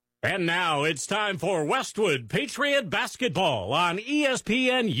And now it's time for Westwood Patriot Basketball on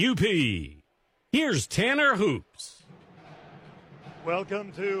ESPN UP. Here's Tanner Hoops.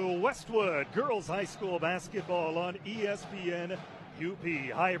 Welcome to Westwood Girls High School Basketball on ESPN UP.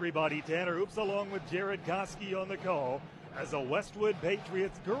 Hi, everybody. Tanner Hoops along with Jared Koski on the call as the Westwood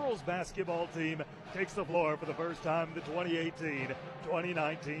Patriots girls basketball team takes the floor for the first time in the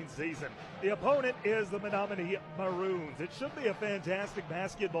 2018-2019 season. The opponent is the Menominee Maroons. It should be a fantastic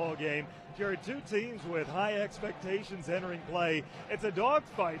basketball game. Jared, two teams with high expectations entering play. It's a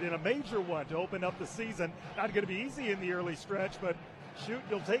dogfight and a major one to open up the season. Not going to be easy in the early stretch, but shoot,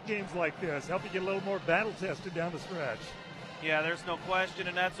 you'll take games like this. Help you get a little more battle tested down the stretch. Yeah, there's no question,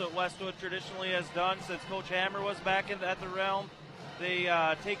 and that's what Westwood traditionally has done since Coach Hammer was back at the realm. They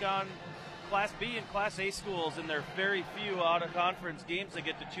take on Class B and Class A schools in their very few out-of-conference games they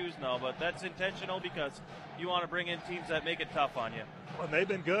get to choose now, but that's intentional because you want to bring in teams that make it tough on you. Well, they've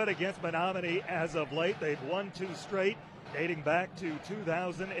been good against Menominee as of late. They've won 2 straight, dating back to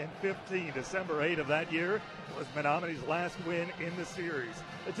 2015. December 8 of that year was Menominee's last win in the series.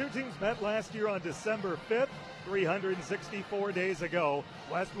 The two teams met last year on December 5th. 364 days ago,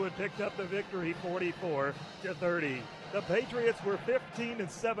 Westwood picked up the victory 44-30. The Patriots were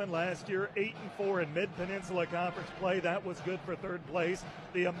 15-7 last year, 8-4 in Mid-Peninsula Conference play. That was good for third place.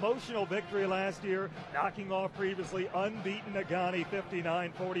 The emotional victory last year, knocking off previously unbeaten Agani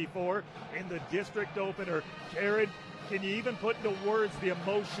 59-44 in the district opener. Jared, can you even put into words the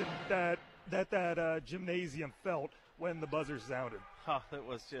emotion that gymnasium felt when the buzzer sounded? It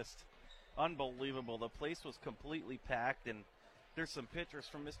was just unbelievable. The place was completely packed, and there's some pictures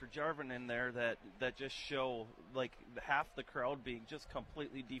from Mr. Jarvin in there that just show like half the crowd being just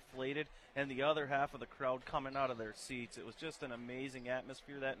completely deflated and the other half of the crowd coming out of their seats. It was just an amazing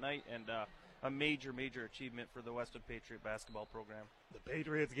atmosphere that night, and a major achievement for the Westwood Patriot basketball program. The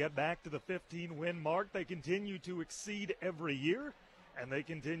Patriots get back to the 15-win mark. They continue to exceed every year, and they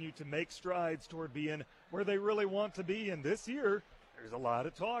continue to make strides toward being where they really want to be. And this year, there's a lot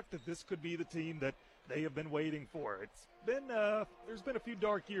of talk that this could be the team that they have been waiting for. It's been there's been a few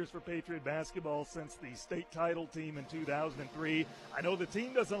dark years for Patriot basketball since the state title team in 2003. I know the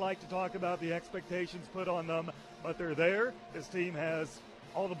team doesn't like to talk about the expectations put on them, but they're there. This team has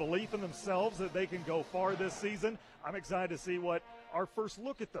all the belief in themselves that they can go far this season. I'm excited to see what our first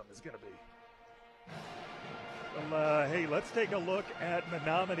look at them is going to be. Well, hey, let's take a look at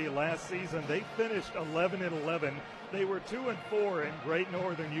Menominee last season. They finished 11-11. They were 2-4 in Great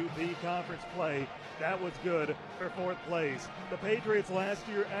Northern UP Conference play. That was good for fourth place. The Patriots last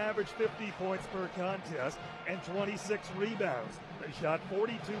year averaged 50 points per contest and 26 rebounds. They shot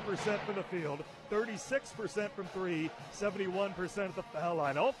 42% from the field, 36% from three, 71% at the foul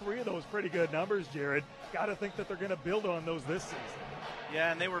line. All three of those pretty good numbers, Jared. Got to think that they're going to build on those this season.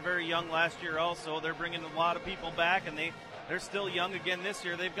 Yeah, and they were very young last year also. They're bringing a lot of people back, and they're still young again this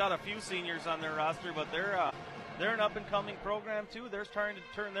year. They've got a few seniors on their roster, but they're an up-and-coming program, too. They're trying to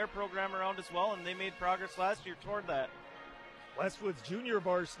turn their program around as well, and they made progress last year toward that. Westwood's junior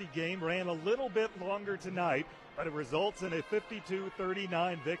varsity game ran a little bit longer tonight, but it results in a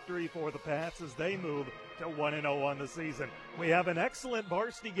 52-39 victory for the Pats as they move to 1-0 on the season. We have an excellent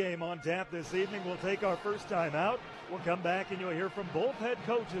varsity game on tap this evening. We'll take our first time out. We'll come back and you'll hear from both head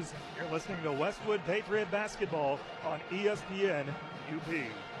coaches. You're listening to Westwood Patriot Basketball on ESPN UP.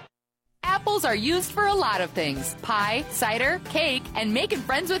 Apples are used for a lot of things: pie, cider, cake, and making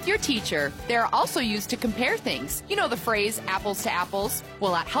friends with your teacher. They're also used to compare things. You know the phrase, apples to apples?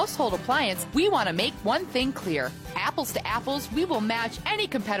 Well, at Household Appliance, we want to make one thing clear. Apples to apples, we will match any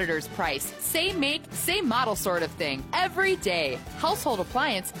competitor's price. Same make, same model sort of thing. Every day. Household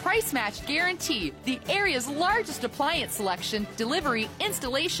Appliance, price match guarantee. The area's largest appliance selection, delivery,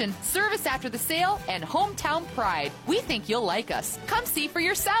 installation, service after the sale, and hometown pride. We think you'll like us. Come see for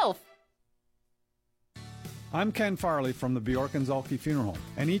yourself. I'm Ken Farley from the Bjork and Zalke Funeral Home,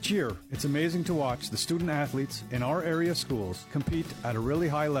 and each year it's amazing to watch the student athletes in our area schools compete at a really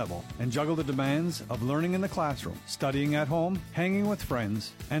high level and juggle the demands of learning in the classroom, studying at home, hanging with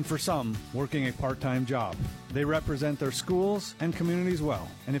friends, and for some, working a part-time job. They represent their schools and communities well,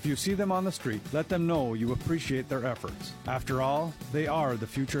 and if you see them on the street, let them know you appreciate their efforts. After all, they are the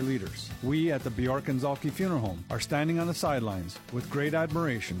future leaders. We at the Bjork and Zalke Funeral Home are standing on the sidelines with great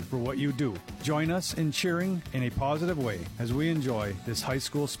admiration for what you do. Join us in cheering in a positive way as we enjoy this high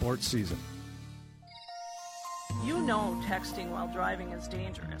school sports season. You know texting while driving is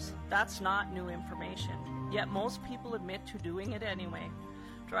dangerous. That's not new information. Yet most people admit to doing it anyway.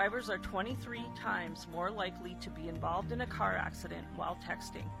 Drivers are 23 times more likely to be involved in a car accident while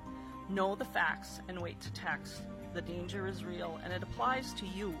texting. Know the facts and wait to text. The danger is real, and it applies to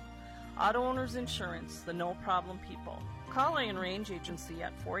you. Auto Owners Insurance, the no-problem people. Call Iron Range Agency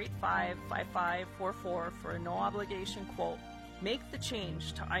at 485-5544 for a no-obligation quote. Make the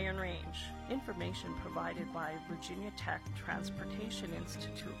change to Iron Range. Information provided by Virginia Tech Transportation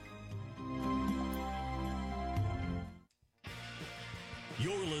Institute.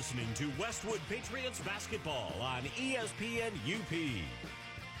 You're listening to Westwood Patriots basketball on ESPN UP.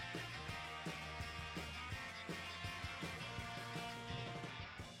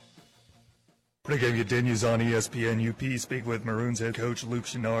 The game continues on ESPN UP. Speak with Maroons head coach Luke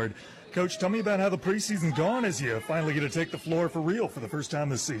Chenard. Coach, tell me about how the preseason's gone as you finally get to take the floor for real for the first time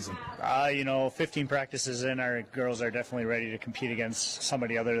this season. 15 practices in, our girls are definitely ready to compete against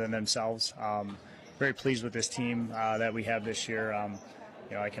somebody other than themselves. Very pleased with this team that we have this year.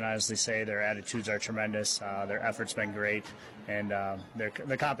 I can honestly say their attitudes are tremendous. Their effort's been great, and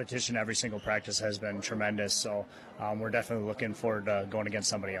the competition every single practice has been tremendous. So we're definitely looking forward to going against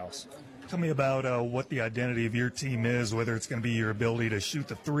somebody else. Tell me about what the identity of your team is, whether it's going to be your ability to shoot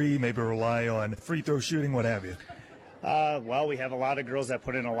the three, maybe rely on free throw shooting, what have you. We have a lot of girls that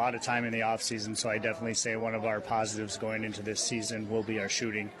put in a lot of time in the off season, so I definitely say one of our positives going into this season will be our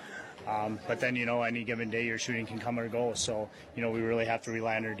shooting. But then, any given day your shooting can come or go. So, we really have to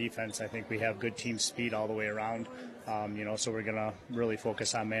rely on our defense. I think we have good team speed all the way around. So we're going to really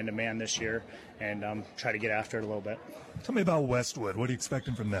focus on man-to-man this year and try to get after it a little bit. Tell me about Westwood. What are you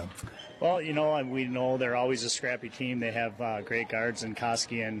expecting from them? Well, we know they're always a scrappy team. They have great guards in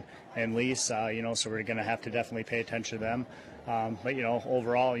Koski and Lease, so we're going to have to definitely pay attention to them. But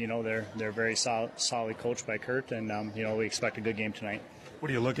overall, they're very solid coached by Kurt, and, we expect a good game tonight. What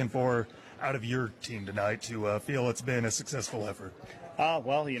are you looking for out of your team tonight to feel it's been a successful effort?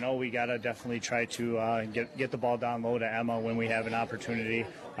 We got to definitely try to get the ball down low to Emma when we have an opportunity.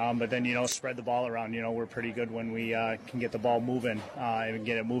 But then, spread the ball around. We're pretty good when we can get the ball moving and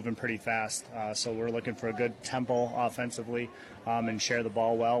get it moving pretty fast. So we're looking for a good tempo offensively and share the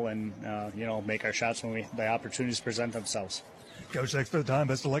ball well and, make our shots when the opportunities present themselves. Coach, thanks for the time.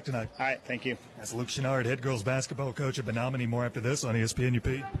 Best of luck tonight. All right, thank you. That's Luke Chenard, head girls basketball coach at Menominee. More after this on ESPN UP.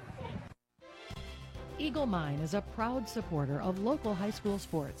 Eagle Mine is a proud supporter of local high school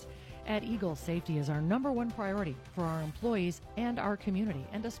sports. At Eagle, safety is our #1 priority for our employees and our community,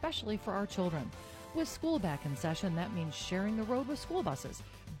 and especially for our children. With school back in session, that means sharing the road with school buses.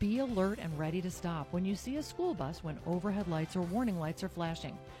 Be alert and ready to stop when you see a school bus when overhead lights or warning lights are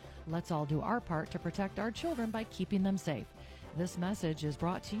flashing. Let's all do our part to protect our children by keeping them safe. This message is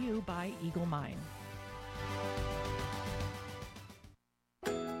brought to you by Eagle Mine.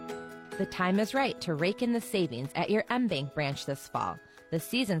 The time is right to rake in the savings at your M-Bank branch this fall. The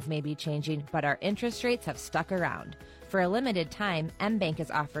seasons may be changing, but our interest rates have stuck around. For a limited time, M-Bank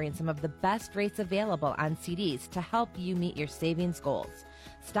is offering some of the best rates available on CDs to help you meet your savings goals.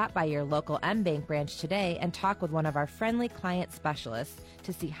 Stop by your local M-Bank branch today and talk with one of our friendly client specialists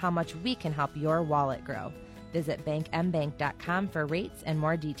to see how much we can help your wallet grow. Visit bankmbank.com for rates and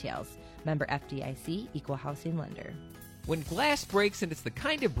more details. Member FDIC, Equal Housing Lender. When glass breaks and it's the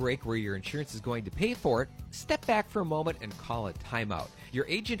kind of break where your insurance is going to pay for it, step back for a moment and call it timeout. Your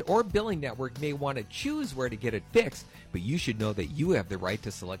agent or billing network may want to choose where to get it fixed, but you should know that you have the right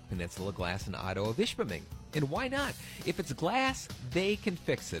to select Peninsula Glass and Auto of Ishpeming. And why not? If it's glass, they can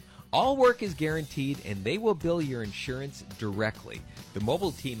fix it. All work is guaranteed, and they will bill your insurance directly. The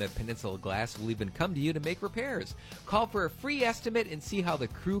mobile team at Peninsula Glass will even come to you to make repairs. Call for a free estimate and see how the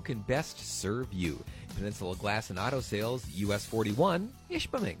crew can best serve you. Peninsula Glass and Auto Sales, US 41,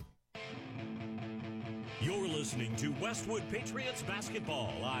 Ishpeming. You're listening to Westwood Patriots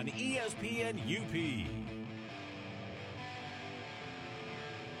basketball on ESPN UP.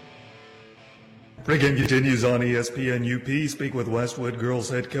 The game continues on ESPN UP. Speak with Westwood girls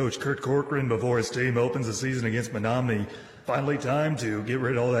head coach Kurt Corcoran before his team opens the season against Menominee. Finally time to get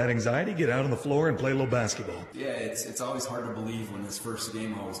rid of all that anxiety, get out on the floor and play a little basketball. Yeah, it's always hard to believe when this first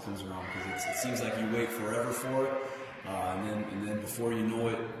game always comes around because it seems like you wait forever for it, and then before you know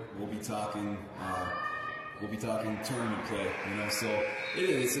it, we'll be talking tournament play. So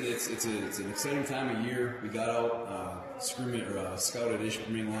it's an exciting time of year. We got out scouted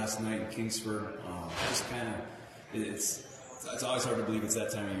Ishpeming last night in Kingsford. It's always hard to believe it's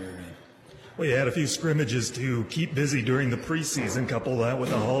that time of year again. Well, you had a few scrimmages to keep busy during the preseason. Couple that with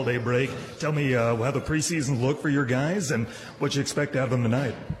the holiday break. Tell me how the preseason looked for your guys and what you expect out of them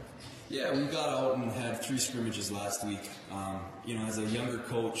tonight. Yeah, we got out and had 3 scrimmages last week. As a younger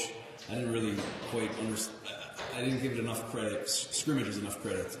coach, I didn't really quite understand. I didn't give it enough credit. Scrimmages enough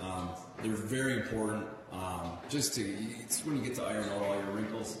credit. They're very important. It's when you get to iron out all your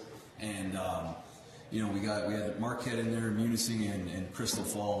wrinkles, and we had Marquette in there, Munising, and Crystal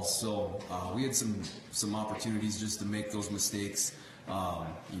Falls. So we had some opportunities just to make those mistakes.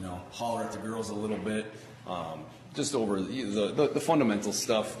 Holler at the girls a little bit. Just over the fundamental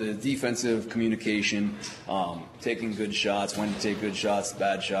stuff, the defensive communication, taking good shots, when to take good shots,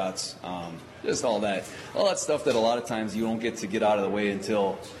 bad shots, just all that stuff that a lot of times you don't get out of the way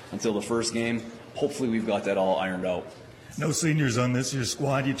until the first game. Hopefully we've got that all ironed out. No seniors on this year's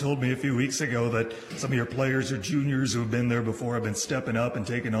squad. You told me a few weeks ago that some of your players or juniors who have been there before have been stepping up and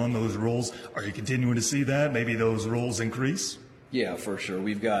taking on those roles. Are you continuing to see that? Maybe those roles increase? Yeah, for sure.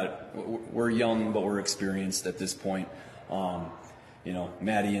 We're young, but we're experienced at this point.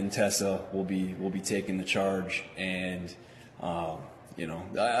 Maddie and Tessa will be taking the charge, and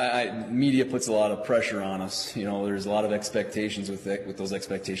media puts a lot of pressure on us. There's a lot of expectations. With those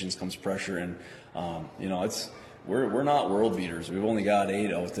expectations comes pressure, and we're not world beaters. We've only got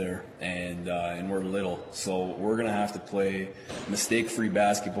 8 out there, and we're little. So we're going to have to play mistake-free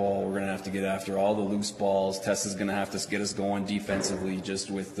basketball. We're going to have to get after all the loose balls. Tessa's going to have to get us going defensively. Just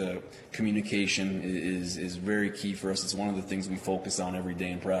with the communication is very key for us. It's one of the things we focus on every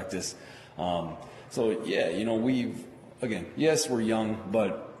day in practice. Yes, we're young,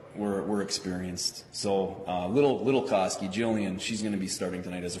 but we're experienced. So little Koski, Jillian, she's going to be starting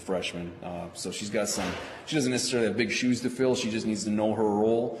tonight as a freshman. So she doesn't necessarily have big shoes to fill. She just needs to know her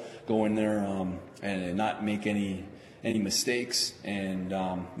role, go in there and not make any mistakes, and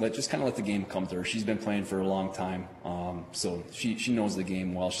let the game come to her. She's been playing for a long time, so she knows the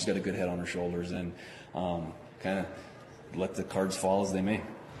game well. She's got a good head on her shoulders, and kind of let the cards fall as they may.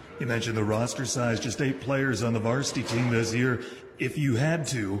 You mentioned the roster size, just 8 players on the varsity team this year. If you had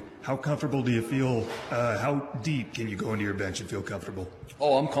to, how comfortable do you feel? How deep can you go into your bench and feel comfortable?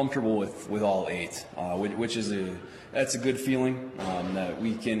 Oh, I'm comfortable with all 8, which is that's a good feeling that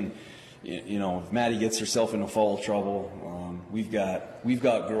we can. If Maddie gets herself into foul trouble, we've got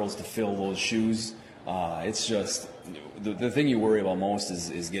girls to fill those shoes. It's just the thing you worry about most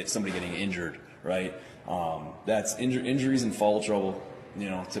is somebody getting injured, right? That's injuries and foul trouble.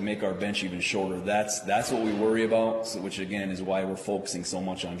 To make our bench even shorter, that's what we worry about. Which again is why we're focusing so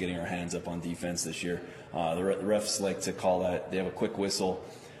much on getting our hands up on defense this year. The refs like to call that. They have a quick whistle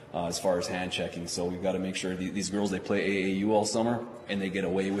as far as hand checking. So we've got to make sure these girls, they play AAU all summer and they get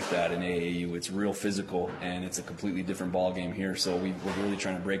away with that in AAU. It's real physical and it's a completely different ball game here. So we're really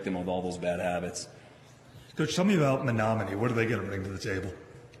trying to break them with all those bad habits. Coach, tell me about Menominee. What are they going to bring to the table?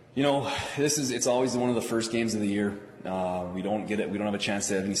 It's always one of the first games of the year. We don't have a chance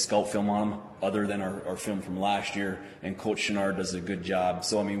to have any scout film on them other than our film from last year, and Coach Chenard does a good job.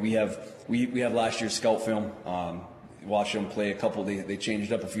 So we have last year's scout film. Watch them play a couple. They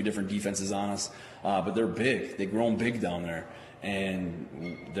changed up a few different defenses on us, but they're big. They've grown big down there, and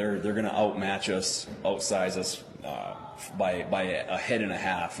they're going to outmatch us, outsize us by a head and a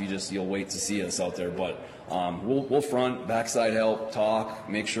half. You'll wait to see us out there, but we'll front, backside help, talk,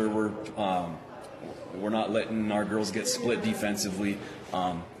 make sure we're not letting our girls get split defensively,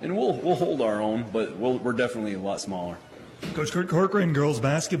 and we'll hold our own, but we're definitely a lot smaller. Coach Kurt Corcoran, girls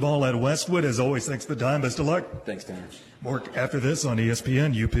basketball at Westwood. As always, thanks for the time. Best of luck. Thanks, Tanner. More after this on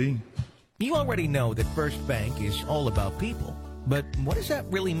ESPN UP. You already know that First Bank is all about people, but what does that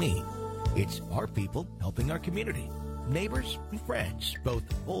really mean? It's our people helping our community, neighbors and friends, both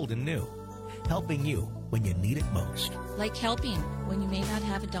old and new, helping you when you need it most. Like helping when you may not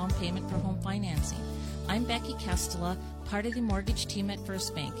have a down payment for home financing. I'm Becky Kestela, part of the mortgage team at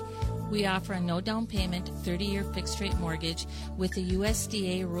First Bank. We offer a no down payment, 30-year fixed rate mortgage with a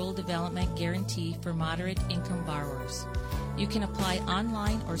USDA Rural Development Guarantee for moderate income borrowers. You can apply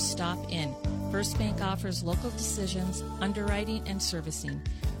online or stop in. First Bank offers local decisions, underwriting, and servicing.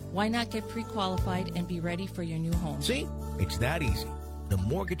 Why not get pre-qualified and be ready for your new home? See, it's that easy. The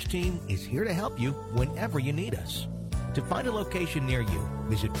mortgage team is here to help you whenever you need us. To find a location near you,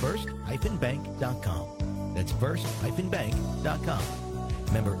 visit first-bank.com. That's first-bank.com.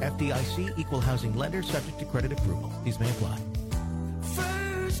 Member FDIC, equal housing lender, subject to credit approval. These may apply.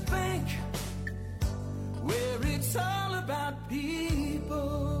 First Bank, where it's all about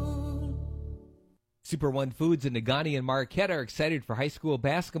people. Super One Foods in Negaunee and Marquette are excited for high school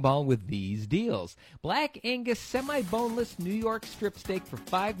basketball with these deals. Black Angus semi-boneless New York strip steak for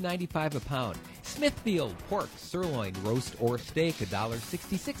 $5.95 a pound. Smithfield pork, sirloin, roast, or steak,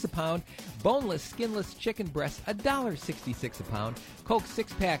 $1.66 a pound. Boneless, skinless chicken breast, $1.66 a pound. Coke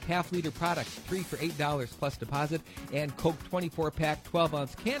 6-pack half-liter products, 3 for $8 plus deposit. And Coke 24-pack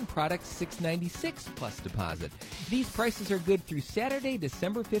 12-ounce can products, $6.96 plus deposit. These prices are good through Saturday,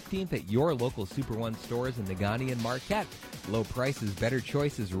 December 15th at your local Super One stores in Negaunee and Marquette. Low prices, better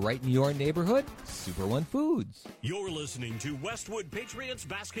choices right in your neighborhood. Super One Foods. You're listening to Westwood Patriots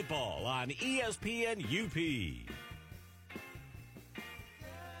basketball on ESPN UP.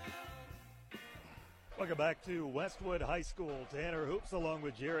 Welcome back to Westwood High School. Tanner Hoops along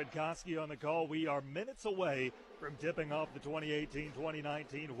with Jared Koski on the call. We are minutes away from tipping off the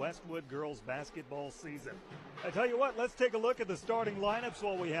 2018-2019 Westwood girls basketball season. I tell you what, let's take a look at the starting lineups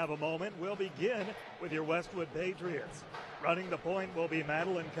while we have a moment. We'll begin with your Westwood Patriots. Running the point will be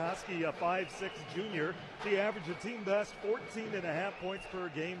Madeline Koski, a 5'6 junior. She averaged a team best 14.5 points per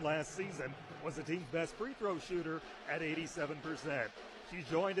game last season, was the team's best free throw shooter at 87%. She's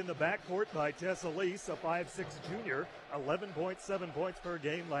joined in the backcourt by Tessa Lease, a 5'6 junior, 11.7 points per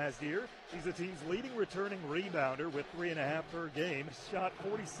game last year. She's the team's leading returning rebounder with 3.5 per game. Shot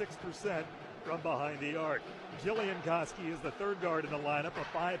 46% from behind the arc. Jillian Koski is the third guard in the lineup,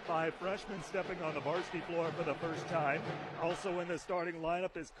 a 5'5 freshman stepping on the varsity floor for the first time. Also in the starting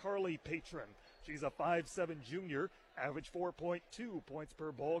lineup is Carly Patron. She's a 5'7 junior, averaged 4.2 points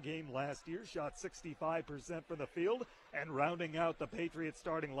per ball game last year, shot 65% from the field. And rounding out the Patriots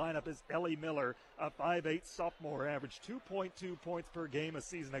starting lineup is Ellie Miller, a 5'8 sophomore, averaged 2.2 points per game a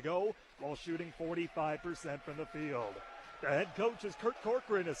season ago while shooting 45% from the field. The head coach is Kurt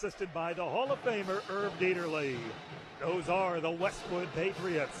Corcoran, assisted by the Hall of Famer Irv Dieterle. Those are the Westwood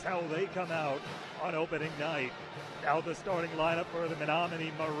Patriots, how they come out on opening night. Now the starting lineup for the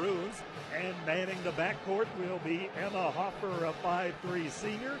Menominee Maroons, and manning the backcourt will be Emma Hoffer, a 5'3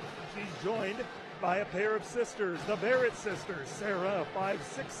 senior. She's joined by a pair of sisters, the Barrett sisters, Sarah, a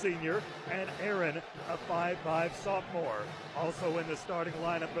 5'6 senior, and Erin, a 5'5 sophomore. Also in the starting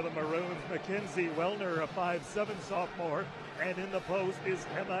lineup for the Maroons, Mackenzie Wellner, a 5'7 sophomore, and in the post is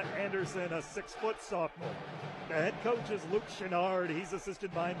Emma Anderson, a 6-foot sophomore. The head coach is Luke Chenard. He's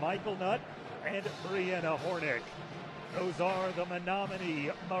assisted by Michael Nutt and Brianna Hornick. Those are the Menominee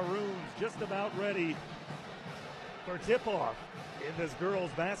Maroons, just about ready for tip-off in this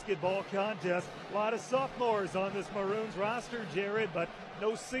girls basketball contest. A lot of sophomores on this Maroons roster, Jared, but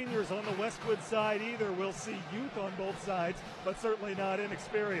no seniors on the Westwood side either. We'll see youth on both sides, but certainly not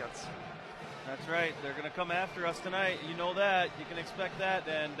inexperience. That's right. They're going to come after us tonight. You know that. You can expect that.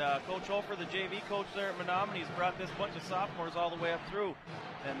 And Coach Hofer, the JV coach there at Menominee, has brought this bunch of sophomores all the way up through.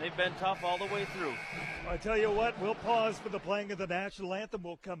 And they've been tough all the way through. I tell you what, we'll pause for the playing of the national anthem.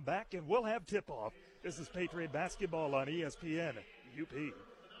 We'll come back and we'll have tip-off. This is Patriot Basketball on ESPN UP.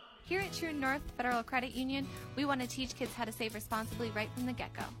 Here at True North Federal Credit Union, we want to teach kids how to save responsibly right from the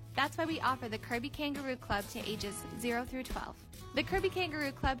get-go. That's why we offer the Kirby Kangaroo Club to ages 0 through 12. The Kirby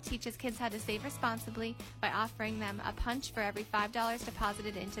Kangaroo Club teaches kids how to save responsibly by offering them a punch for every $5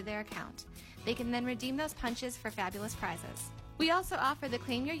 deposited into their account. They can then redeem those punches for fabulous prizes. We also offer the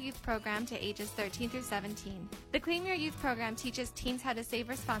Claim Your Youth program to ages 13 through 17. The Claim Your Youth program teaches teens how to save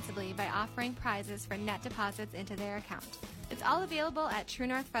responsibly by offering prizes for net deposits into their account. It's all available at True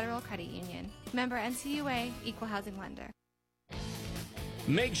North Federal Credit Union. Member NCUA, Equal Housing Lender.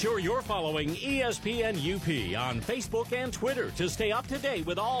 Make sure you're following ESPN UP on Facebook and Twitter to stay up to date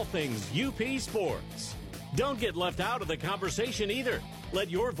with all things UP sports. Don't get left out of the conversation either. Let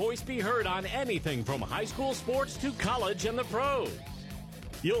your voice be heard on anything from high school sports to college and the pros.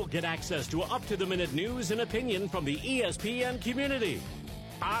 You'll get access to up-to-the-minute news and opinion from the ESPN community.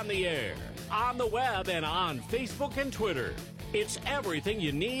 On the air, on the web, and on Facebook and Twitter. It's everything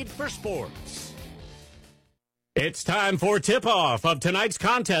you need for sports. It's time for tip-off of tonight's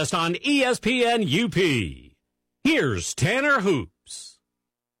contest on ESPN UP. Here's Tanner Hoops.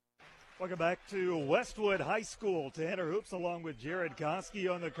 Welcome back to Westwood High School. Tanner Hoops along with Jared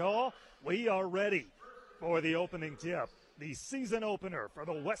Koski on the call. We are ready for the opening tip. The season opener for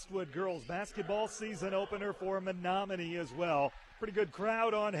the Westwood girls basketball, season opener for Menominee as well. Pretty good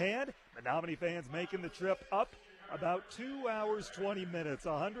crowd on hand. Menominee fans making the trip up about 2 hours, 20 minutes,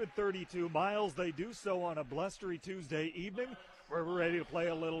 132 miles. They do so on a blustery Tuesday evening where we're ready to play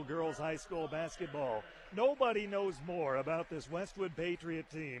a little girls high school basketball. Nobody knows more about this Westwood Patriot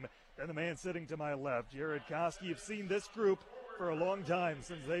team than the man sitting to my left, Jared Koski. You've seen this group for a long time,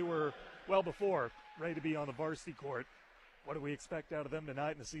 since they were, well before, ready to be on the varsity court. What do we expect out of them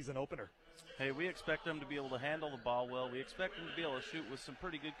tonight in the season opener? Hey, we expect them to be able to handle the ball well. We expect them to be able to shoot with some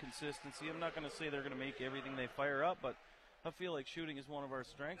pretty good consistency. I'm not going to say they're going to make everything they fire up, but I feel like shooting is one of our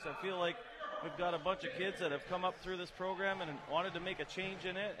strengths. I feel like we've got a bunch of kids that have come up through this program and wanted to make a change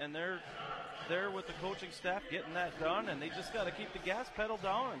in it, and they're there with the coaching staff getting that done, and they just got to keep the gas pedal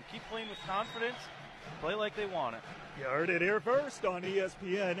down and keep playing with confidence, play like they want it. You heard it here first on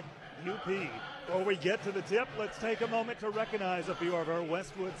ESPN UP. Before we get to the tip, let's take a moment to recognize a few of our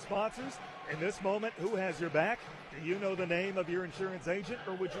Westwood sponsors. In this moment, who has your back? Do you know the name of your insurance agent,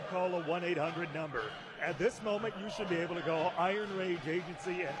 or would you call a 1-800 number? At this moment, you should be able to call Iron Rage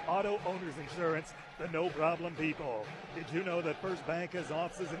Agency and Auto Owners Insurance, the no-problem people. Did you know that First Bank has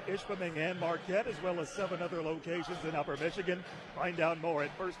offices in Ishpeming and Marquette, as well as 7 other locations in Upper Michigan? Find out more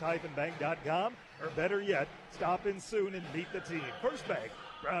at first-bank.com, or better yet, stop in soon and meet the team. First Bank,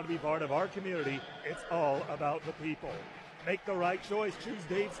 proud to be part of our community. It's all about the people. Make the right choice. Choose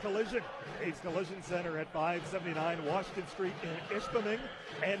Dave's Collision. Dave's Collision Center at 579 Washington Street in Ishpeming,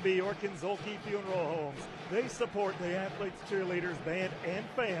 and Bjork and Zolke Funeral Homes. They support the athletes, cheerleaders, band, and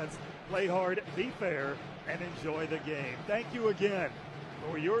fans. Play hard, be fair, and enjoy the game. Thank you again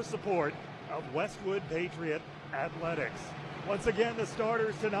for your support of Westwood Patriot Athletics. Once again, the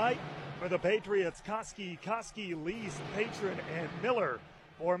starters tonight for the Patriots: Koski, Lees, Patron, and Miller.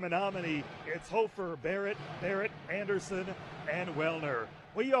 For Menominee, it's Hofer, Barrett, Anderson, and Wellner.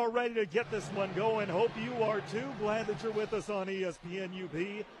 We are ready to get this one going. Hope you are too. Glad that you're with us on ESPN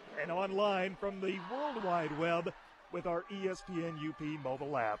UP and online from the World Wide Web with our ESPN UP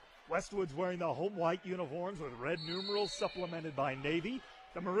mobile app. Westwood's wearing the home white uniforms with red numerals supplemented by navy.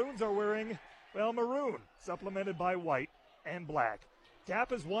 The Maroons are wearing, maroon supplemented by white and black.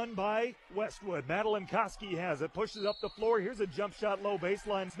 Tap is won by Westwood. Madeline Koski has it, pushes up the floor. Here's a jump shot, low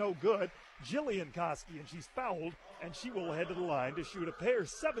baseline, it's no good. Jillian Koski, and she's fouled, and she will head to the line to shoot a pair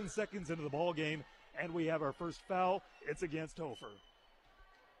 7 seconds into the ball game, and we have our first foul. It's against Hofer.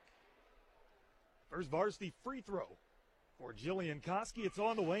 First varsity free throw for Jillian Koski. It's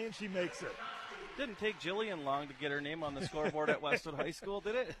on the way, and she makes it. Didn't take Jillian long to get her name on the scoreboard at Westwood High School,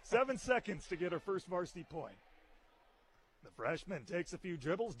 did it? 7 seconds to get her first varsity point. The freshman takes a few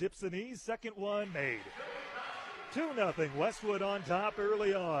dribbles, dips the knees, second one made. 2-0, Westwood on top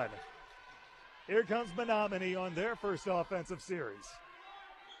early on. Here comes Menominee on their first offensive series.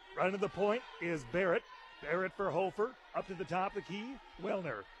 Running the point is Barrett. Barrett for Hofer, up to the top of the key,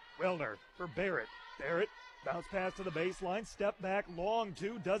 Wellner for Barrett. Barrett, bounce pass to the baseline, step back, long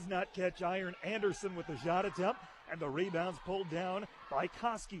two, does not catch iron. Anderson with the shot attempt, and the rebound's pulled down by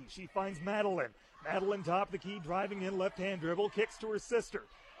Koski. She finds Madeline. Madeline top of the key, driving in, left-hand dribble, kicks to her sister.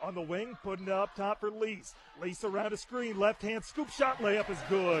 On the wing, putting it up top for Lease. Lease around a screen, left-hand scoop shot, layup is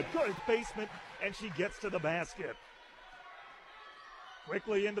good. Good basement, and she gets to the basket.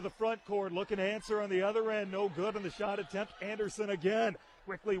 Quickly into the front court, looking to answer on the other end, no good on the shot attempt. Anderson again.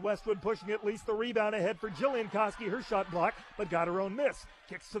 Quickly, Westwood pushing at least the rebound ahead for Jillian Koski. Her shot blocked, but got her own miss.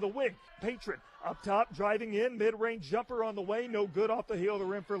 Kicks to the wing. Patron up top, driving in. Mid-range jumper on the way. No good off the heel of the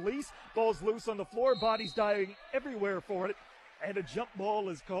rim for Lease. Ball's loose on the floor. Bodies diving everywhere for it. And a jump ball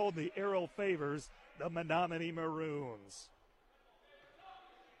is called. The arrow favors the Menominee Maroons.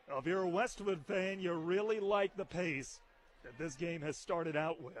 Now, if you're a Westwood fan, you really like the pace that this game has started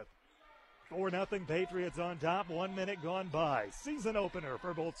out with. 4-0 Patriots on top, 1 minute gone by. Season opener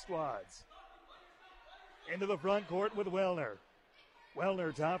for both squads. Into the front court with Wellner.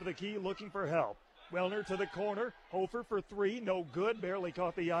 Wellner top of the key looking for help. Wellner to the corner. Hofer for three, no good. Barely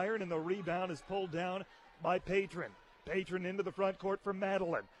caught the iron, and the rebound is pulled down by Patron. Patron into the front court for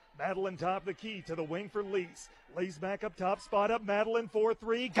Madeline. Madeline top of the key to the wing for Lease. Lease back up top, spot up Madeline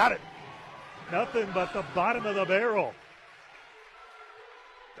 4-3. Got it. Nothing but the bottom of the barrel.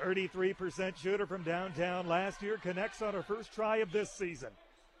 33% shooter from downtown last year, connects on her first try of this season.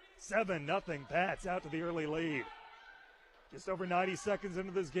 7-0 Pats out to the early lead. Just over 90 seconds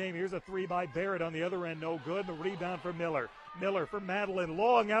into this game, here's a three by Barrett on the other end, no good. The rebound for Miller. Miller for Madeline,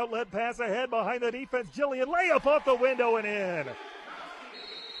 long outlet pass ahead behind the defense. Jillian, layup off the window and in.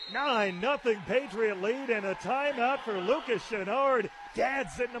 9-0 Patriot lead, and a timeout for Lucas Chenard. Dad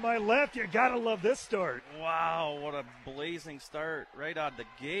sitting to my left, you gotta love this start. Wow, what a blazing start right out the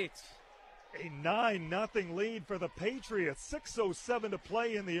gates. A 9-0 lead for the Patriots. 6:07 to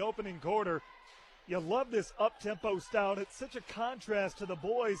play in the opening quarter. You love this up-tempo style. It's such a contrast to the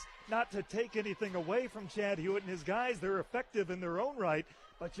boys, not to take anything away from Chad Hewitt and his guys. They're effective in their own right,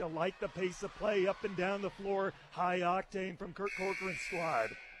 but you like the pace of play up and down the floor. High octane from Kurt Corcoran's squad.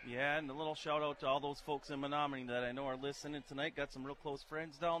 Yeah, and a little shout-out to all those folks in Menominee that I know are listening tonight. Got some real close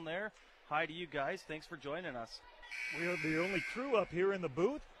friends down there. Hi to you guys. Thanks for joining us. We are the only crew up here in the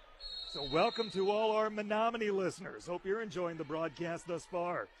booth, so welcome to all our Menominee listeners. Hope you're enjoying the broadcast thus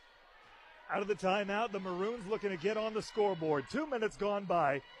far. Out of the timeout, the Maroons looking to get on the scoreboard. 2 minutes gone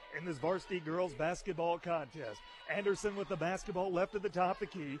by in this varsity girls basketball contest. Anderson with the basketball left at the top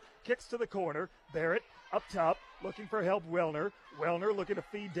of the key. Kicks to the corner. Barrett up top looking for help. Wellner looking to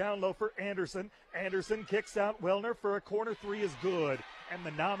feed down low for Anderson. Anderson kicks out. Wellner for a corner three is good. And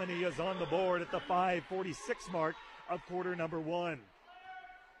Menominee is on the board at the 5:46 mark of quarter number one.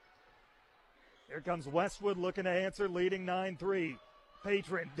 Here comes Westwood looking to answer, leading 9-3.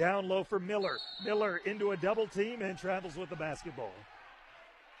 Patron down low for Miller. Miller into a double team and travels with the basketball.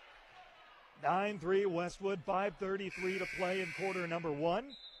 9-3 Westwood, 5:33 to play in quarter number 1.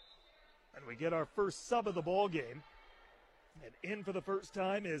 And we get our first sub of the ball game. And in for the first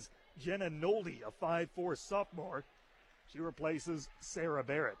time is Jenna Nolde, a 5'4" sophomore. She replaces Sarah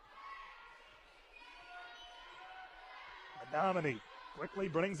Barrett. Menominee quickly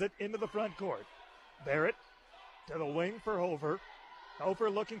brings it into the front court. Barrett to the wing for Hofer. Hofer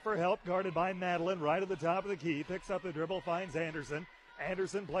looking for help, guarded by Madeline right at the top of the key. Picks up the dribble, finds Anderson.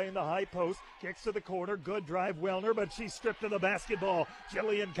 Anderson playing the high post, kicks to the corner, good drive, Wellner, but she's stripped of the basketball.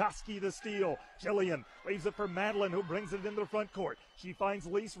 Jillian Koski the steal. Jillian leaves it for Madeline, who brings it into the front court. She finds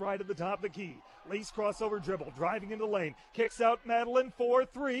Lease right at the top of the key. Lease crossover dribble, driving into the lane, kicks out Madeline,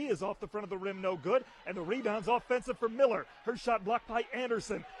 4-3, is off the front of the rim, no good, and the rebound's offensive for Miller. Her shot blocked by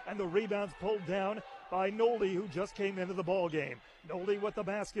Anderson, and the rebound's pulled down by Nolde, who just came into the ball game. Nolde with the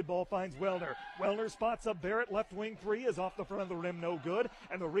basketball finds Wellner. Wellner spots up Barrett, left wing three is off the front of the rim, no good.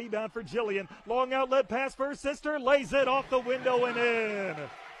 And the rebound for Jillian. Long outlet pass for her sister, lays it off the window and in.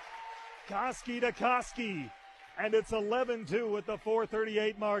 Koski to Koski. And it's 11-2 with the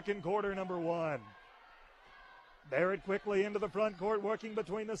 4:38 mark in quarter number 1. Barrett quickly into the front court, working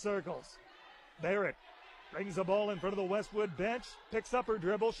between the circles. Barrett brings the ball in front of the Westwood bench, picks up her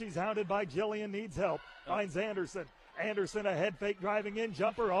dribble. She's hounded by Jillian, needs help. Finds Anderson. Anderson, a head fake driving in,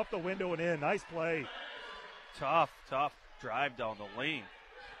 jumper off the window and in. Nice play. Tough drive down the lane.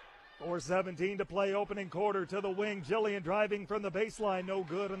 4:17 to play, opening quarter, to the wing. Jillian driving from the baseline, no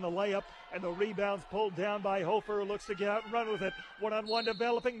good on the layup, and the rebound's pulled down by Hofer, who looks to get out and run with it. One-on-one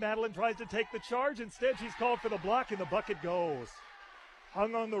developing. Madeline tries to take the charge. Instead, she's called for the block, and the bucket goes.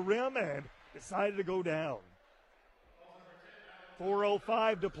 Hung on the rim and decided to go down.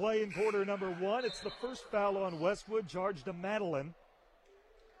 4:05 to play in quarter number 1. It's the first foul on Westwood, charged to Madeline.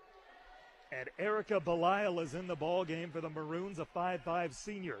 And Erica Belial is in the ball game for the Maroons, a 5'5"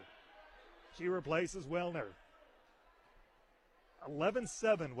 senior. She replaces Wellner.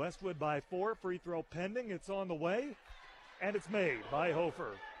 11-7, Westwood by 4. Free throw pending. It's on the way, and it's made by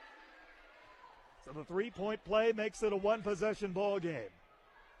Hofer. So the three-point play makes it a one-possession ball game.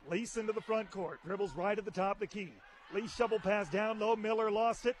 Lease into the front court, dribbles right at the top of the key. Lease shovel pass down low. Miller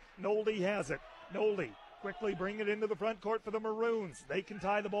lost it. Nolde has it. Nolde quickly bring it into the front court for the Maroons. They can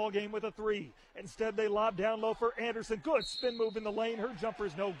tie the ball game with a three. Instead, they lob down low for Anderson. Good spin move in the lane. Her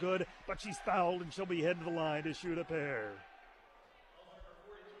jumper's no good, but she's fouled, and she'll be headed to the line to shoot a pair.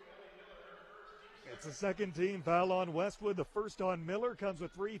 It's a second team foul on Westwood. The first on Miller comes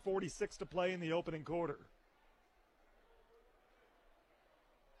with 3:46 to play in the opening quarter.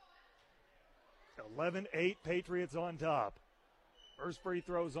 11-8, Patriots on top. First free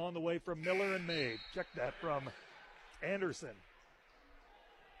throw's on the way from Miller and made. Check that from Anderson.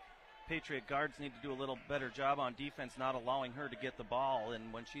 Patriot guards need to do a little better job on defense, not allowing her to get the ball.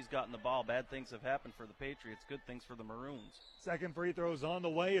 And when she's gotten the ball, bad things have happened for the Patriots, good things for the Maroons. Second free throw's on the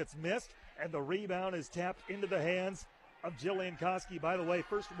way. It's missed, and the rebound is tapped into the hands of Jillian Koski. By the way,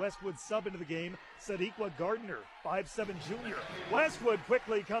 first Westwood sub into the game, Sadiqa Gardner, 5'7" junior. Westwood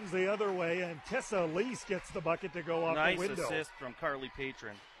quickly comes the other way, and Tessa Lease gets the bucket to go off the window. Nice assist from Carly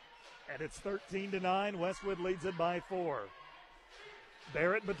Patron. And it's 13-9. Westwood leads it by 4.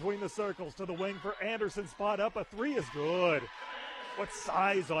 Barrett between the circles to the wing for Anderson. Spot up. A three is good. What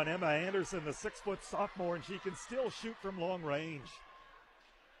size on Emma Anderson, the 6-foot sophomore, and she can still shoot from long range.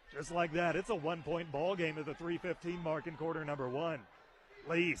 Just like that, it's a one-point ball game at the 3:15 mark in quarter number 1.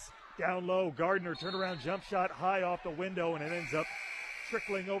 Lease down low. Gardner turnaround jump shot high off the window, and it ends up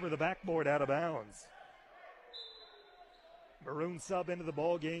trickling over the backboard out of bounds. Maroon sub into the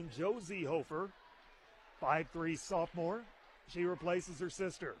ball game, Josie Hofer, 5'3" sophomore. She replaces her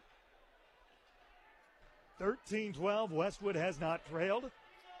sister. 13-12, Westwood has not trailed.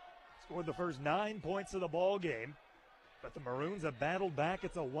 Scored the first 9 points of the ball game. But the Maroons have battled back.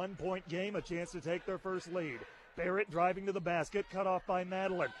 It's a one-point game, a chance to take their first lead. Barrett driving to the basket, cut off by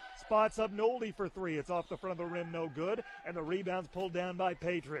Madeline. Spots up Nolde for three. It's off the front of the rim, no good. And the rebound's pulled down by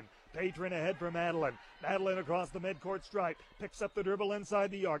Patron. Patron ahead for Madeline. Madeline across the midcourt stripe. Picks up the dribble inside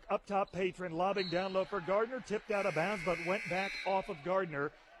the arc. Up top, Patron lobbing down low for Gardner. Tipped out of bounds, but went back off of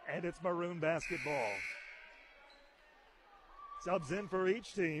Gardner. And it's Maroon basketball. Subs in for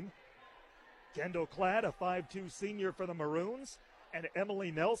each team. Kendall Cladd, a 5'2" senior for the Maroons, and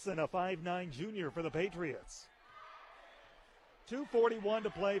Emily Nelson, a 5'9" junior for the Patriots. 2:41 to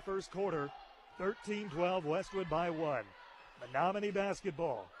play first quarter. 13-12, Westwood by 1. Menominee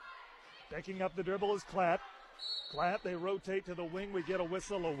basketball. Picking up the dribble is Clatt. Clatt, they rotate to the wing. We get a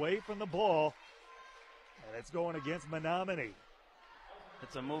whistle away from the ball. And it's going against Menominee.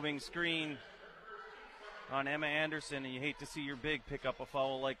 It's a moving screen on Emma Anderson, and you hate to see your big pick up a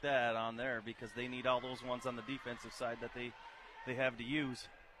foul like that on there because they need all those ones on the defensive side that they have to use.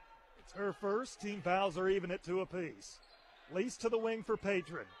 It's her first. Team fouls are even at 2 apiece. Lease to the wing for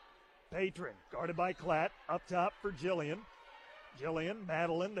Patron. Patron guarded by Klatt. Up top for Jillian. Jillian,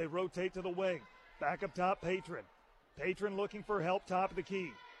 Madeline, they rotate to the wing. Back up top, Patron. Patron looking for help, top of the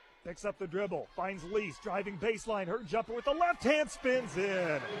key. Picks up the dribble, finds Lease, driving baseline. Her jumper with the left hand spins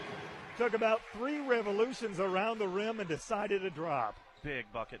in. Took about 3 revolutions around the rim and decided to drop. Big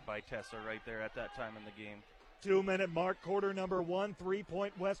bucket by Tessa right there at that time in the game. 2-minute mark, quarter number 1,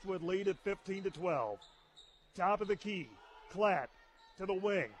 3-point Westwood lead at 15-12. Top of the key, Klatt to the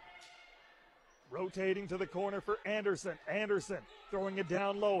wing. Rotating to the corner for Anderson. Anderson throwing it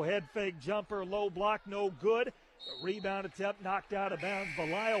down low, head fake jumper, low block, no good. The rebound attempt knocked out of bounds.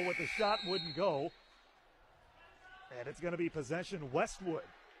 Belial with the shot wouldn't go. And it's going to be possession Westwood.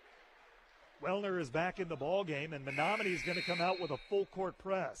 Wellner is back in the ball game, and Menominee is going to come out with a full court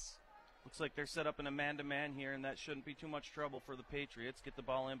press. Looks like they're set up in a man-to-man here, and that shouldn't be too much trouble for the Patriots. Get the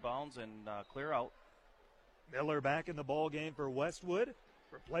ball inbounds and clear out. Miller back in the ball game for Westwood.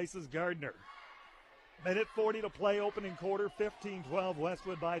 Replaces Gardner. Minute 40 to play, opening quarter, 15-12,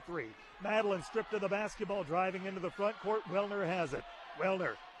 Westwood by 3. Madeline stripped of the basketball, driving into the front court. Wellner has it.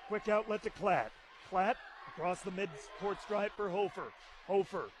 Wellner, quick outlet to Klatt. Klatt across the mid-court stripe for Hofer.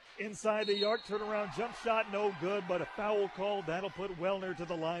 Hofer inside the arc, turnaround jump shot, no good, but a foul called. That'll put Wellner to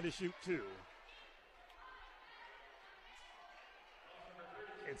the line to shoot 2.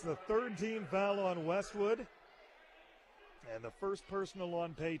 It's the third team foul on Westwood, and the first personal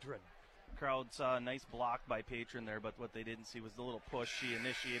on Patron. Crowd saw a nice block by Patron there, but what they didn't see was the little push she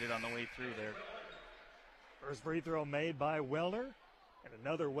initiated on the way through there. First free throw made by Wellner, and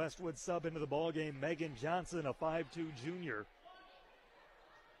another Westwood sub into the ballgame, Megan Johnson, a 5'2 junior.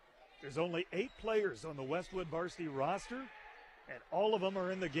 There's only 8 players on the Westwood varsity roster, and all of them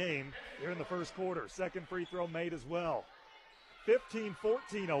are in the game here in the first quarter. Second free throw made as well. 15-14,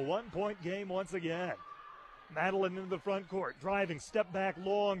 a 1-point game once again. Madeline into the front court, driving, step back,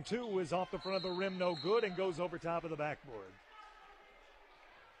 long, 2 is off the front of the rim, no good, and goes over top of the backboard.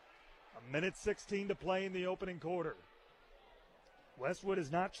 A minute 16 to play in the opening quarter. Westwood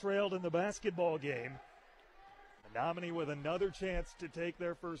is not trailed in the basketball game. Menominee with another chance to take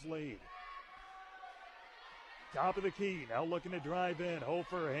their first lead. Top of the key, now looking to drive in.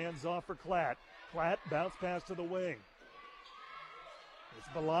 Hofer hands off for Klatt. Klatt bounce pass to the wing. It's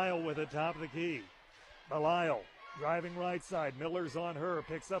Belial with the top of the key. Belial driving right side. Miller's on her,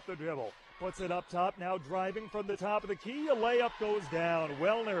 picks up the dribble. Puts it up top, now driving from the top of the key. A layup goes down.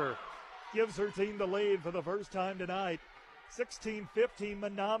 Wellner gives her team the lead for the first time tonight. 16-15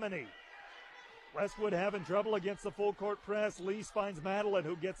 Menominee. Westwood having trouble against the full court press. Lease finds Madeline,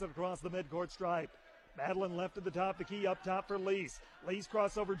 who gets it across the midcourt stripe. Madeline left at the top, the key up top for Lease. Lease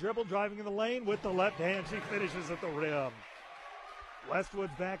crossover dribble, driving in the lane with the left hand. She finishes at the rim.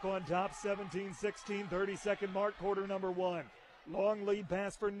 Westwood's back on top, 17-16, 30-second mark, quarter number 1. Long lead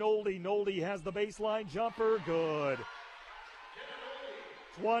pass for Nolde. Nolde has the baseline jumper, good.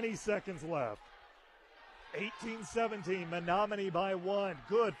 20 seconds left. 18-17, Menominee by 1.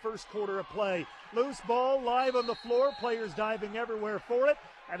 Good first quarter of play. Loose ball live on the floor. Players diving everywhere for it.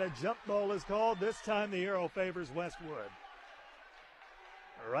 And a jump ball is called. This time the arrow favors Westwood.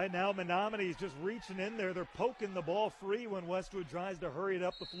 Right now, Menominee is just reaching in there. They're poking the ball free when Westwood tries to hurry it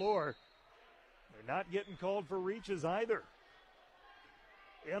up the floor. They're not getting called for reaches either.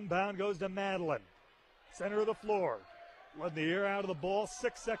 Inbound goes to Madeline. Center of the floor. Letting the air out of the ball.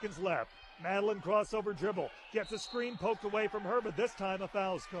 6 seconds left. Madeline crossover dribble. Gets a screen poked away from her, but this time a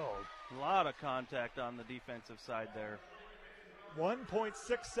foul's called. A lot of contact on the defensive side there. 1.6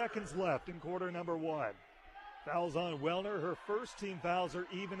 seconds left in quarter number 1. Fouls on Wellner. Her first team fouls are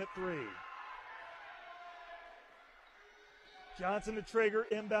even at 3. Johnson to Traeger,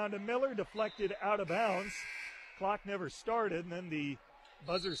 inbound to Miller, deflected out of bounds. Clock never started, and then the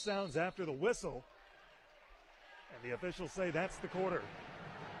buzzer sounds after the whistle. And the officials say that's the quarter.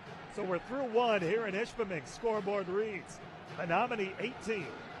 So we're through 1 here in Ishpeming. Scoreboard reads Menominee 18,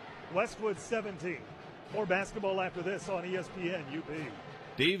 Westwood 17. More basketball after this on ESPN UP.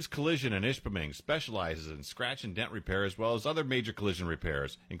 Dave's Collision in Ishpeming specializes in scratch and dent repair as well as other major collision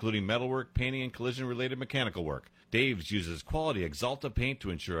repairs, including metalwork, painting, and collision-related mechanical work. Dave's uses quality Exalta paint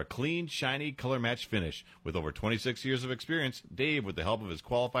to ensure a clean, shiny, color-matched finish. With over 26 years of experience, Dave, with the help of his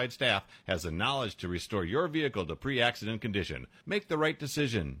qualified staff, has the knowledge to restore your vehicle to pre-accident condition. Make the right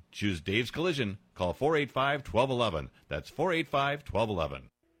decision. Choose Dave's Collision. Call 485-1211. That's 485-1211.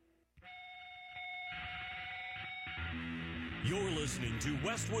 You're listening to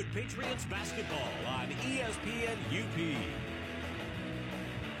Westwood Patriots basketball on ESPN UP.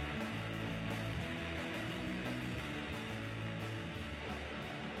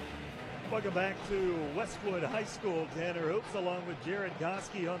 Welcome back to Westwood High School. Tanner Hoops along with Jared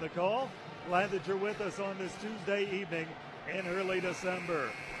Goski on the call. Glad that you're with us on this Tuesday evening in early December.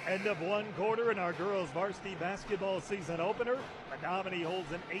 End of one quarter in our girls varsity basketball season opener. Menominee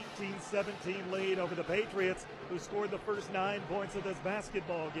holds an 18-17 lead over the Patriots, who scored the first 9 points of this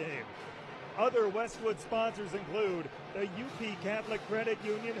basketball game. Other Westwood sponsors include the UP Catholic Credit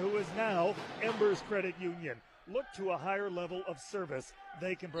Union, who is now Embers Credit Union. Look to a higher level of service,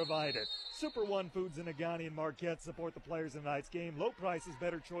 they can provide it. Super One Foods in Agani and Marquette support the players in tonight's game. Low prices,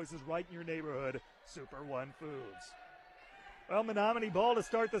 better choices right in your neighborhood. Super One Foods. Well, Menominee ball to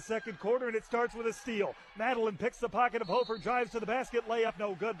start the second quarter, and it starts with a steal. Madeline picks the pocket of Hofer, drives to the basket, layup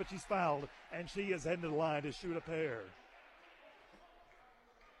no good, but she's fouled, and she is heading to the line to shoot a pair.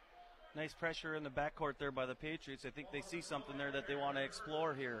 Nice pressure in the backcourt there by the Patriots. I think they see something there that they want to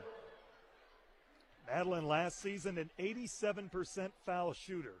explore here. Madeline last season an 87% foul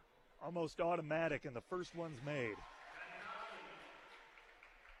shooter, almost automatic, and the first one's made.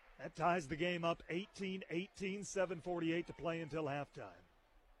 That ties the game up 18-18, 7:48 to play until halftime.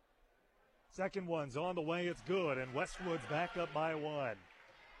 Second one's on the way, it's good, and Westwood's back up by 1.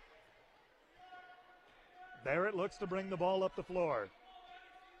 Barrett looks to bring the ball up the floor.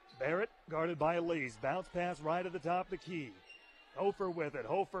 Barrett guarded by Elise. Bounce pass right at the top of the key. Hofer with it.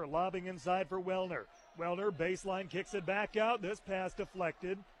 Hofer lobbing inside for Wellner. Wellner baseline kicks it back out. This pass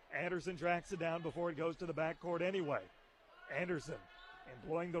deflected. Anderson tracks it down before it goes to the backcourt anyway. Anderson,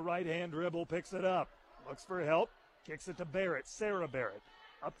 employing the right-hand dribble, picks it up. Looks for help. Kicks it to Barrett. Sarah Barrett.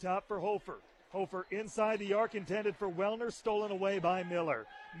 Up top for Hofer. Hofer inside the arc, intended for Wellner. Stolen away by Miller.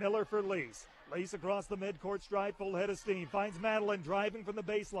 Miller for Lease. Lease across the midcourt stride, full head of steam. Finds Madeline driving from the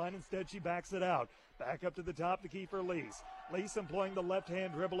baseline. Instead, she backs it out. Back up to the top, the key for Lease. Lease employing the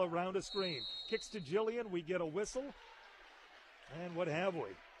left-hand dribble around a screen. Kicks to Jillian. We get a whistle. And what have we?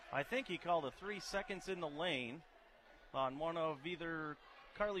 I think he called a 3 seconds in the lane on one of either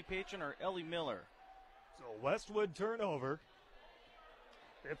Carly Patron or Ellie Miller. So Westwood turnover.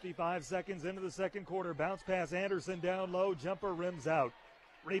 55 seconds into the second quarter. Bounce pass Anderson down low. Jumper rims out.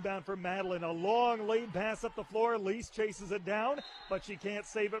 Rebound for Madeline. A long lead pass up the floor. Lease chases it down, but she can't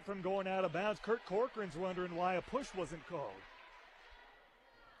save it from going out of bounds. Kurt Corcoran's wondering why a push wasn't called.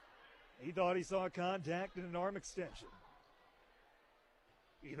 He thought he saw contact and an arm extension.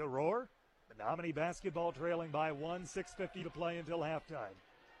 Either or. Menominee basketball trailing by 1, 6:50 to play until halftime.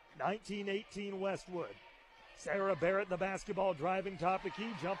 19-18 Westwood. Sarah Barrett, the basketball, driving top the key.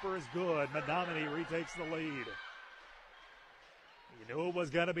 Jumper is good. Menominee retakes the lead. You knew it was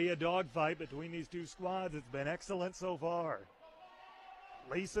going to be a dogfight between these two squads. It's been excellent so far.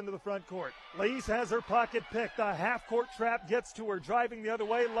 Lease into the front court. Lease has her pocket picked. The half-court trap gets to her. Driving the other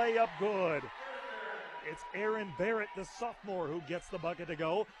way. Layup good. It's Erin Barrett, the sophomore, who gets the bucket to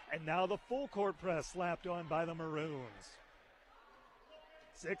go. And now the full court press slapped on by the Maroons.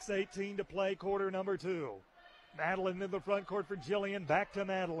 6:18 to play, quarter number 2. Madeline in the front court for Jillian. Back to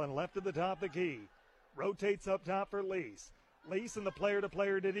Madeline, left at the top of the key. Rotates up top for Lease. Lease and the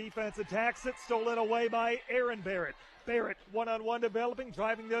player-to-player to defense attacks it. Stolen away by Erin Barrett. Barrett, one-on-one developing,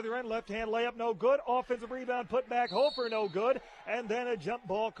 driving the other end. Left-hand layup, no good. Offensive rebound put back. Hofer, no good. And then a jump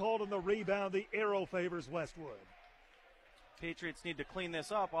ball called on the rebound. The arrow favors Westwood. Patriots need to clean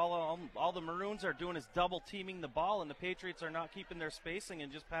this up. All the Maroons are doing is double-teaming the ball, and the Patriots are not keeping their spacing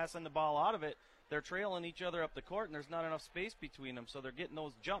and just passing the ball out of it. They're trailing each other up the court, and there's not enough space between them, so they're getting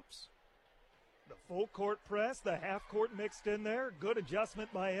those jumps. The full court press, the half court mixed in there. Good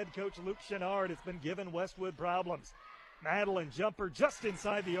adjustment by head coach Luke Chenard. It's been giving Westwood problems. Madeline jumper just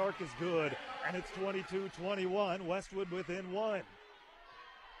inside the arc is good. And it's 22-21. Westwood within 1.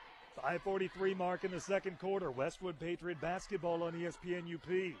 5:43 mark in the second quarter. Westwood Patriot basketball on ESPN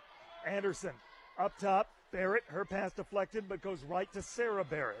UP. Anderson up top. Barrett, her pass deflected, but goes right to Sarah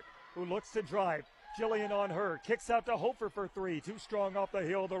Barrett, who looks to drive. Jillian on her, kicks out to Hofer for 3. Too strong off the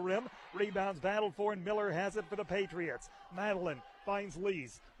hill of the rim. Rebounds battled for, and Miller has it for the Patriots. Madeline finds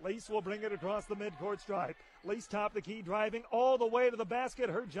Lease. Lease will bring it across the midcourt stripe. Lease top the key, driving all the way to the basket.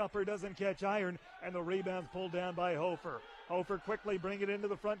 Her jumper doesn't catch iron, and the rebound's pulled down by Hofer. Hofer quickly bring it into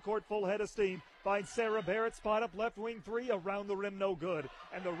the front court, full head of steam. Finds Sarah Barrett, spot up left wing 3, around the rim, no good.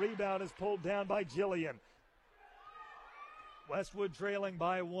 And the rebound is pulled down by Jillian. Westwood trailing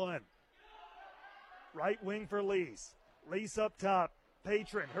by 1. Right wing for Lease. Lease up top.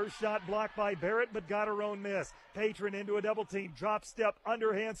 Patron, her shot blocked by Barrett, but got her own miss. Patron into a double team. Drop step,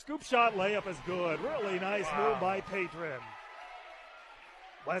 underhand, scoop shot, layup is good. Really nice move by Patron.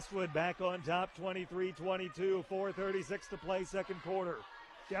 Westwood back on top, 23-22, 4:36 to play, second quarter.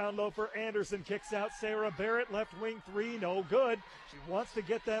 Down low for Anderson, kicks out Sarah Barrett, left wing three, no good. She wants to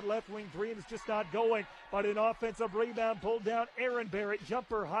get that left wing three, and it's just not going. But an offensive rebound pulled down. Aaron Barrett,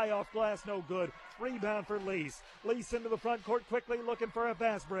 jumper high off glass, no good. Rebound for Lease. Lease into the front court quickly, looking for a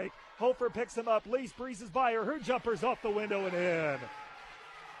fast break. Hofer picks him up. Lease breezes by her. Her jumper's off the window and in.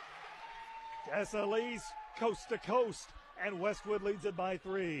 Tessa Lease, coast to coast, and Westwood leads it by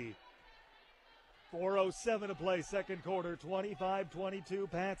 3. 4:07 to play, second quarter,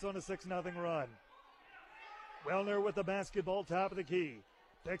 25-22, Pats on a 6-0 run. Wellner with the basketball, top of the key.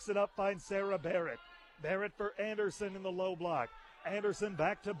 Picks it up, finds Sarah Barrett. Barrett for Anderson in the low block. Anderson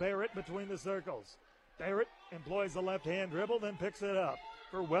back to Barrett between the circles. Barrett employs the left-hand dribble, then picks it up.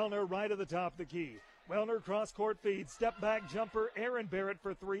 For Wellner, right at the top of the key. Wellner cross-court feed, step back jumper. Aaron Barrett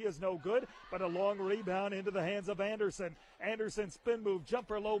for three is no good, but a long rebound into the hands of Anderson. Anderson spin move,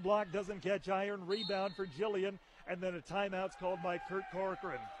 jumper low block, doesn't catch iron. Rebound for Jillian, and then a timeout's called by Kurt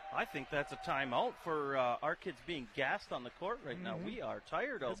Corcoran. I think that's a timeout for our kids being gassed on the court right now. We are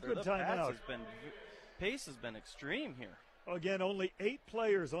tired out there. Good timeout. Pace has been extreme here. Again, only 8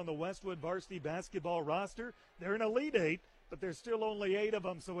 players on the Westwood varsity basketball roster. They're an Elite 8. But there's still only 8 of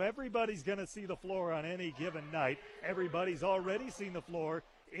them, so everybody's going to see the floor on any given night. Everybody's already seen the floor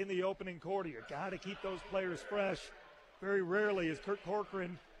in the opening quarter. You got to keep those players fresh. Very rarely is Kurt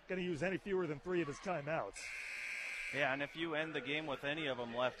Corcoran going to use any fewer than 3 of his timeouts. Yeah, and if you end the game with any of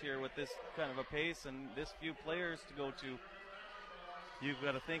them left here with this kind of a pace and this few players to go to, you've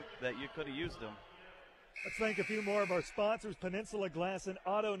got to think that you could have used them. Let's thank a few more of our sponsors. Peninsula Glass and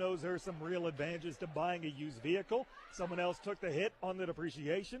Auto knows there are some real advantages to buying a used vehicle. Someone else took the hit on the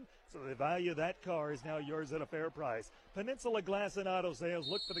depreciation, so the value of that car is now yours at a fair price. Peninsula Glass and Auto sales,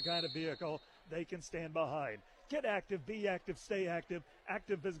 look for the kind of vehicle they can stand behind. Get active, be active, stay active.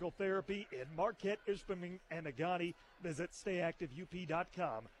 Active Physical Therapy in Marquette, Ishpeming, and Agani. Visit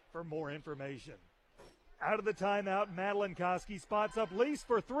stayactiveup.com for more information. Out of the timeout, Madeline Koski spots up Lease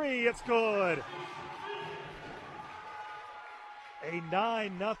for 3. It's good. A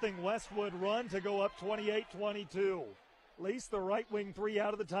 9-0 Westwood run to go up 28-22. Lease the right wing 3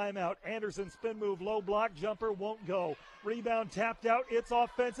 out of the timeout. Anderson spin move, low block, jumper won't go. Rebound tapped out. It's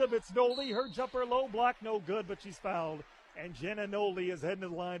offensive. It's Nolde. Her jumper low block, no good, but she's fouled. And Jenna Nolde is heading to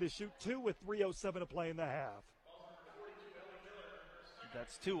the line to shoot 2 with 3:07 to play in the half.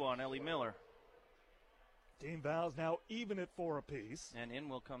 That's 2 on Ellie Miller. Team fouls now even at 4 apiece. And in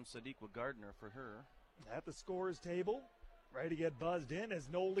will come Sadiqa Gardner for her. At the scorer's table, ready to get buzzed in as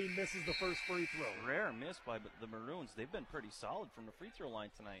Nolde misses the first free throw. Rare miss by the Maroons. They've been pretty solid from the free throw line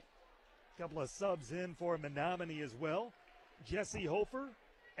tonight. Couple of subs in for Menominee as well. Jesse Hofer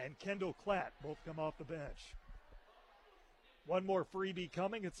and Kendall Klatt both come off the bench. One more freebie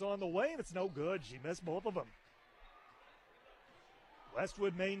coming. It's on the way, and it's no good. She missed both of them.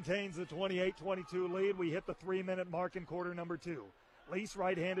 Westwood maintains the 28-22 lead. We hit the 3-minute mark in quarter number 2. Lease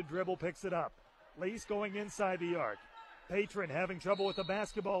right-handed dribble picks it up. Lease going inside the arc. Patron having trouble with the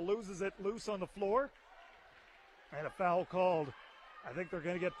basketball, loses it loose on the floor. And a foul called. I think they're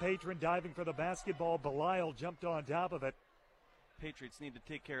going to get Patron diving for the basketball. Belial jumped on top of it. Patriots need to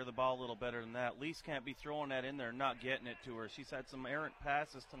take care of the ball a little better than that. Lease can't be throwing that in there and not getting it to her. She's had some errant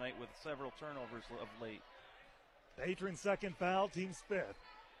passes tonight with several turnovers of late. Patron's second foul, team's 5th.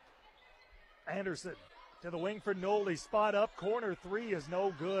 Anderson to the wing for Nolde. Spot up, corner 3 is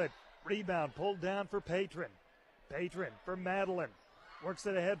no good. Rebound pulled down for Patron. Patron for Madeline. Works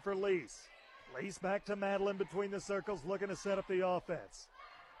it ahead for Lease. Lease back to Madeline between the circles, looking to set up the offense.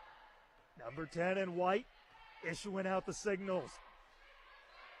 Number 10 in white, issuing out the signals.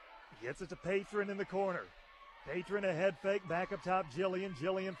 Gets it to Patron in the corner. Patron a head fake, back up top Jillian.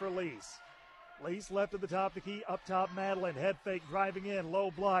 Jillian for Lease. Lease left at the top of the key, up top Madeline. Head fake driving in,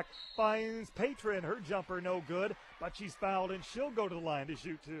 low block. Finds Patron, her jumper no good, but she's fouled and she'll go to the line to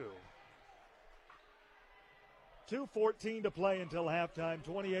shoot 2. 2:14 to play until halftime,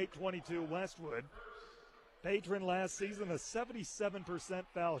 28-22 Westwood. Patron last season a 77%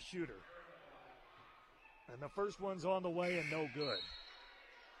 foul shooter. And the first one's on the way and no good.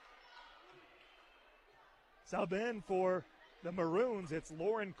 Sub in for the Maroons, it's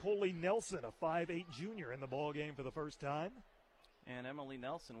Lauren Coley-Nelson, a 5'8 junior in the ball game for the first time. And Emily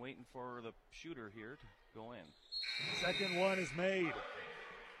Nelson waiting for the shooter here to go in. Second one is made.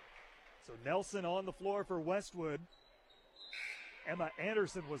 So Nelson on the floor for Westwood. Emma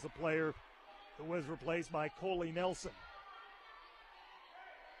Anderson was the player who was replaced by Coley-Nelson.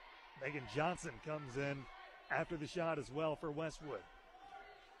 Megan Johnson comes in after the shot as well for Westwood.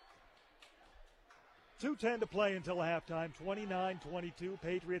 2:10 to play until halftime, 29-22.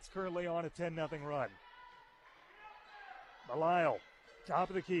 Patriots currently on a 10-0 run. Belisle, top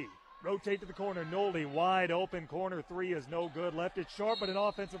of the key. Rotate to the corner. Nolde wide open. Corner three is no good. Left it short, but an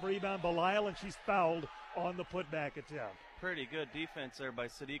offensive rebound. Belisle, and she's fouled on the putback attempt. Pretty good defense there by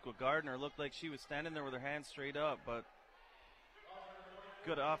Sadiqa Gardner. Looked like she was standing there with her hands straight up, but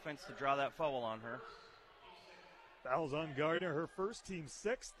good offense to draw that foul on her. Fouls on Gardner, her first, team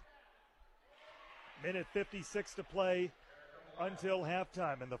sixth. Minute 56 to play until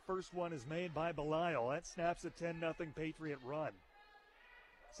halftime, and the first one is made by Belisle. That snaps a 10-0 Patriot run.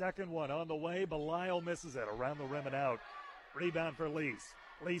 Second one on the way. Belisle misses it around the rim and out. Rebound for Lease.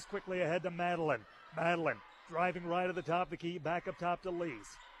 Lease quickly ahead to Madeline. Madeline driving right at the top of the key. Back up top to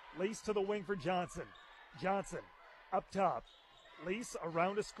Lease. Lease to the wing for Johnson. Johnson up top. Lease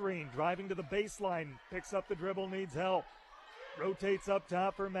around a screen. Driving to the baseline. Picks up the dribble. Needs help. Rotates up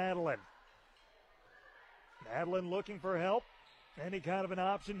top for Madeline. Madeline looking for help. Any kind of an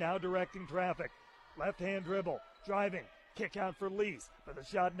option. Now directing traffic. Left hand dribble. Driving. Kick out for Lease, but the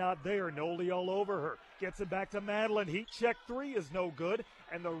shot not there. Nolde all over her. Gets it back to Madeline. Heat check three is no good,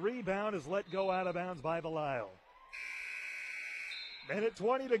 and the rebound is let go out of bounds by Belisle. Minute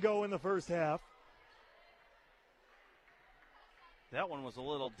 20 to go in the first half. That one was a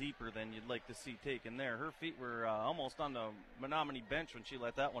little deeper than you'd like to see taken there. Her feet were almost on the Menominee bench when she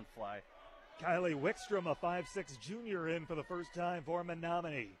let that one fly. Kylie Wickstrom, a 5'6 junior, in for the first time for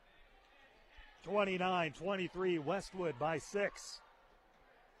Menominee. 29-23, Westwood by 6.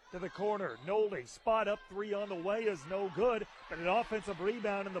 To the corner, Nolde, spot up three on the way is no good, but an offensive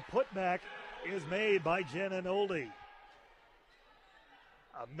rebound and the putback is made by Jenna Nolde.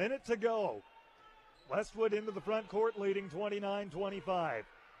 A minute to go. Westwood into the front court, leading 29-25.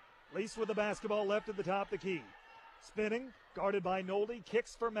 Lease with the basketball left at the top of the key. Spinning, guarded by Nolde,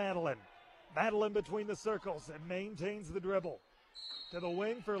 kicks for Madeline. Madeline between the circles and maintains the dribble. To the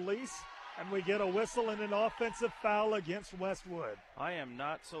wing for Lease. And we get a whistle and an offensive foul against Westwood. I am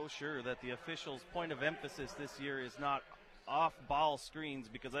not so sure that the officials' point of emphasis this year is not off-ball screens,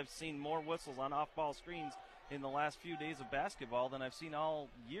 because I've seen more whistles on off-ball screens in the last few days of basketball than I've seen all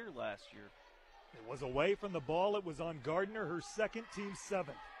year last year. It was away from the ball. It was on Gardner, her second, team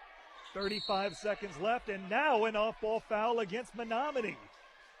seventh. 35 seconds left, and now an off-ball foul against Menominee.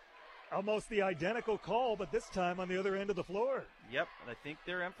 Almost the identical call, but this time on the other end of the floor. Yep, and I think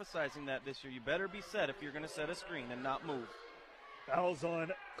they're emphasizing that this year. You better be set if you're going to set a screen and not move. Fouls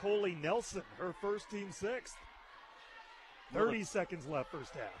on Coley Nelson, her first, team sixth. 30 seconds left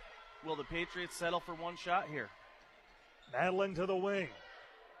first half. Will the Patriots settle for one shot here? Madeline to the wing.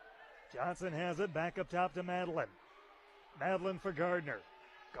 Johnson has it, back up top to Madeline. Madeline for Gardner.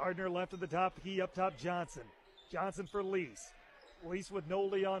 Gardner left at the top, key up top Johnson. Johnson for Lease. Lease with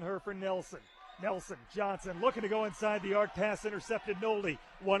Nolde on her for Nelson. Nelson, Johnson looking to go inside the arc. Pass intercepted. Nolde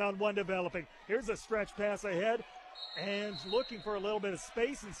one-on-one developing. Here's a stretch pass ahead and looking for a little bit of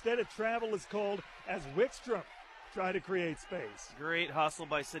space. Instead, a travel is called as Wickstrom try to create space. Great hustle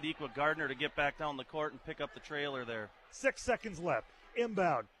by Sadiqa Gardner to get back down the court and pick up the trailer there. 6 seconds left.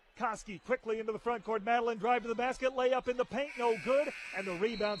 Inbound. Koski quickly into the front court. Madeline drive to the basket. Layup in the paint. No good. And the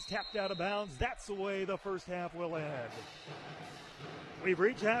rebound's tapped out of bounds. That's the way the first half will end. We've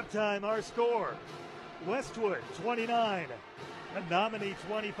reached halftime. Our score, Westwood 29, Menominee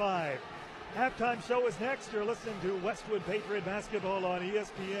 25. Halftime show is next. You're listening to Westwood Patriot Basketball on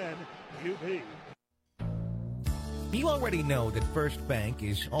ESPN UP. You already know that First Bank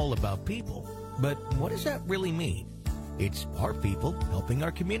is all about people. But what does that really mean? It's our people helping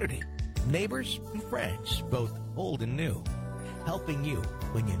our community. Neighbors and friends, both old and new. Helping you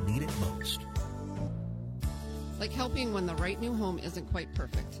when you need it most. Like helping when the right new home isn't quite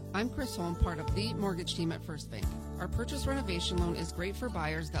perfect. I'm Chris Holm, part of the mortgage team at First Bank. Our purchase renovation loan is great for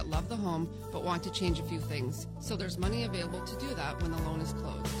buyers that love the home but want to change a few things. So there's money available to do that when the loan is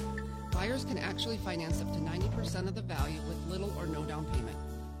closed. Buyers can actually finance up to 90% of the value with little or no down payment.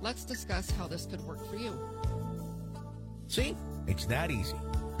 Let's discuss how this could work for you. See, it's that easy.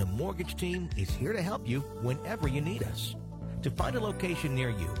 The mortgage team is here to help you whenever you need us. To find a location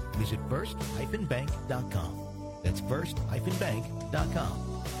near you, visit first-bank.com. That's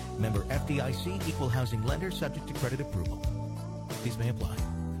first-bank.com. Member FDIC, equal housing lender, subject to credit approval. These may apply.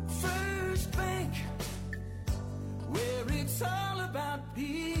 First Bank, where it's all about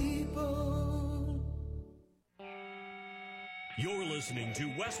people. You're listening to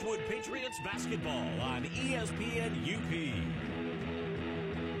Westwood Patriots basketball on ESPN UP.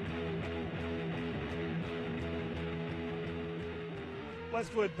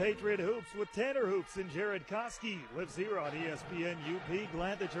 Westwood Patriot Hoops with Tanner Hoops and Jared Koski lives here on ESPN UP.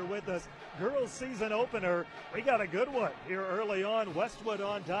 Glad that you're with us. Girls season opener. We got a good one here early on. Westwood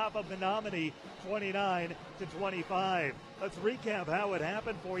on top of Menominee 29-25. Let's recap how it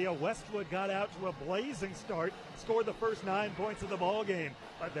happened for you. Westwood got out to a blazing start, scored the first 9 points of the ball game.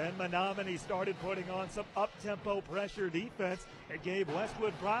 But then Menominee started putting on some up-tempo pressure defense. It gave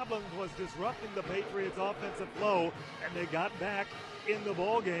Westwood problems, was disrupting the Patriots' offensive flow, and they got back in the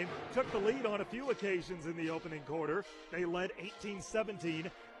ball game. Took the lead on a few occasions in the opening quarter. They led 18-17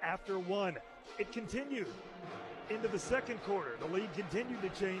 after one. It continued into the second quarter. The lead continued to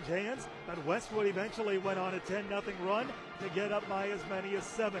change hands, but Westwood eventually went on a 10-0 run to get up by as many as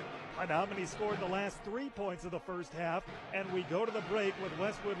 7. Menominee scored the last 3 points of the first half, and we go to the break with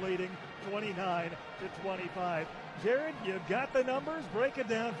Westwood leading 29-25. Jared, you got the numbers? Break it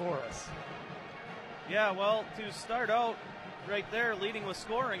down for us. Yeah, well, to start out, right there, leading with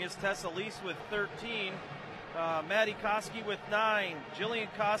scoring is Tessa Lease with 13, Maddie Koski with 9, Jillian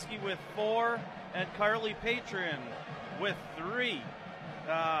Koski with 4, and Carly Patron with 3.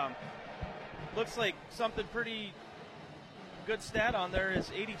 Looks like something pretty good stat on there is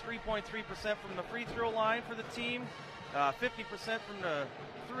 83.3% from the free throw line for the team, 50% from the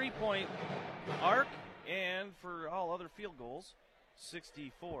three-point arc, and for all other field goals,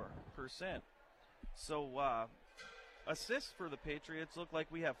 64%. So, assists for the Patriots look like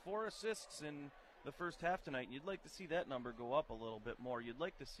we have 4 assists in the first half tonight. You'd like to see that number go up a little bit more. You'd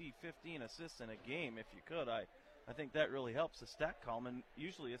like to see 15 assists in a game if you could. I think that really helps the stat column, and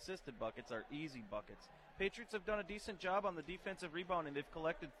usually assisted buckets are easy buckets. Patriots have done a decent job on the defensive rebounding. They've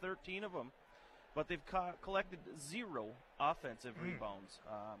collected 13 of them, but they've collected 0 offensive rebounds.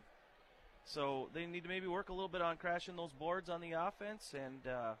 So they need to maybe work a little bit on crashing those boards on the offense and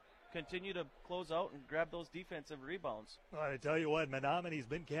continue to close out and grab those defensive rebounds. Well, I tell you what, Menominee's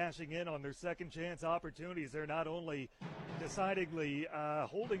been cashing in on their second chance opportunities. They're not only decidedly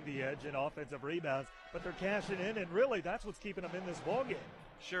holding the edge in offensive rebounds, but they're cashing in, and really that's what's keeping them in this ballgame.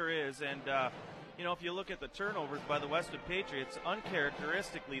 Sure is, and if you look at the turnovers by the Westwood Patriots,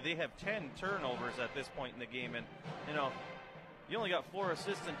 uncharacteristically, they have 10 turnovers at this point in the game, and you only got 4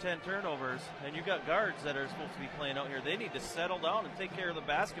 assists and 10 turnovers, and you got guards that are supposed to be playing out here. They need to settle down and take care of the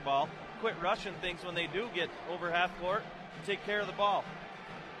basketball, quit rushing things when they do get over half court, take care of the ball.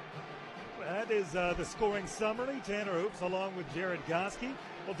 That is the scoring summary. Tanner Hoops along with Jared Koski.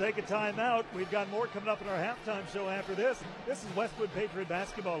 We'll take a timeout. We've got more coming up in our halftime show after this. This is Westwood Patriot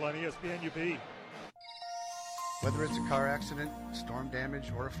Basketball on ESPN UP. Whether it's a car accident, storm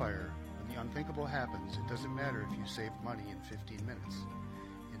damage, or a fire, when the unthinkable happens, it doesn't matter if you saved money in 15 minutes.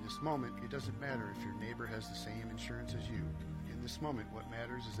 In this moment, it doesn't matter if your neighbor has the same insurance as you. In this moment, what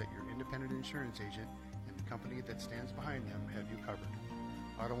matters is that your independent insurance agent and the company that stands behind them have you covered.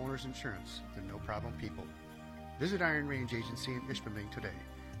 Auto Owners Insurance, the no-problem people. Visit Iron Range Agency in Ishpeming today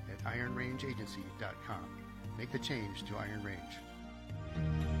at ironrangeagency.com. Make the change to Iron Range.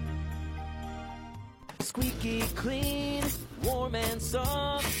 Squeaky clean, warm and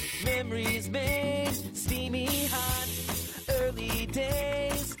soft, memories made, steamy hot, early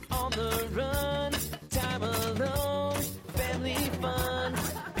days on the run, time alone, family fun,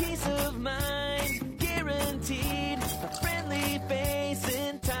 peace of mind, guaranteed, a friendly face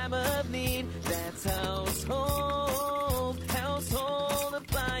in time of need, that's household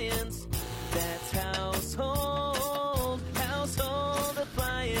appliance, that's household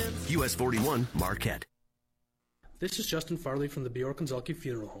appliance. US 41 Marquette. This is Justin Farley from the Bjork-Konzalki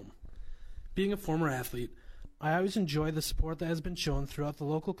Funeral Home. Being a former athlete, I always enjoy the support that has been shown throughout the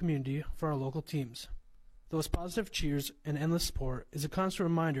local community for our local teams. Those positive cheers and endless support is a constant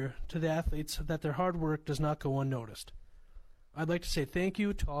reminder to the athletes that their hard work does not go unnoticed. I'd like to say thank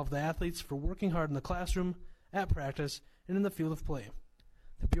you to all of the athletes for working hard in the classroom, at practice, and in the field of play.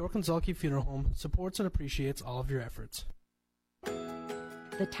 The Bjork-Konzalki Funeral Home supports and appreciates all of your efforts.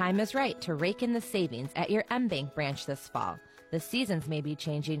 The time is right to rake in the savings at your M-Bank branch this fall. The seasons may be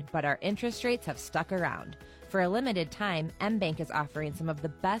changing, but our interest rates have stuck around. For a limited time, M-Bank is offering some of the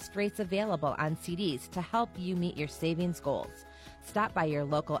best rates available on CDs to help you meet your savings goals. Stop by your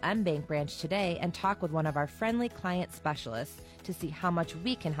local M-Bank branch today and talk with one of our friendly client specialists to see how much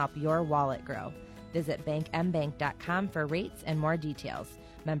we can help your wallet grow. Visit bankmbank.com for rates and more details.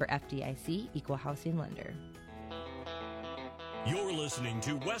 Member FDIC, Equal Housing Lender. You're listening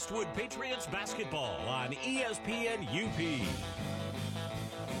to Westwood Patriots Basketball on ESPN UP.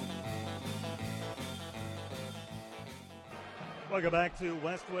 Welcome back to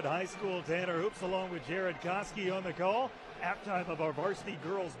Westwood High School. Tanner Hoops along with Jared Koski on the call. Halftime of our varsity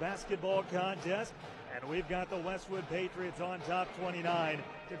girls basketball contest. And And we've got the Westwood Patriots on top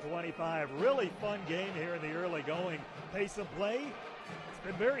 29-25. Really fun game here in the early going. Pace of play, it's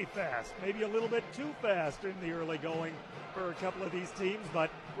been very fast. Maybe a little bit too fast in the early going for a couple of these teams, but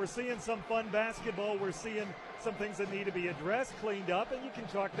we're seeing some fun basketball. We're seeing some things that need to be addressed, cleaned up, and you can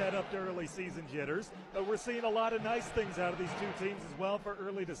chalk that up to early season jitters. But we're seeing a lot of nice things out of these two teams as well for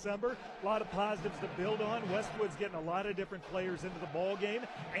early December. A lot of positives to build on. Westwood's getting a lot of different players into the ball game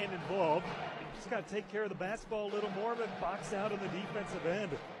and involved. You just got to take care of the basketball a little more, but box out on the defensive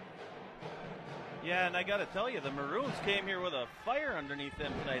end. Yeah, and I got to tell you, the Maroons came here with a fire underneath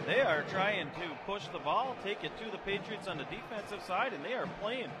them tonight. They are trying to push the ball, take it to the Patriots on the defensive side, and they are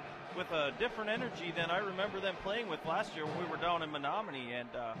playing with a different energy than I remember them playing with last year when we were down in Menominee. And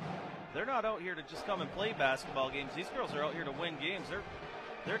they're not out here to just come and play basketball games. These girls are out here to win games.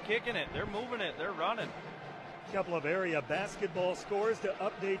 They're kicking it, they're moving it, they're running. A couple of area basketball scores to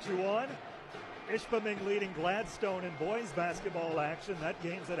update you on. Ishpeming leading Gladstone in boys basketball action. That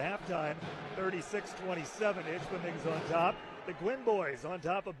game's at halftime, 36-27. Ishpeming's on top. The Gwyn boys on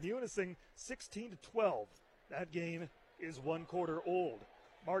top of Munising, 16-12. That game is 1 quarter old.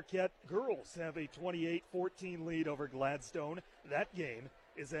 Marquette girls have a 28-14 lead over Gladstone. That game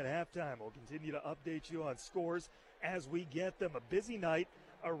is at halftime. We'll continue to update you on scores as we get them. A busy night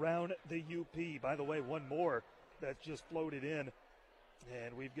around the UP. By the way, one more that's just floated in,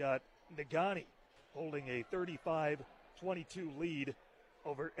 and we've got Negaunee holding a 35-22 lead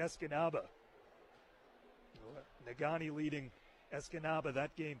over Escanaba. Negaunee leading Escanaba.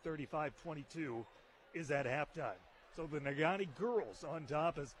 That game, 35-22, is at halftime. So the Negaunee girls on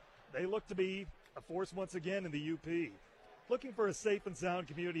top as they look to be a force once again in the UP. Looking for a safe and sound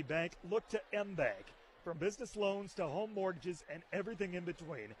community bank? Look to M-Bank. From business loans to home mortgages and everything in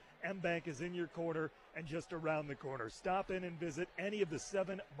between, M-Bank is in your corner and just around the corner. Stop in and visit any of the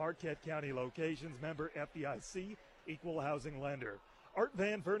 7 Marquette County locations. Member FDIC, equal housing lender. Art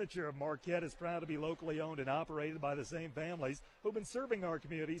Van Furniture of Marquette is proud to be locally owned and operated by the same families who've been serving our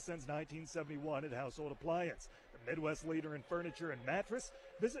community since 1971 at Household Appliance. The Midwest leader in furniture and mattress.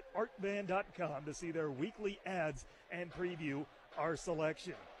 Visit artvan.com to see their weekly ads and preview our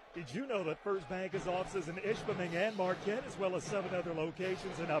selection. Did you know that First Bank has offices in Ishpeming and Marquette, as well as 7 other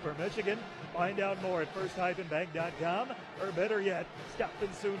locations in Upper Michigan? Find out more at first-bank.com, or better yet, stop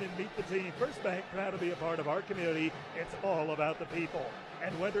in soon and meet the team. First Bank, proud to be a part of our community. It's all about the people.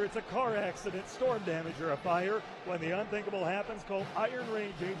 And whether it's a car accident, storm damage, or a fire, when the unthinkable happens, call Iron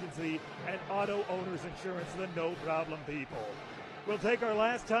Range Agency and Auto Owners Insurance, the no-problem people. We'll take our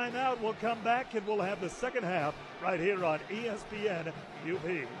last time out. We'll come back, and we'll have the second half right here on ESPN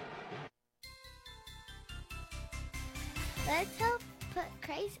UP. Let's help put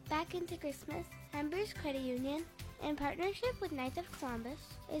Christ back into Christmas. Embers Credit Union, in partnership with Knights of Columbus,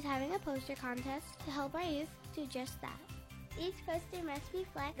 is having a poster contest to help our youth do just that. Each poster must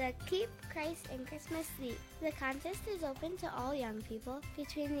reflect the Keep Christ in Christmas theme. The contest is open to all young people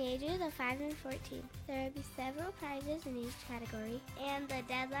between the ages of 5 and 14. There will be several prizes in each category, and the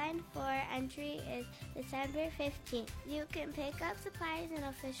deadline for entry is December 15th. You can pick up supplies and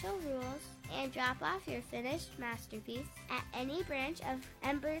official rules and drop off your finished masterpiece at any branch of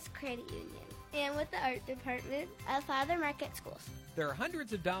Embers Credit Union and with the art department of Father Market Schools. There are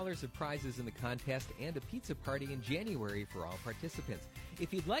hundreds of dollars of prizes in the contest and a pizza party in January for all participants.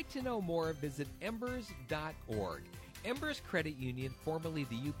 If you'd like to know more, visit embers.org. Embers Credit Union, formerly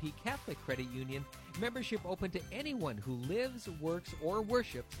the UP Catholic Credit Union, membership open to anyone who lives, works, or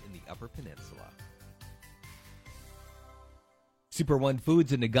worships in the Upper Peninsula. Super One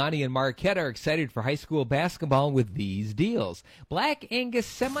Foods in Negaunee and Marquette are excited for high school basketball with these deals. Black Angus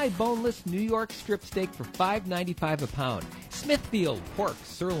semi-boneless New York strip steak for $5.95 a pound. Smithfield pork,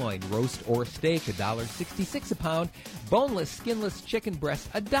 sirloin, roast, or steak, $1.66 a pound. Boneless, skinless chicken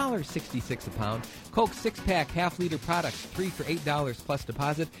breast, $1.66 a pound. Coke 6-pack half-liter products, 3 for $8 plus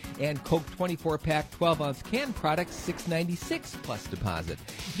deposit. And Coke 24-pack 12-ounce can products, $6.96 plus deposit.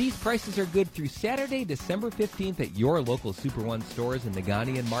 These prices are good through Saturday, December 15th at your local Super One stores in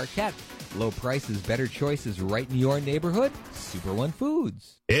Negaunee and Marquette. Low prices, better choices right in your neighborhood. Super One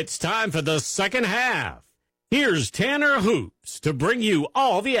Foods. It's time for the second half. Here's Tanner Hoops to bring you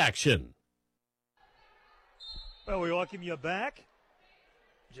all the action. Well, we welcome you back.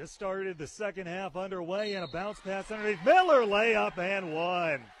 Just started the second half underway, and a bounce pass underneath. Miller layup and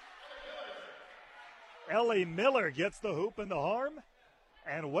one. Ellie Miller gets the hoop and the harm,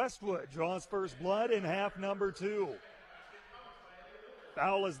 and Westwood draws first blood in half number 2.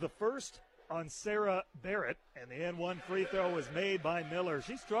 Foul is the first on Sarah Barrett, and the N1 free throw was made by Miller.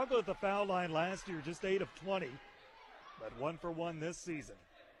 She struggled at the foul line last year, just 8 of 20, but 1 for 1 this season.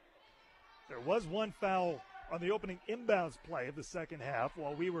 There was one foul on the opening inbounds play of the second half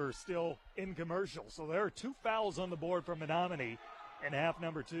while we were still in commercial. So there are 2 fouls on the board for Menominee in half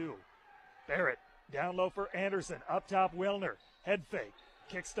number 2. Barrett down low for Anderson. Up top, Wilner. Head fake.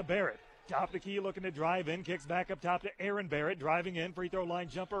 Kicks to Barrett. Top the key, looking to drive in. Kicks back up top to Aaron Barrett. Driving in. Free throw line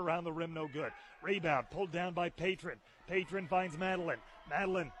jumper around the rim. No good. Rebound pulled down by Patron. Patron finds Madeline.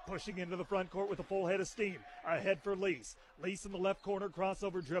 Madeline pushing into the front court with a full head of steam. Ahead for Lease. Lease in the left corner.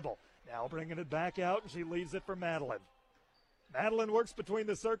 Crossover dribble. Now bringing it back out, and she leaves it for Madeline. Madeline works between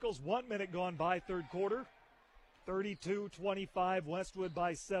the circles. 1 minute gone by third quarter. 32-25, Westwood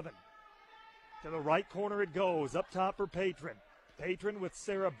by 7. To the right corner it goes. Up top for Patron. Patron with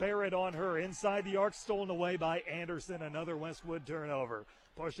Sarah Barrett on her. Inside the arc, stolen away by Anderson. Another Westwood turnover.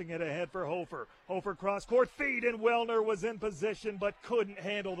 Pushing it ahead for Hofer. Hofer cross-court feed, and Wellner was in position but couldn't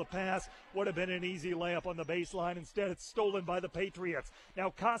handle the pass. Would have been an easy layup on the baseline. Instead, it's stolen by the Patriots.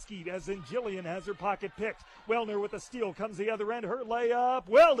 Now Koski, as in Jillian, has her pocket picked. Wellner with a steal, comes the other end. Her layup,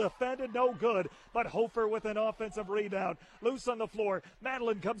 well defended, no good. But Hofer with an offensive rebound. Loose on the floor.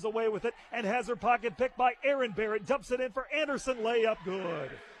 Madeline comes away with it and has her pocket picked by Aaron Barrett. Dumps it in for Anderson, layup good.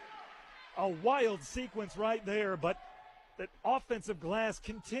 A wild sequence right there, but that offensive glass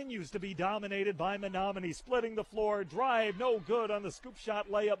continues to be dominated by Menominee. Splitting the floor, drive, no good on the scoop shot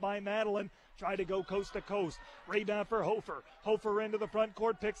layup by Madeline. Try to go coast to coast. Rebound for Hofer. Hofer into the front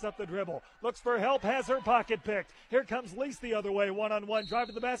court, picks up the dribble. Looks for help, has her pocket picked. Here comes Lease the other way, one-on-one. Drive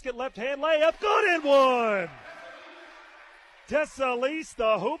to the basket, left hand layup, good and one! Tessa Lease,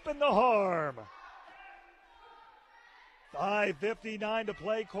 the hoop and the harm. 5:59 to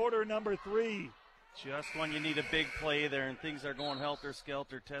play, quarter number 3. Just when you need a big play there and things are going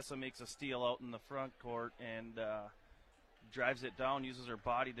helter-skelter, Tessa makes a steal out in the front court and drives it down, uses her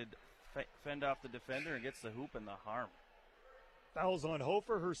body to fend off the defender and gets the hoop and the harm. Fouls on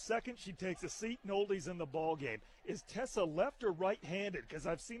Hofer, her second. She takes a seat. Noldy's in the ball game. Is Tessa left or right-handed? Because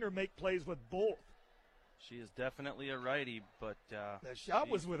I've seen her make plays with both. She is definitely a righty, but the shot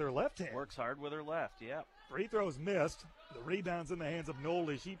was with her left hand. Works hard with her left, yeah. Free throws missed. The rebound's in the hands of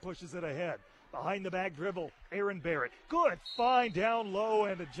Noldy. She pushes it ahead. Behind the back dribble, Aaron Barrett. Good find down low,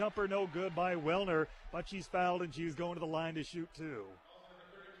 and a jumper no good by Wellner, but she's fouled and she's going to the line to shoot 2.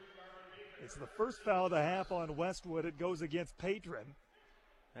 It's the first foul of the half on Westwood. It goes against Patron.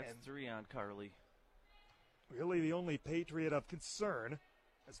 That's 3 on Carly. Really the only Patriot of concern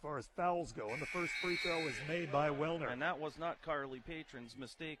as far as fouls go, and the first free throw is made by Wellner. And that was not Carly Patron's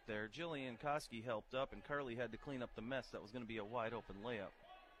mistake there. Jillian Koski helped up, and Carly had to clean up the mess. That was going to be a wide-open layup.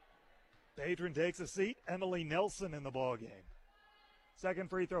 Patron takes a seat. Emily Nelson in the ball game. Second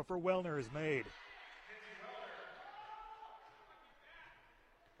free throw for Wellner is made.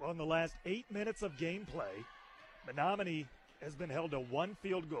 Well, in the last 8 minutes of gameplay, Menominee has been held to 1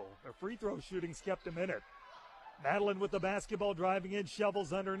 field goal. Their free throw shooting's kept them in it. Madeline with the basketball, driving in,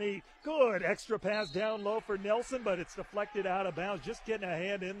 shovels underneath. Good extra pass down low for Nelson, but it's deflected out of bounds. Just getting a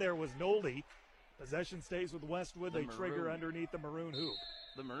hand in there was Noldy. Possession stays with Westwood. They trigger underneath the maroon hoop.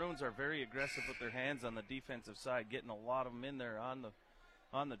 The Maroons are very aggressive with their hands on the defensive side, getting a lot of them in there on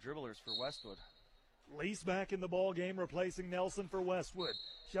the dribblers for Westwood. Lease back in the ball game, replacing Nelson for Westwood.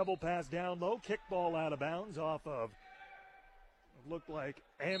 Shovel pass down low, kick ball out of bounds off of, it looked like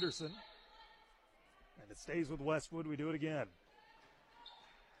Anderson. And it stays with Westwood. We do it again.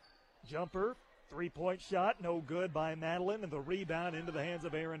 Jumper, three-point shot, no good by Madeline, and the rebound into the hands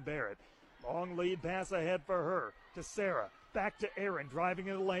of Aaron Barrett. Long lead pass ahead for her to Sarah. Back to Aaron, driving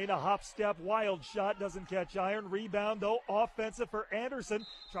in the lane, a hop step, wild shot, doesn't catch iron. Rebound, though, offensive for Anderson,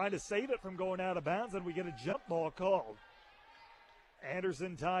 trying to save it from going out of bounds, and we get a jump ball called.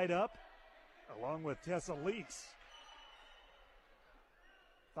 Anderson tied up, along with Tessa Leaks.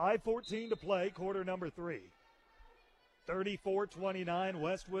 5:14 to play, quarter number 3. 34-29,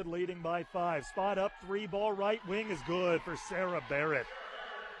 Westwood leading by 5. Spot up, 3 ball, right wing is good for Sarah Barrett.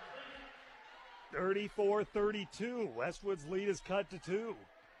 34-32, Westwood's lead is cut to 2.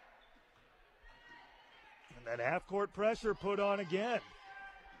 And then half-court pressure put on again.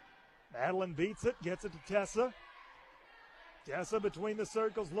 Madeline beats it, gets it to Tessa. Tessa between the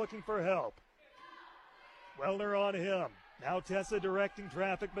circles looking for help. Wellner on him. Now Tessa directing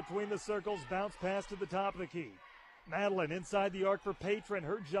traffic between the circles, bounce pass to the top of the key. Madeline inside the arc for Patron.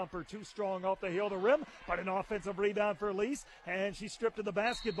 Her jumper too strong off the heel of the rim, but an offensive rebound for Elise, and she stripped of the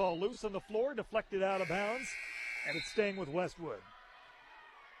basketball. Loose on the floor, deflected out of bounds, and it's staying with Westwood.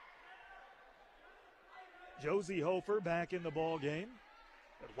 Josie Hofer back in the ball game,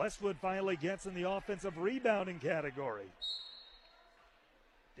 but Westwood finally gets in the offensive rebounding category.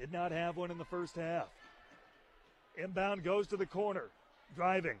 Did not have one in the first half. Inbound goes to the corner.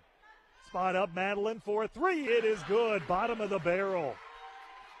 Driving. Spot up Madeline for 3. It is good. Bottom of the barrel.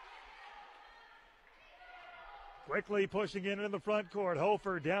 Quickly pushing it into the front court.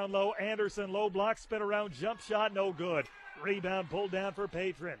 Hofer down low. Anderson low block. Spin around. Jump shot. No good. Rebound pulled down for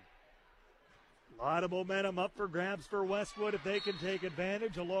Patron. A lot of momentum up for grabs for Westwood if they can take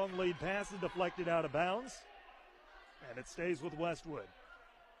advantage. A long lead pass is deflected out of bounds. And it stays with Westwood.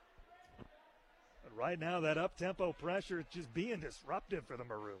 But right now that up-tempo pressure is just being disruptive for the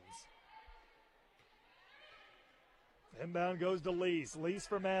Maroons. Inbound goes to Lease. Lease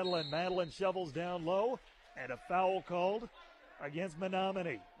for Madeline. Madeline shovels down low. And a foul called against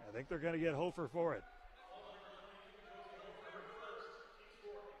Menominee. I think they're going to get Hofer for it.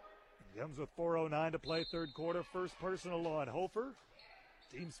 Comes with 4:09 to play third quarter. First personal on Hofer.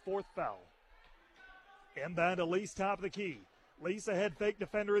 Team's fourth foul. Inbound to Lease, top of the key. Lease ahead, fake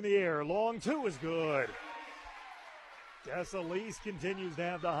defender in the air. Long two is good. Tessa Lease continues to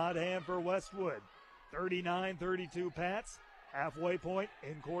have the hot hand for Westwood. 39-32 Pats. Halfway point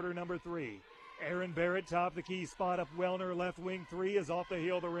in quarter number 3. Aaron Barrett, top of the key, spot up Wellner, left wing 3 is off the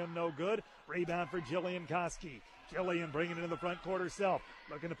heel of the rim, no good. Rebound for Jillian Koski. Jillian bringing it in the front court herself.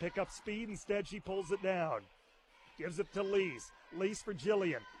 Looking to pick up speed. Instead, she pulls it down. Gives it to Lease. Lease for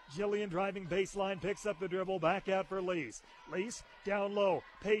Jillian. Jillian driving baseline, picks up the dribble, back out for Lease. Lease down low.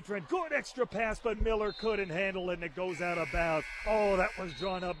 Patron, good extra pass, but Miller couldn't handle it, and it goes out of bounds. Oh, that was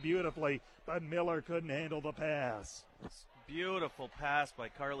drawn up beautifully, but Miller couldn't handle the pass. Beautiful pass by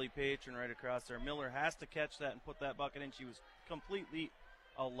Carly Patron right across there. Miller has to catch that and put that bucket in. She was completely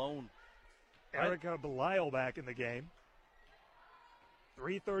alone. Erica Belial back in the game.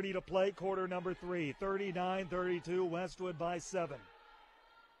 3:30 to play, quarter number 3. 39-32, Westwood by 7.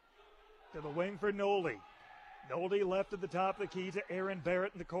 To the wing for Nolde. Nolde left at the top of the key to Aaron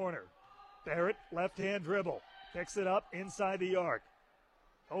Barrett in the corner. Barrett, left-hand dribble. Picks it up inside the arc.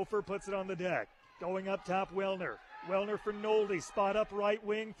 Hofer puts it on the deck. Going up top, Wellner. Wellner for Nolde. Spot up right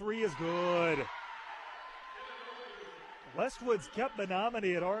wing. 3 is good. Westwood's kept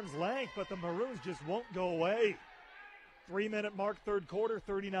Menominee at arm's length, but the Maroons just won't go away. 3-minute mark, third quarter,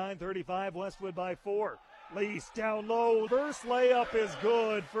 39-35, Westwood by 4. Lease down low. First layup is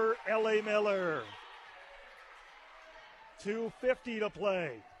good for L.A. Miller. 2:50 to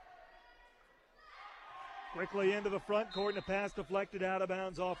play. Quickly into the front court, and a pass deflected out of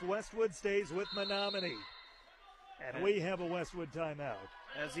bounds off Westwood, stays with Menominee. And we have a Westwood timeout.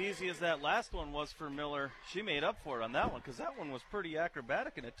 As easy as that last one was for Miller, she made up for it on that one because that one was pretty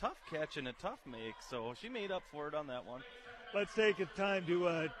acrobatic and a tough catch and a tough make. So she made up for it on that one. Let's take a time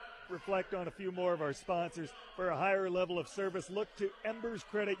to reflect on a few more of our sponsors. For a higher level of service, look to Embers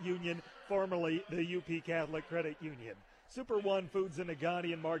Credit Union, formerly the UP Catholic Credit Union. Super One Foods in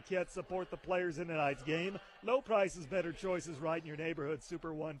Nagani and Marquette support the players in tonight's game. Low prices, better choices right in your neighborhood.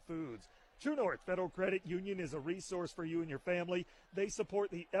 Super One Foods. True North Federal Credit Union is a resource for you and your family. They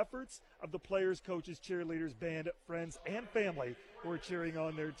support the efforts of the players, coaches, cheerleaders, band, friends, and family who are cheering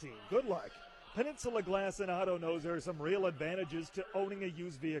on their team. Good luck. Peninsula Glass and Auto knows there are some real advantages to owning a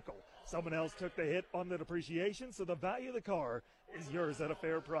used vehicle. Someone else took the hit on the depreciation, so the value of the car is yours at a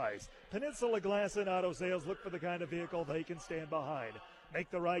fair price. Peninsula Glass and Auto Sales, look for the kind of vehicle they can stand behind.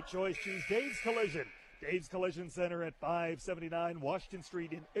 Make the right choice. Choose Dave's Collision. Dave's Collision Center at 579 Washington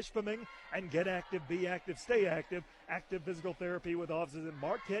Street in Ishpeming. And get active, be active, stay active. Active physical therapy with offices in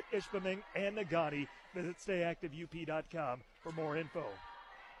Marquette, Ishpeming, and Nagani. Visit stayactiveup.com for more info.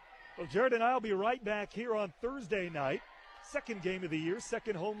 Well, Jared and I will be right back here on Thursday night. Second game of the year,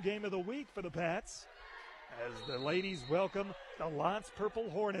 second home game of the week for the Pats, as the ladies welcome the Lance Purple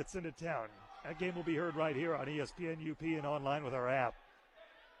Hornets into town. That game will be heard right here on ESPN UP and online with our app.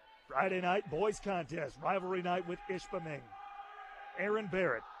 Friday night, boys contest, rivalry night with Ishpeming. Aaron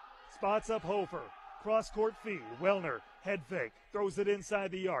Barrett spots up Hofer. Cross-court feed. Wellner, head fake, throws it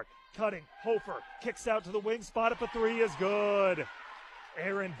inside the arc. Cutting, Hofer, kicks out to the wing, spot up a 3 is good.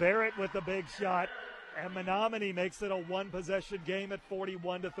 Aaron Barrett with the big shot, and Menominee makes it a one-possession game at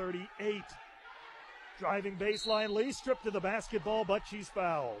 41-38. Driving baseline, Lee stripped to the basketball, but she's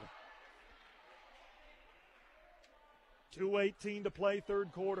fouled. 2:18 to play,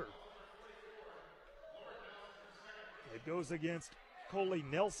 third quarter. It goes against Coley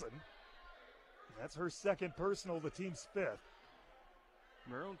Nelson. That's her second personal, the team's fifth.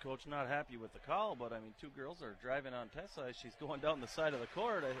 Maroon coach not happy with the call, but, I mean, two girls are driving on Tessa as she's going down the side of the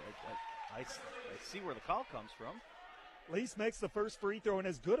court. I see where the call comes from. Lease makes the first free throw, and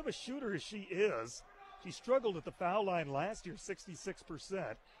as good of a shooter as she is, she struggled at the foul line last year,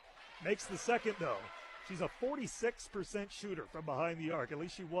 66%. Makes the second, though. She's a 46% shooter from behind the arc. At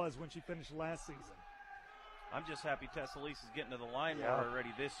least she was when she finished last season. I'm just happy Tessa Lease is getting to the line more already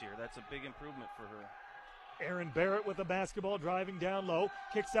this year. That's a big improvement for her. Aaron Barrett with the basketball, driving down low,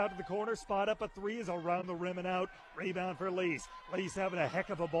 kicks out to the corner, spot up a three, is around the rim and out. Rebound for Lease. Lease having a heck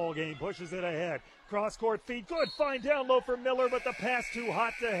of a ball game, pushes it ahead. Cross-court feed, good find down low for Miller, but the pass too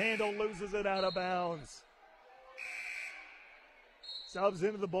hot to handle, loses it out of bounds. Subs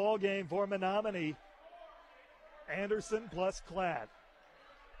into the ball game for Menominee. Anderson plus Klatt.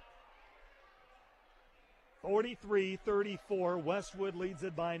 43-34, Westwood leads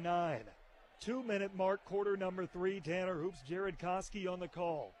it by 9. 2-minute mark, quarter number 3. Tanner Hoops, Jared Koski on the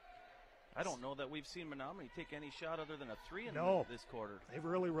call. I don't know that we've seen Menominee take any shot other than a three in this quarter. They've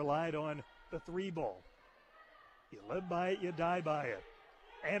really relied on the three ball. You live by it, you die by it.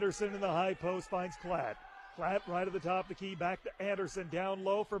 Anderson in the high post finds Klatt. Klatt right at the top of the key, back to Anderson, down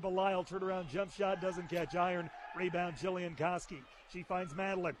low for Belial. Turnaround jump shot, doesn't catch iron. Rebound, Jillian Koski. She finds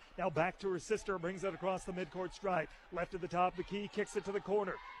Madeline. Now back to her sister, brings it across the midcourt stripe. Left at the top of the key, kicks it to the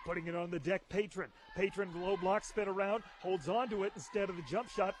corner. Putting it on the deck, Patron. Patron low block, spin around, holds on to it instead of the jump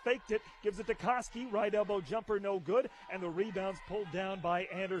shot, faked it, gives it to Koski. Right elbow jumper, no good, and the rebound's pulled down by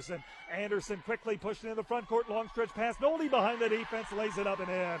Anderson. Anderson quickly pushing in the front court, long stretch pass. Nolde behind the defense, lays it up and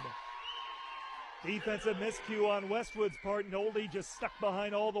in. Defensive miscue on Westwood's part. Nolde just stuck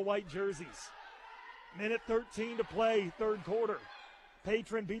behind all the white jerseys. Minute 13 to play, third quarter.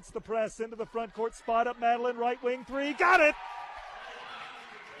 Patron beats the press into the front court, spot up Madeline, right wing three, got it!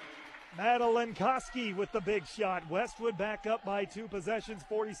 Madeline Koski with the big shot. Westwood back up by 2 possessions,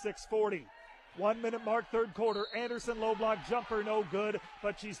 46-40. 1 minute mark, third quarter. Anderson low block jumper, no good,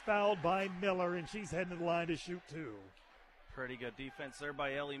 but she's fouled by Miller, and she's heading to the line to shoot 2. Pretty good defense there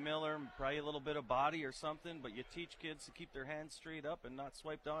by Ellie Miller. Probably a little bit of body or something, but you teach kids to keep their hands straight up and not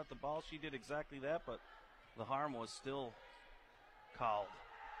swipe down at the ball. She did exactly that, but the harm was still called.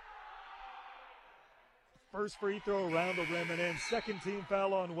 First free throw around the rim and in. Second team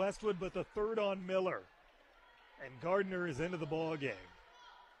foul on Westwood, but the third on Miller. And Gardner is into the ball game.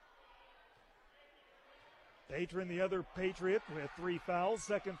 Patron, the other Patriot, with 3 fouls.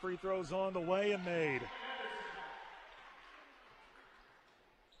 Second free throw's on the way and made.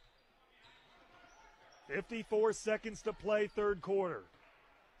 .54 seconds to play, third quarter.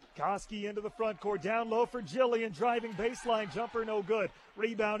 Koski into the front court, down low for Jillian, driving baseline, jumper no good.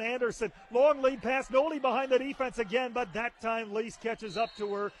 Rebound Anderson, long lead pass, Nolde behind the defense again, but that time Lease catches up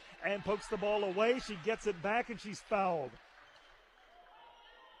to her and pokes the ball away. She gets it back and she's fouled.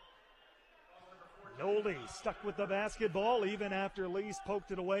 Nolde stuck with the basketball even after Lease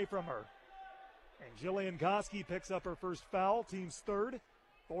poked it away from her. And Jillian Koski picks up her first foul, team's third.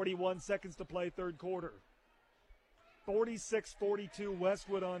 41 seconds to play, third quarter. 46-42,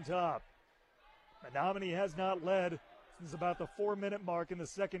 Westwood on top. Menominee has not led since about the 4-minute mark in the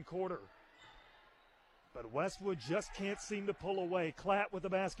second quarter. But Westwood just can't seem to pull away. Klatt with the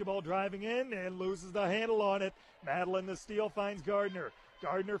basketball driving in and loses the handle on it. Madeline the steal finds Gardner.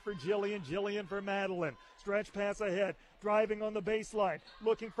 Gardner for Jillian, Jillian for Madeline. Stretch pass ahead, driving on the baseline,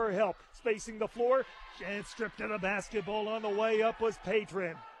 looking for help, spacing the floor, and stripped of the basketball on the way up was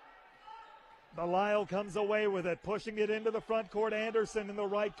Patron. Belial comes away with it, pushing it into the front court. Anderson in the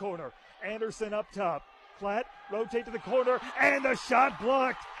right corner. Anderson up top. Klatt rotate to the corner, and the shot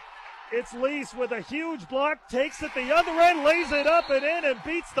blocked. It's Lease with a huge block, takes it the other end, lays it up and in, and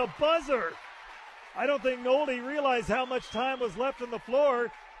beats the buzzer. I don't think Nolde realized how much time was left on the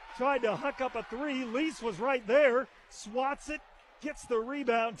floor. Tried to huck up a three. Lease was right there, swats it, gets the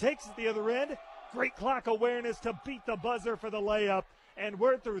rebound, takes it the other end. Great clock awareness to beat the buzzer for the layup. And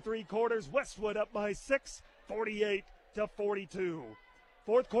we're through 3 quarters. Westwood up by 6, 48-42.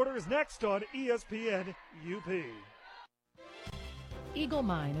 Fourth quarter is next on ESPN UP. Eagle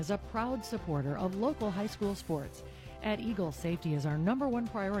Mine is a proud supporter of local high school sports. At Eagle, safety is our #1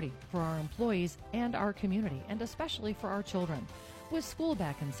 priority for our employees and our community, and especially for our children. With school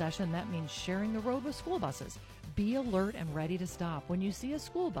back in session, that means sharing the road with school buses. Be alert and ready to stop when you see a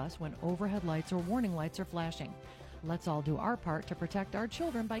school bus when overhead lights or warning lights are flashing. Let's all do our part to protect our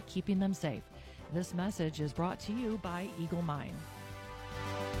children by keeping them safe. This message is brought to you by Eagle Mine.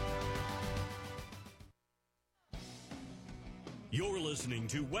 You're listening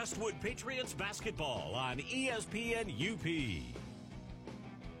to Westwood Patriots basketball on ESPN UP.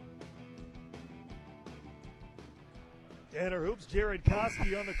 Tanner Hoops, Jared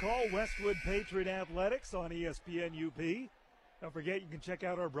Koski on the call. Westwood Patriot Athletics on ESPN UP. Don't forget, you can check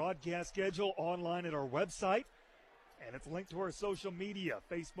out our broadcast schedule online at our website. And it's linked to our social media,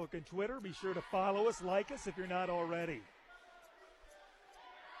 Facebook and Twitter. Be sure to follow us, like us if you're not already.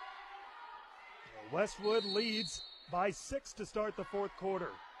 Westwood leads by 6 to start the fourth quarter.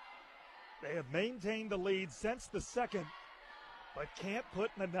 They have maintained the lead since the second, but can't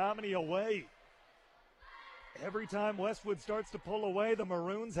put Menominee away. Every time Westwood starts to pull away, the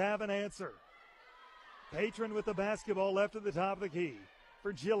Maroons have an answer. Patron with the basketball left at the top of the key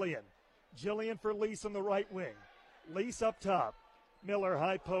for Jillian. Jillian for Lease on the right wing. Lease up top. Miller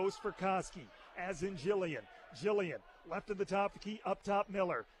high post for Koski, as in Jillian. Jillian left at the top of the key, up top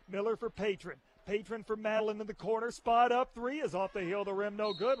Miller. Miller for Patron. Patron for Madeline in the corner. Spot up three is off the heel of the rim.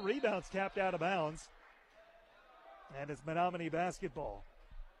 No good. Rebounds tapped out of bounds. And it's Menominee basketball.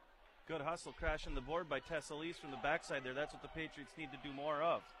 Good hustle crashing the board by Tessa Lees from the backside there. That's what the Patriots need to do more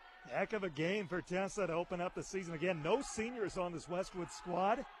of. Heck of a game for Tessa to open up the season. Again, no seniors on this Westwood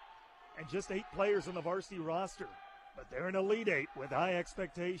squad and just 8 players on the varsity roster. But they're an Elite 8 with high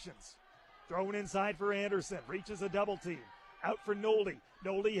expectations. Thrown inside for Anderson. Reaches a double team. Out for Nolde.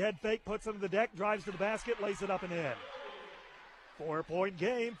 Nolde head fake, puts him to the deck, drives to the basket, lays it up and in. 4-point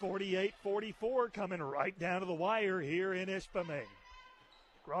game, 48-44, coming right down to the wire here in Ishpeming.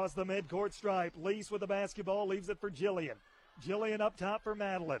 Across the midcourt stripe, Lease with the basketball, leaves it for Jillian. Jillian up top for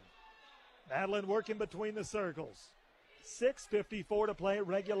Madeline. Madeline working between the circles. 6:54 to play,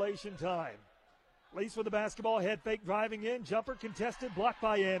 regulation time. Lease with the basketball, head fake, driving in, jumper contested, blocked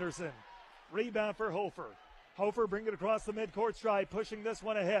by Anderson. Rebound for Hofer. Hofer bring it across the midcourt stripe, pushing this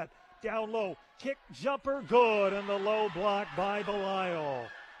one ahead. Down low, kick, jumper, good, and the low block by Belial.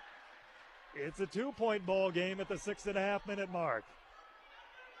 It's a 2-point ball game at the 6.5-minute mark.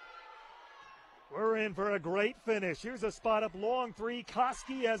 We're in for a great finish. Here's a spot up long three.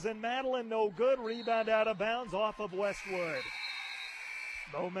 Koski as in Madeline, no good. Rebound out of bounds off of Westwood.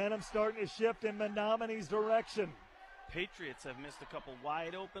 Momentum starting to shift in Menominee's direction. Patriots have missed a couple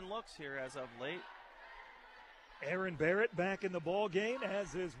wide open looks here as of late. Aaron Barrett back in the ball game,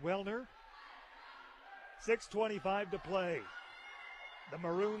 as is Wellner. 6:25 to play. The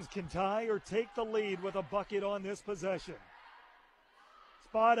Maroons can tie or take the lead with a bucket on this possession.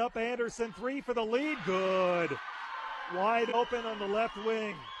 Spot up Anderson, three for the lead, good. Wide open on the left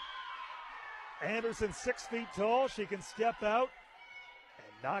wing. Anderson 6 feet tall, she can step out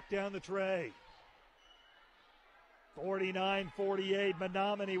and knock down the tray. 49-48,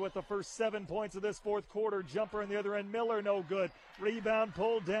 Menominee with the first 7 points of this fourth quarter. Jumper on the other end, Miller no good. Rebound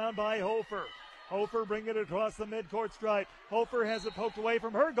pulled down by Hofer. Hofer bringing it across the midcourt stripe. Hofer has it poked away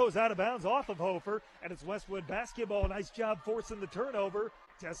from her, goes out of bounds off of Hofer, and it's Westwood basketball. Nice job forcing the turnover.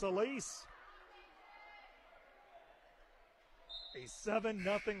 Tessa Lease. A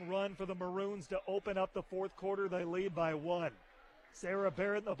 7-0 run for the Maroons to open up the fourth quarter. They lead by 1. Sarah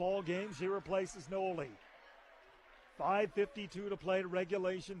Barrett in the ball game. She replaces Noli. 5:52 to play at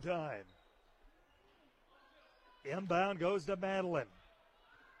regulation time. Inbound goes to Madeline.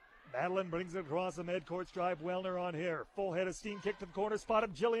 Madeline brings it across the midcourt stripe. Wellner on here. Full head of steam, kick to the corner. Spot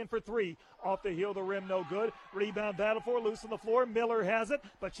up Jillian for three. Off the heel of the rim, no good. Rebound battle for, loose on the floor. Miller has it,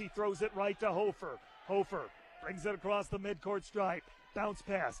 but she throws it right to Hofer. Hofer brings it across the midcourt stripe. Bounce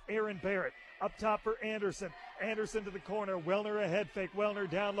pass. Aaron Barrett up top for Anderson. Anderson to the corner. Wellner a head fake. Wellner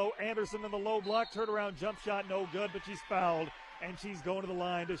down low. Anderson in the low block. Turnaround jump shot, no good, but she's fouled, and she's going to the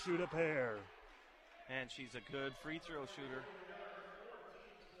line to shoot a pair. And she's a good free throw shooter.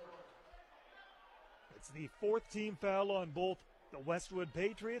 It's the 4th team foul on both the Westwood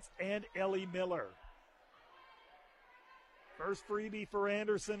Patriots and Ellie Miller. First freebie for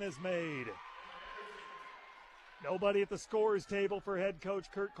Anderson is made. Nobody at the scorer's table for head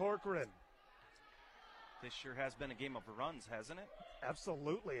coach Kurt Corcoran. This sure has been a game of runs, hasn't it?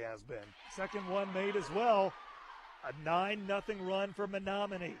 Absolutely has been. Second one made as well. A 9-0 run for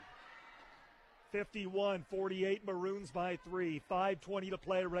Menominee. 51-48, Maroons by 3. 5:20 to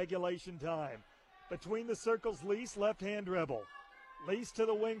play, regulation time. Between the circles, Lease, left-hand dribble. Lease to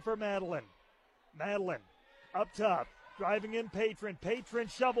the wing for Madeline. Madeline up top, driving in Patron. Patron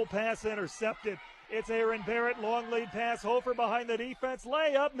shovel pass intercepted. It's Aaron Barrett, long lead pass. Hofer behind the defense.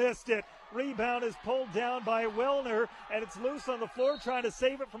 Layup, missed it. Rebound is pulled down by Wellner, and it's loose on the floor, trying to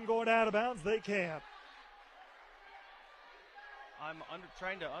save it from going out of bounds. They can't. I'm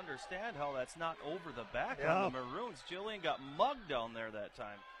trying to understand how that's not over the back on the Maroons. Jillian got mugged down there that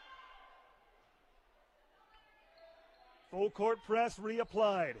time. Full court press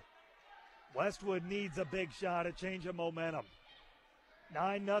reapplied. Westwood needs a big shot, a change of momentum.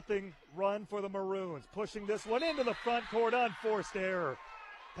 9-0 run for the Maroons. Pushing this one into the front court, unforced error.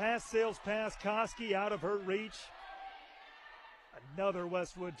 Pass sails past Koski, out of her reach. Another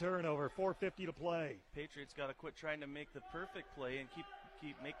Westwood turnover, 4:50 to play. Patriots got to quit trying to make the perfect play and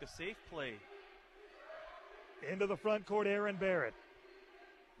make the safe play. Into the front court, Aaron Barrett.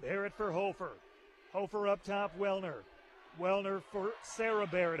 Barrett for Hofer. Hofer up top, Wellner. Wellner for Sarah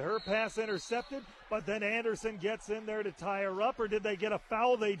Barrett. Her pass intercepted, but then Anderson gets in there to tie her up, or did they get a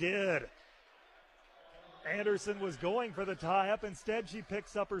foul? They did. Anderson was going for the tie-up. Instead, she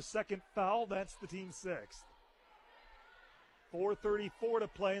picks up her second foul. That's the team's sixth. 4:34 to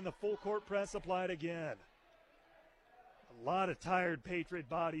play, and the full court press applied again. A lot of tired Patriot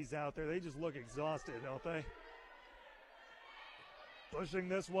bodies out there. They just look exhausted, don't they? Pushing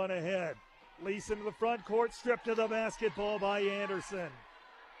this one ahead. Lease into the front court, stripped to the basketball by Anderson.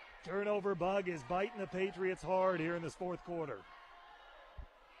 Turnover bug is biting the Patriots hard here in this fourth quarter.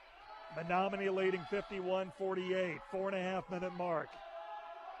 Menominee leading 51-48, 4.5-minute mark.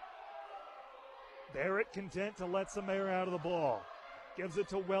 Barrett content to let some air out of the ball. Gives it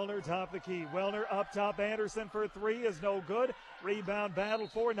to Wellner, top the key. Wellner up top, Anderson for three is no good. Rebound battle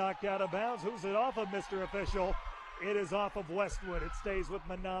for, knocked out of bounds. Who's it off of, Mr. Official? It is off of Westwood. It stays with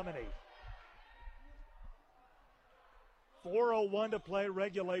Menominee. 4:01 to play,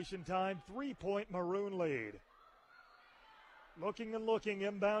 regulation time. 3-point Maroon lead. Looking and looking,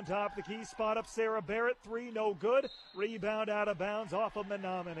 inbound top the key. Spot up Sarah Barrett, three no good. Rebound out of bounds off of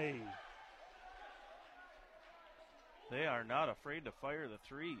Menominee. They are not afraid to fire the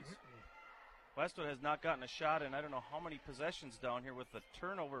threes. Westwood has not gotten a shot in I don't know how many possessions down here with the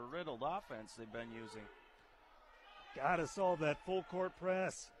turnover-riddled offense they've been using. Got to solve that full court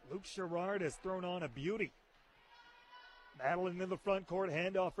press. Luke Sherrard has thrown on a beauty. Madeline in the front court,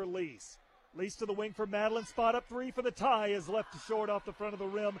 handoff for Lease. Lease to the wing for Madeline, spot up three for the tie, is left short off the front of the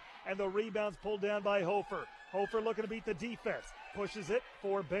rim, and the rebound's pulled down by Hofer. Hofer looking to beat the defense, pushes it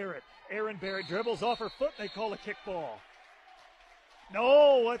for Barrett. Aaron Barrett dribbles off her foot, and they call a kickball.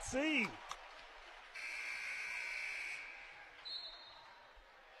 No, let's see.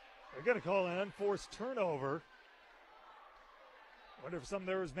 They're going to call an unforced turnover. Wonder if some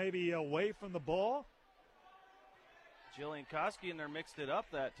there was maybe away from the ball. Jillian Koski in there mixed it up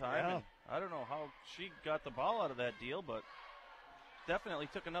that time. Yeah. And I don't know how she got the ball out of that deal, but definitely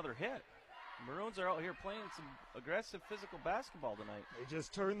took another hit. Maroons are out here playing some aggressive physical basketball tonight. They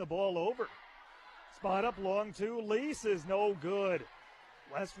just turned the ball over. Spot up long two. Lease is no good.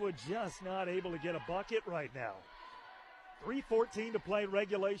 Westwood just not able to get a bucket right now. 3:14 to play,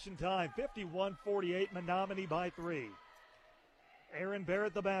 regulation time. 51-48, Menominee by three. Aaron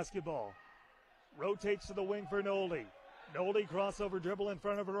Barrett the basketball. Rotates to the wing for Nolde. Nolde crossover dribble in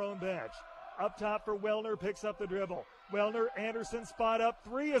front of her own bench. Up top for Wellner, picks up the dribble. Wellner, Anderson, spot up,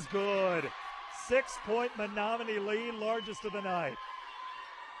 three is good. 6-point Menominee lead, largest of the night.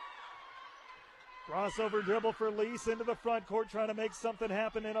 Crossover dribble for Lease into the front court, trying to make something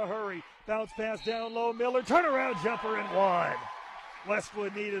happen in a hurry. Bounce pass down low, Miller, turnaround jumper and one.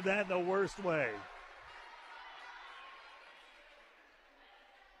 Westwood needed that in the worst way.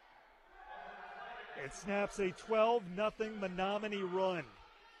 It snaps a 12-0 Menominee run.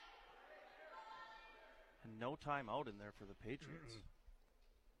 And no timeout in there for the Patriots.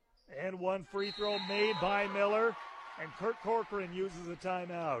 And one free throw made by Miller, and Kurt Corcoran uses a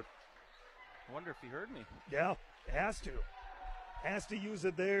timeout. I wonder if he heard me. Yeah, has to. Has to use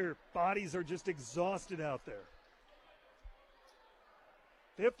it there. Bodies are just exhausted out there.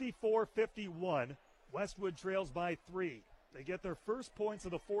 54-51. Westwood trails by three. They get their first points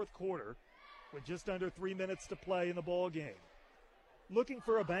of the fourth quarter with just under 3 minutes to play in the ball game. Looking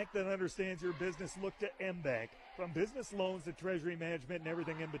for a bank that understands your business? Look to M-Bank. From business loans to treasury management and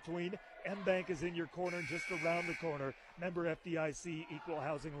everything in between, M-Bank is in your corner, just around the corner. Member FDIC, equal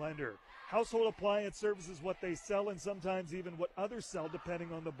housing lender. Household appliance services, what they sell, and sometimes even what others sell,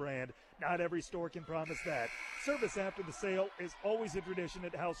 depending on the brand. Not every store can promise that. Service after the sale is always a tradition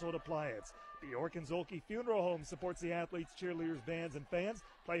at Household Appliance. Bjork and Zolke Funeral Home supports the athletes, cheerleaders, bands, and fans.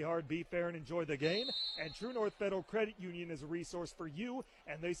 Play hard, be fair, and enjoy the game. And True North Federal Credit Union is a resource for you,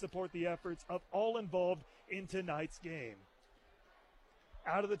 and they support the efforts of all involved in tonight's game.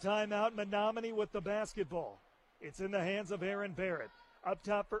 Out of the timeout, Menominee with the basketball. It's in the hands of Aaron Barrett. Up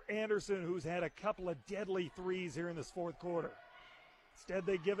top for Anderson, who's had a couple of deadly threes here in this fourth quarter. Instead,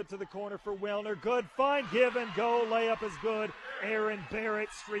 they give it to the corner for Wellner. Good find, give and go. Layup is good. Aaron Barrett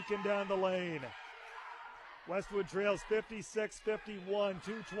streaking down the lane. Westwood trails 56-51.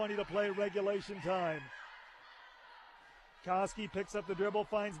 2:20 to play, regulation time. Koski picks up the dribble,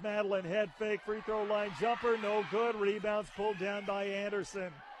 finds Madeline. Head fake, free throw line jumper, no good. Rebounds pulled down by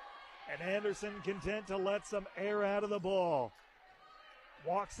Anderson. And Anderson content to let some air out of the ball.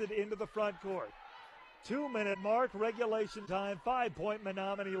 Walks it into the front court. 2-minute mark, regulation time, 5-point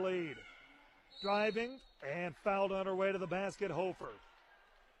Menominee lead. Driving and fouled on her way to the basket, Hofer.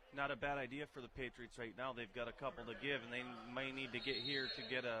 Not a bad idea for the Patriots right now. They've got a couple to give, and they may need to get here to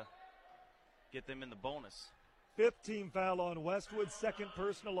get them in the bonus. Fifth team foul on Westwood, second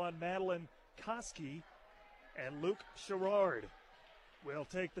personal on Madeline Koski, and Luke Sherrard will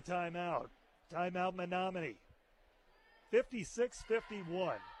take the timeout. Timeout Menominee.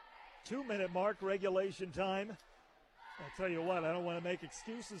 56-51. 2-minute mark regulation time. I'll tell you what, I don't want to make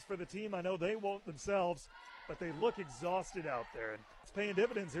excuses for the team. I know they won't themselves, but they look exhausted out there, and it's paying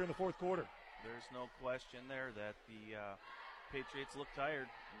dividends here in the fourth quarter. There's no question there that the Patriots look tired.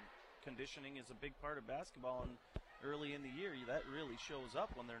 Conditioning is a big part of basketball, and early in the year, that really shows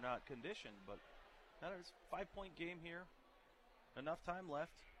up when they're not conditioned. But there's a 5-point game here. Enough time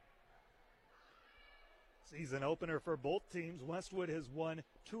left. Season opener for both teams. Westwood has won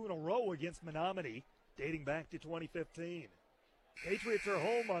 2 in a row against Menominee, dating back to 2015. Patriots are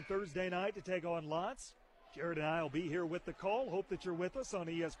home on Thursday night to take on Lotz. Jared and I will be here with the call. Hope that you're with us on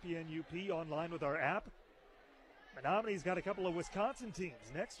ESPN UP online with our app. Menominee's got a couple of Wisconsin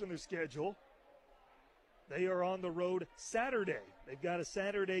teams next on their schedule. They are on the road Saturday. They've got a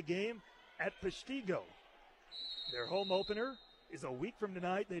Saturday game at Peshtigo. Their home opener is a week from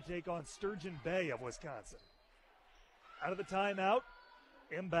tonight. They take on Sturgeon Bay of Wisconsin. Out of the timeout,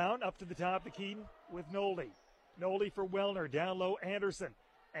 inbound up to the top of the key with Nolde. Nolde for Wellner, down low Anderson.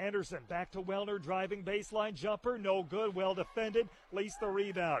 Anderson back to Wellner, driving baseline jumper, no good, well defended. Lease the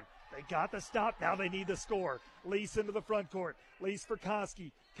rebound. They got the stop, now they need the score. Lease into the front court. Lease for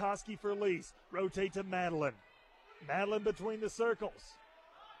Koski. Koski for Lease. Rotate to Madeline. Madeline between the circles.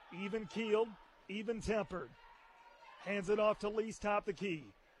 Even keeled, even tempered. Hands it off to Lease, top the key.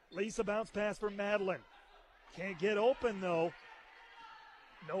 Lease a bounce pass for Madeline. Can't get open though.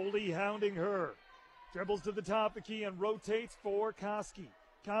 Nolde hounding her. Dribbles to the top of the key and rotates for Koski.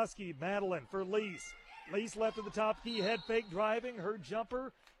 Koski, Madeline for Lease. Lease left to the top key, head fake driving. Her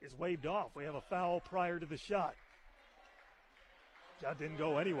jumper is waved off. We have a foul prior to the shot. Shot didn't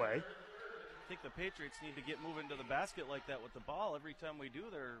go anyway. I think the Patriots need to get moving to the basket like that with the ball. Every time we do,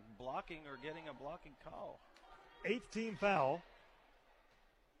 they're blocking or getting a blocking call. 8th team foul.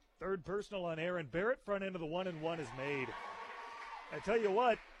 Third personal on Aaron Barrett. Front end of the 1-and-1 is made. I tell you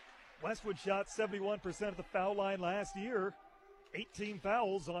what, Westwood shot 71% at the foul line last year. 18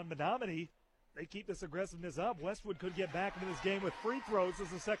 fouls on Menominee. They keep this aggressiveness up. Westwood could get back into this game with free throws as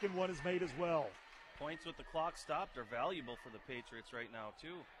the second one is made as well. Points with the clock stopped are valuable for the Patriots right now,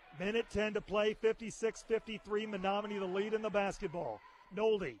 too. Minute 10 to play, 56-53. Menominee the lead in the basketball.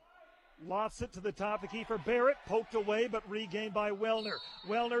 Nolde lofts it to the top of the key for Barrett. Poked away, but regained by Wellner.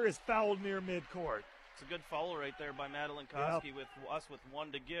 Wellner is fouled near midcourt. It's a good foul right there by Madeline Koski with us with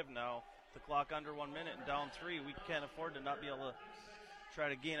 1 to give now. The clock under 1 minute and down 3. We can't afford to not be able to try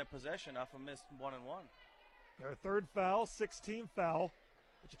to gain a possession off a missed 1-and-1. Their third foul, 16th foul.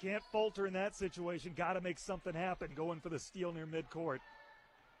 But you can't falter in that situation. Got to make something happen going for the steal near midcourt.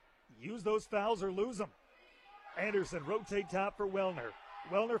 Use those fouls or lose them. Anderson, rotate top for Wellner.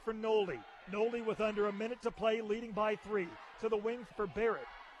 Wellner for Nolde. Nolde with under a minute to play, leading by 3. To the wing for Barrett.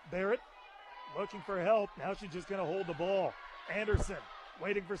 Barrett looking for help. Now she's just going to hold the ball. Anderson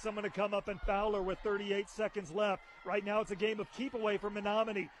waiting for someone to come up and foul her with 38 seconds left. Right now it's a game of keep away for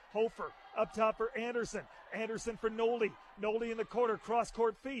Menominee. Hofer up top for Anderson. Anderson for Nolde. Nolde in the corner,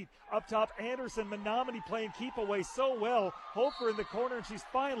 cross-court feed. Up top, Anderson. Menominee playing keep away so well. Hofer in the corner, and she's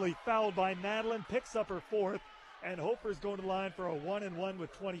finally fouled by Madeline. Picks up her 4th, and Hofer's going to the line for a 1-and-1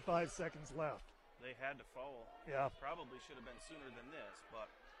 with 25 seconds left. They had to foul. Yeah. Probably should have been sooner than this, but...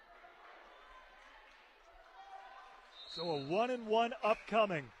 So a 1-and-1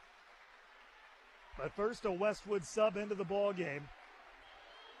 upcoming. But first a Westwood sub into the ball game.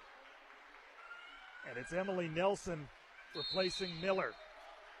 And it's Emily Nelson replacing Miller.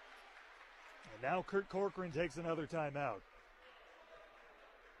 And now Kurt Corcoran takes another timeout.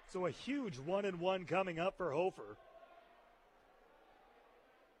 So a huge 1-and-1 coming up for Hofer.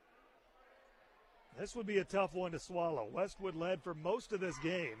 This would be a tough one to swallow. Westwood led for most of this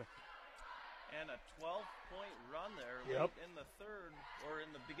game. And a 12-point run there late in the third, or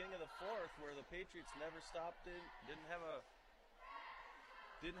in the beginning of the fourth, where the Patriots never stopped it, didn't have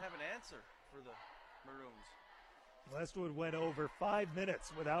an answer for the Maroons. Westwood went over 5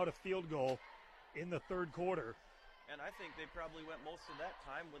 minutes without a field goal in the third quarter. And I think they probably went most of that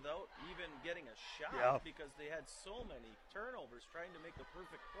time without even getting a shot because they had so many turnovers trying to make the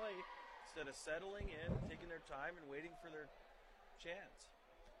perfect play instead of settling in, taking their time, and waiting for their chance.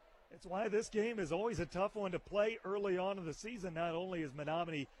 It's why this game is always a tough one to play early on in the season. Not only is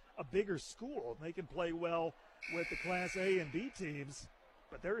Menominee a bigger school, they can play well with the Class A and B teams,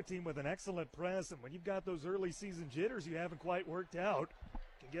 but they're a team with an excellent press, and when you've got those early season jitters you haven't quite worked out,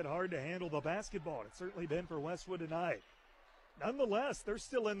 it can get hard to handle the basketball. It's certainly been for Westwood tonight. Nonetheless, they're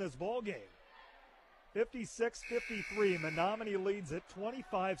still in this ball game. 56-53. Menominee leads it,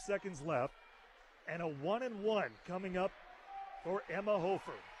 25 seconds left. And a 1-1 coming up for Emma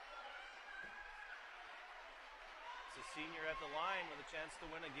Hofer. It's a senior at the line with a chance to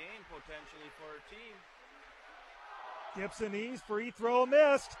win a game potentially for her team. Gibson East free throw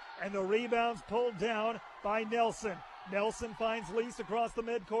missed, and the rebound's pulled down by Nelson. Nelson finds Lease across the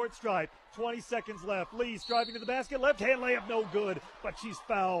midcourt stripe. 20 seconds left. Lease driving to the basket. Left hand layup no good, but she's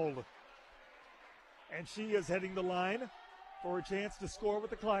fouled. And she is heading the line for a chance to score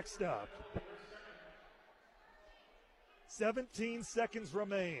with the clock stopped. 17 seconds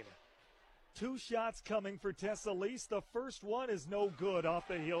remain. 2 shots coming for Tessa Lease. The first one is no good off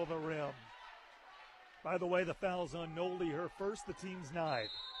the heel of the rim. By the way, the foul's on Nolde, her first, the team's 9th.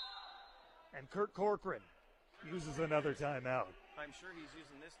 And Kurt Corcoran uses another timeout. I'm sure he's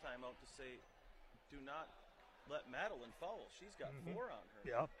using this timeout to say, do not let Madeline foul. She's got 4 on her.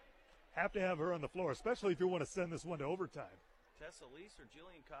 Yeah. Have to have her on the floor, especially if you want to send this one to overtime. Tessa Lease or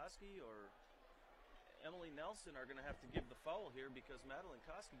Jillian Koski or Emily Nelson are going to have to give the foul here because Madeline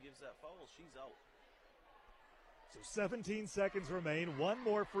Koski gives that foul, she's out. So 17 seconds remain. One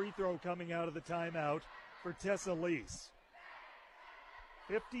more free throw coming out of the timeout for Tessa Lease.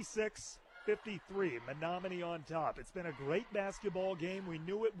 56-53, Menominee on top. It's been a great basketball game. We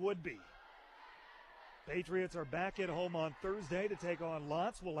knew it would be. Patriots are back at home on Thursday to take on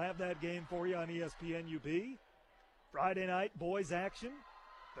Lotz. We'll have that game for you on ESPN UP. Friday night boys action.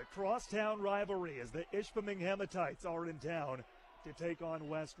 The crosstown rivalry as the Ishpeming Hematites are in town to take on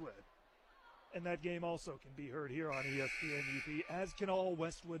Westwood. And that game also can be heard here on ESPN UP, as can all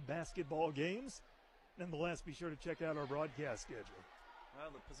Westwood basketball games. Nonetheless, be sure to check out our broadcast schedule.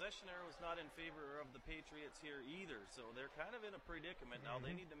 Well, the possession error was not in favor of the Patriots here either, so they're kind of in a predicament now.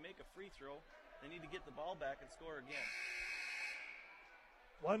 They need to make a free throw. They need to get the ball back and score again.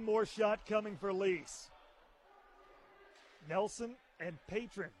 One more shot coming for Lease. Nelson and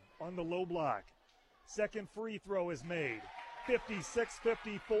Patron on the low block. Second free throw is made.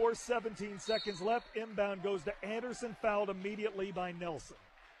 56-54, 17 seconds left. Inbound goes to Anderson, fouled immediately by Nelson.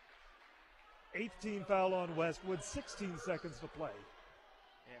 8th team foul on Westwood, 16 seconds to play.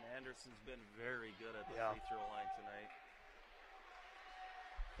 And Anderson's been very good at the free throw line tonight.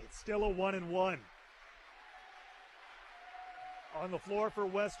 It's still a 1-1. On the floor for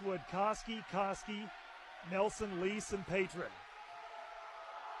Westwood, Koski, Nelson, Lease, and Patron.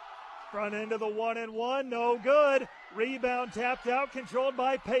 Front end of the 1-1, no good. Rebound tapped out, controlled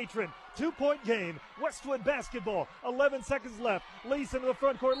by Patron. 2-point game, Westwood basketball. 11 seconds left. Lease into the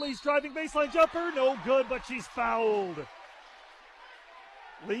front court. Lease driving baseline jumper, no good, but she's fouled.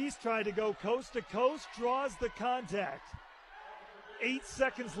 Lease tried to go coast to coast, draws the contact. 8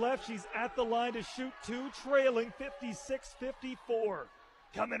 seconds left. She's at the line to shoot 2, trailing 56-54.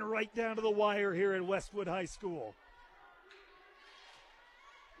 Coming right down to the wire here at Westwood High School.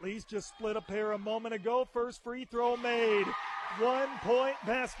 Lease just split a pair a moment ago. First free throw made. 1-point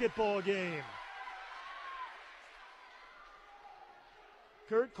basketball game.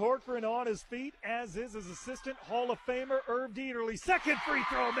 Kurt Corcoran on his feet, as is his assistant Hall of Famer Irv Dieterle. Second free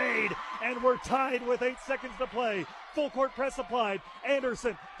throw made, and we're tied with 8 seconds to play. Full court press applied.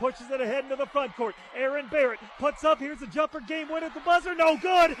 Anderson pushes it ahead into the front court. Aaron Barrett puts up. Here's a jumper. Game win at the buzzer. No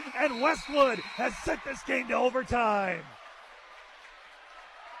good. And Westwood has sent this game to overtime.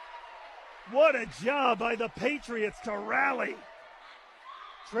 What a job by the Patriots to rally.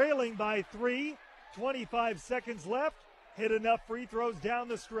 Trailing by 3, 25 seconds left. Hit enough free throws down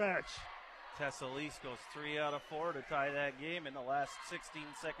the stretch. Tessa Lease goes 3 out of 4 to tie that game in the last 16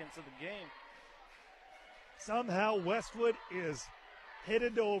 seconds of the game. Somehow Westwood is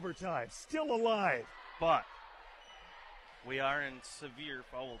headed to overtime, still alive. But we are in severe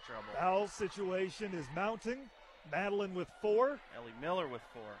foul trouble. Foul situation is mounting. Madeline with 4. Ellie Miller with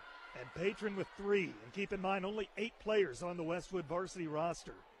 4. And Patron with 3. And keep in mind, only 8 players on the Westwood varsity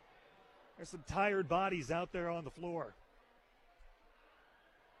roster. There's some tired bodies out there on the floor.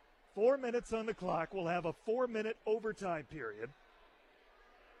 4 minutes on the clock. We'll have a 4-minute overtime period.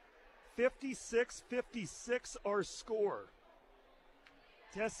 56-56 our score.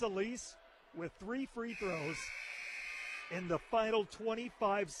 Tessa Lease with 3 free throws in the final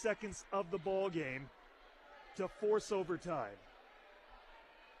 25 seconds of the ball game to force overtime.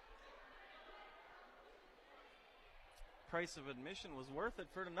 Price of admission was worth it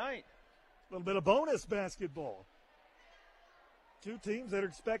for tonight. A little bit of bonus basketball. 2 teams that are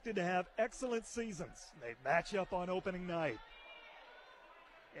expected to have excellent seasons. They match up on opening night.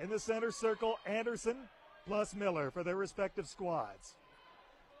 In the center circle, Anderson plus Miller for their respective squads.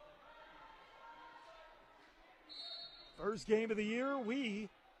 First game of the year, we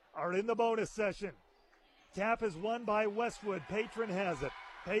are in the bonus session. Tap is won by Westwood. Patron has it.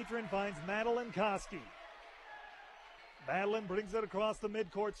 Patron finds Madeline Koski. Madeline brings it across the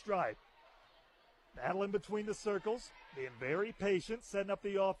midcourt stripe. Madeline between the circles, being very patient, setting up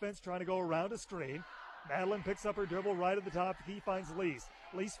the offense, trying to go around a screen. Madeline picks up her dribble right at the top. He finds Lease.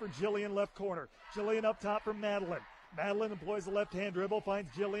 Lease for Jillian, left corner. Jillian up top for Madeline. Madeline employs the left-hand dribble,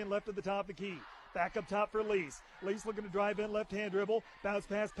 finds Jillian left at the top of the key. Back up top for Lease. Lease looking to drive in, left-hand dribble. Bounce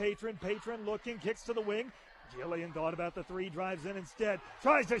past Patron. Patron looking, kicks to the wing. Jillian thought about the three, drives in instead.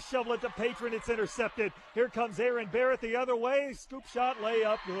 Tries to shovel it to Patron. It's intercepted. Here comes Aaron Barrett the other way. Scoop shot,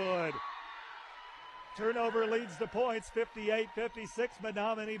 layup, good. Turnover leads to points, 58-56.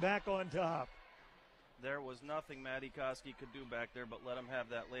 Menominee back on top. There was nothing Maddie Koski could do back there but let him have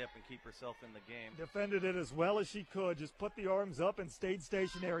that layup and keep herself in the game. Defended it as well as she could. Just put the arms up and stayed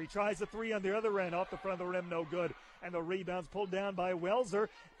stationary. Tries a three on the other end. Off the front of the rim, no good. And the rebound's pulled down by Welser.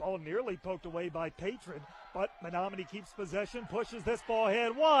 Ball nearly poked away by Patron. But Menominee keeps possession, pushes this ball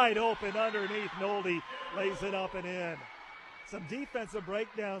ahead. Wide open underneath. Nolde lays it up and in. Some defensive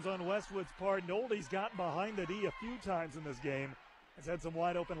breakdowns on Westwood's part. Nolde's gotten behind the D a few times in this game. Has had some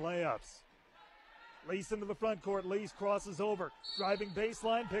wide open layups. Lease into the front court. Lease crosses over. Driving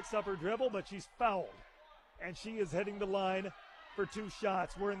baseline, picks up her dribble, but she's fouled. And she is heading the line for two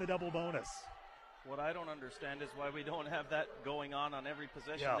shots. We're in the double bonus. What I don't understand is why we don't have that going on every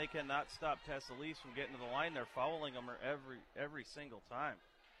possession. Yeah. They cannot stop Tessa Lease from getting to the line. They're fouling them every single time.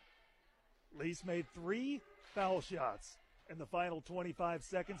 Lease made 3 foul shots in the final 25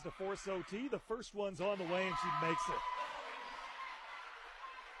 seconds to force OT. The first one's on the way, and she makes it.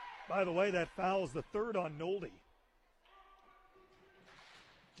 By the way, that foul is the third on Nolde.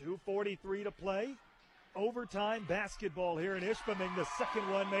 2:43 to play. Overtime basketball here in Ishpeming. The second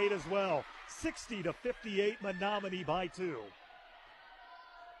one made as well. 60-58, Menominee by 2.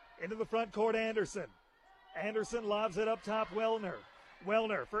 Into the front court, Anderson. Anderson lobs it up top, Wellner.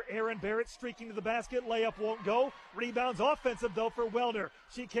 Wellner for Aaron Barrett, streaking to the basket. Layup won't go. Rebounds offensive, though, for Wellner.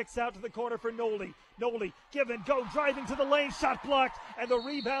 She kicks out to the corner for Nolde. Nolde, give and go, driving to the lane. Shot blocked, and the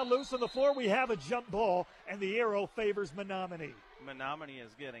rebound loose on the floor. We have a jump ball, and the arrow favors Menominee. Menominee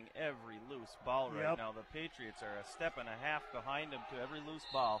is getting every loose ball right now. The Patriots are a step and a half behind them to every loose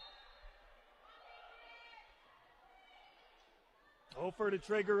ball. Hofer to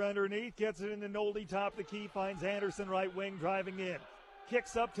trigger underneath, gets it into Nolde, top of the key, finds Anderson right wing, driving in.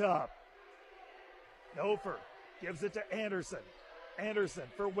 Kicks up top. Hofer gives it to Anderson. Anderson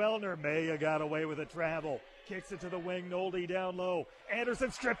for Wellner. Maya got away with a travel. Kicks it to the wing, Nolde down low.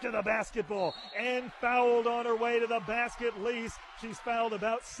 Anderson stripped to the basketball and fouled on her way to the basket. Lease, she's fouled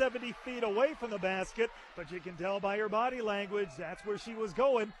about 70 feet away from the basket, but you can tell by her body language that's where she was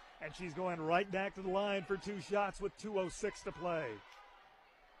going, and she's going right back to the line for 2 shots with 2:06 to play.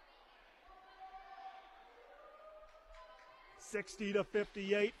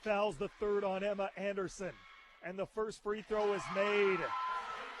 60-58, fouls the third on Emma Anderson. And the first free throw is made.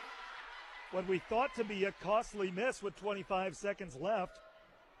 What we thought to be a costly miss with 25 seconds left.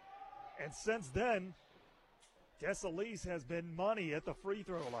 And since then, Tessa Lease has been money at the free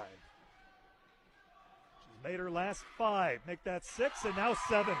throw line. She's made her last 5, make that 6, and now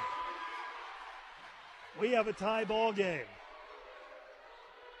 7. We have a tie ball game.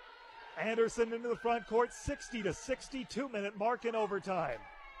 Anderson into the front court, 60-60, 2-minute mark in overtime.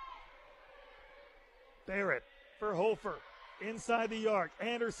 Barrett for Hofer, inside the arc.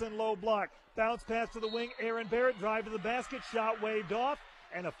 Anderson low block, bounce pass to the wing. Aaron Barrett drive to the basket, shot waved off,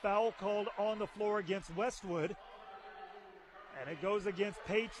 and a foul called on the floor against Westwood. And it goes against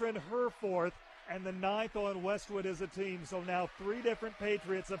Patron, her 4th, and the 9th on Westwood as a team. So now 3 different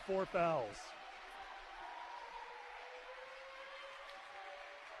Patriots have 4 fouls.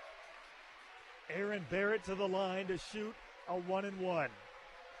 Aaron Barrett to the line to shoot a 1-and-1.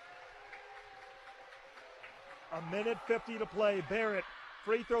 1:50 to play. Barrett,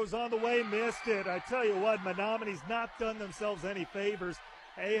 free throws on the way, missed it. I tell you what, Menominee's not done themselves any favors.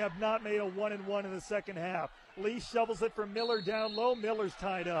 They have not made a 1-and-1 in the second half. Lee shovels it for Miller down low. Miller's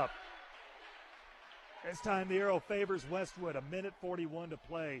tied up. This time the arrow favors Westwood. 1:41 to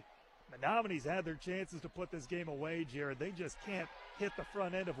play. Menominee's had their chances to put this game away, Jared. They just can't hit the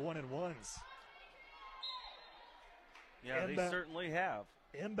front end of 1-and-1s. Yeah, they certainly have.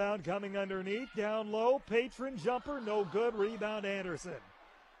 Inbound coming underneath, down low, Patron jumper, no good, rebound Anderson.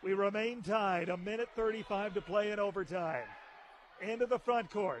 We remain tied, 1:35 to play in overtime. Into the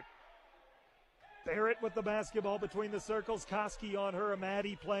front court. Barrett with the basketball between the circles, Koski on her,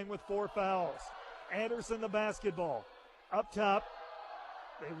 Maddie playing with 4 fouls. Anderson the basketball. Up top,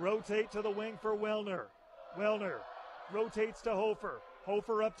 they rotate to the wing for Wellner. Wellner rotates to Hofer.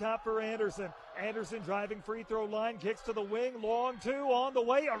 Hofer up top for Anderson. Anderson driving free throw line, kicks to the wing, long two on the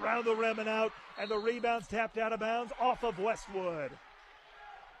way, around the rim and out, and the rebound's tapped out of bounds off of Westwood.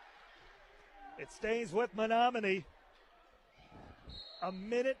 It stays with Menominee.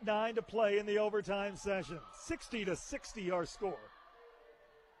 1:09 to play in the overtime session. 60-60 our score.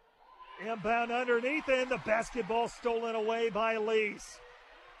 Inbound underneath, and the basketball stolen away by Lease.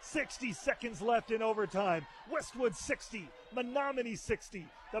 60 seconds left in overtime. Westwood 60, Menominee 60.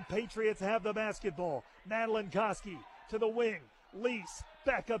 The Patriots have the basketball. Madeline Koski to the wing. Lease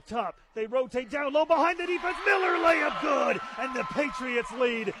back up top. They rotate down low behind the defense. Miller layup good, and the Patriots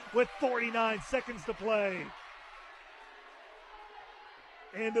lead with 49 seconds to play.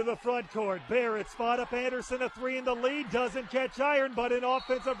 Into the front court. Barrett spot up Anderson, a three in the lead. Doesn't catch iron, but an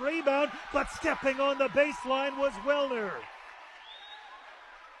offensive rebound. But stepping on the baseline was Wellner.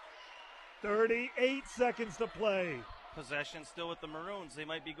 38 seconds to play. Possession still with the Maroons. They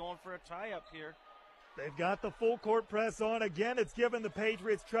might be going for a tie-up here. They've got the full court press on. Again, it's given the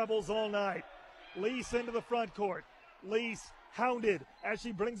Patriots troubles all night. Lease into the front court. Lease hounded as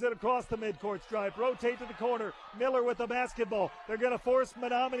she brings it across the midcourt stripe. Rotate to the corner. Miller with the basketball. They're going to force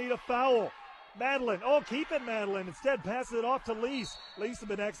Menominee to foul. Madeline, keep it, Madeline. Instead, passes it off to Lease. Lease has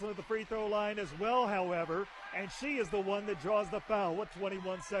been excellent at the free throw line as well, however, and she is the one that draws the foul. What,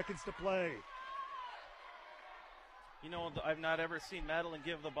 21 seconds to play? You know, I've not ever seen Madeline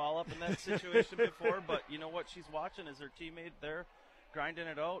give the ball up in that situation before, but you know what she's watching is her teammate there grinding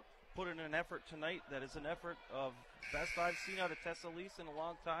it out, putting in an effort tonight that is an effort of best I've seen out of Tessa Lease in a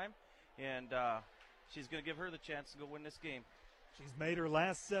long time, and she's going to give her the chance to go win this game. She's made her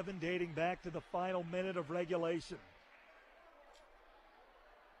last 7 dating back to the final minute of regulation.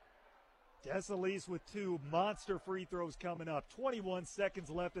 Tessa Lease with 2 monster free throws coming up. 21 seconds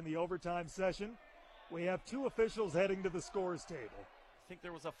left in the overtime session. We have 2 officials heading to the scores table. I think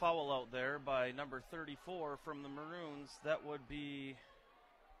there was a foul out there by number 34 from the Maroons. That would be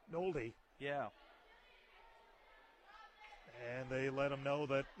Nolde. Yeah. And they let them know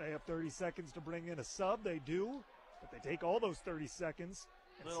that they have 30 seconds to bring in a sub. They do, but they take all those 30 seconds.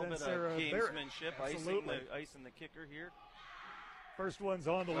 A little bit of gamesmanship, icing the kicker here. First one's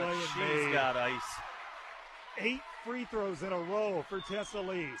on the way. And she's got ice. 8 free throws in a row for Tessa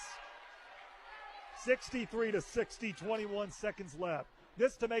Lease. 63-60, 21 seconds left.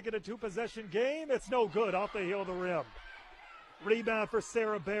 This to make it a 2-possession game. It's no good, off the heel of the rim. Rebound for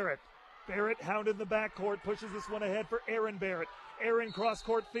Sarah Barrett. Barrett hounded in the backcourt, pushes this one ahead for Aaron Barrett. Aaron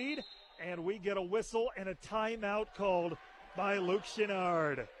cross-court feed, and we get a whistle and a timeout called by Luke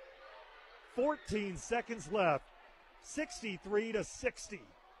Chenard. 14 seconds left. 63-60.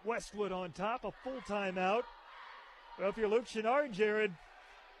 Westwood on top, a full timeout. Well, if you're Luke Chenard, Jared,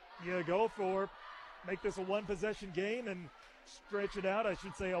 you go for make this a 1-possession game and stretch it out, I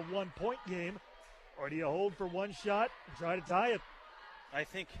should say a 1-point game, or do you hold for 1 shot and try to tie it? I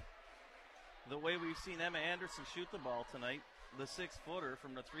think the way we've seen Emma Anderson shoot the ball tonight, the 6-footer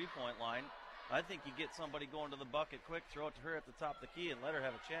from the 3-point line, I think you get somebody going to the bucket quick, throw it to her at the top of the key and let her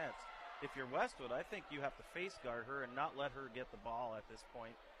have a chance. If you're Westwood, I think you have to face guard her and not let her get the ball at this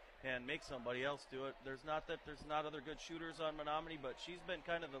point and make somebody else do it. There's not other good shooters on Menominee, but she's been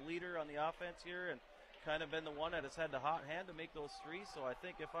kind of the leader on the offense here and kind of been the one that has had the hot hand to make those threes. So I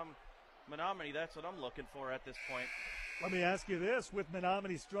think if I'm Menominee, that's what I'm looking for at this point. Let me ask you this. With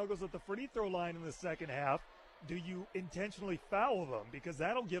Menominee's struggles at the free throw line in the second half, do you intentionally foul them? Because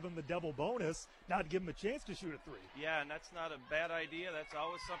that'll give them the double bonus, not give them a chance to shoot a 3. Yeah, and that's not a bad idea. That's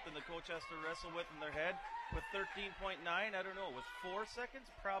always something the coach has to wrestle with in their head. With 13.9, I don't know. With 4 seconds,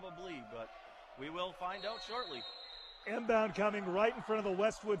 probably, but we will find out shortly. Inbound coming right in front of the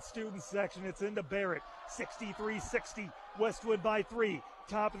Westwood student section. It's into Barrett. 63-60. Westwood by 3.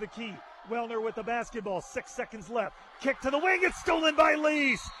 Top of the key. Wellner with the basketball. 6 seconds left. Kick to the wing. It's stolen by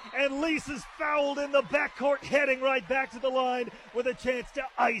Lease. And Lease is fouled in the backcourt, heading right back to the line with a chance to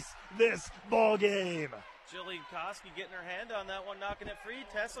ice this ball game. Jillian Koski getting her hand on that one, knocking it free.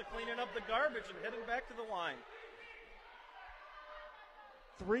 Tessa cleaning up the garbage and heading back to the line.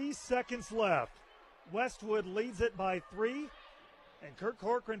 3 seconds left. Westwood leads it by 3. And Kurt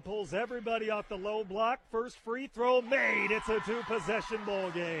Corcoran pulls everybody off the low block. First free throw made. It's a 2-possession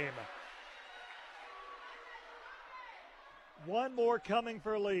ball game. 1 more coming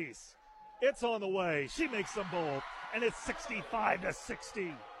for Lease. It's on the way. She makes them both. And it's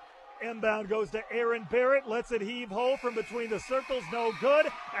 65-60. Inbound goes to Aaron Barrett. Lets it heave ho from between the circles. No good.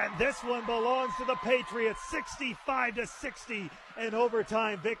 And this one belongs to the Patriots. 65-60. An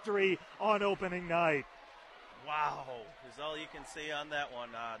overtime victory on opening night. Wow, is all you can say on that one.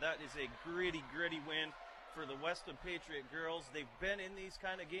 That is a gritty win for the Westwood Patriot girls. They've been in these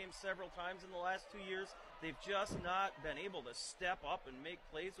kind of games several times in the last 2 years. They've just not been able to step up and make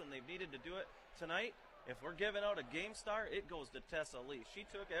plays when they've needed to do it. Tonight, if we're giving out a game star, it goes to Tessa Lee. She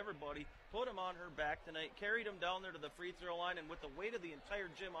took everybody, put them on her back tonight, carried them down there to the free throw line, and with the weight of the entire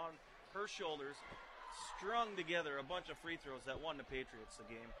gym on her shoulders, strung together a bunch of free throws that won the Patriots the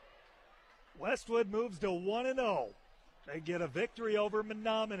game. Westwood moves to 1-0. They get a victory over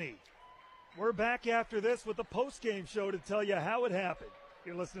Menominee. We're back after this with the post-game show to tell you how it happened.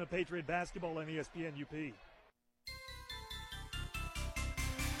 You're listening to Patriot Basketball on ESPN UP.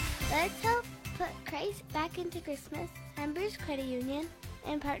 Let's help put Christ back into Christmas. Members Credit Union,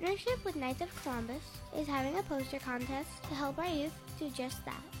 in partnership with Knights of Columbus, is having a poster contest to help our youth do just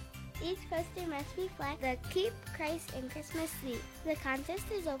that. Each poster must reflect the Keep Christ in Christmas theme. The contest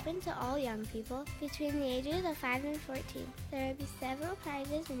is open to all young people between the ages of 5 and 14. There will be several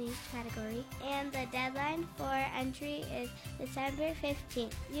prizes in each category, and the deadline for entry is December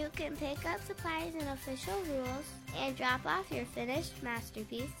 15th. You can pick up supplies and official rules and drop off your finished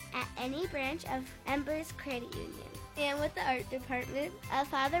masterpiece at any branch of Embers Credit Union and with the art department of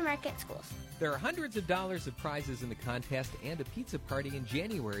Father Market Schools. There are hundreds of dollars of prizes in the contest and a pizza party in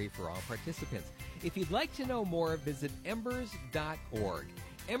January for all participants. If you'd like to know more, visit embers.org.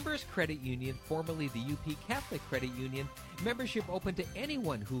 Embers Credit Union, formerly the UP Catholic Credit Union, membership open to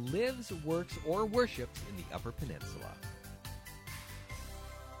anyone who lives, works, or worships in the Upper Peninsula.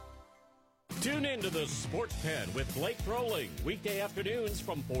 Tune in to the Sports Pen with Blake Froling, weekday afternoons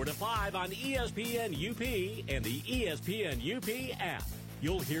from 4 to 5 on ESPN UP and the ESPN UP app.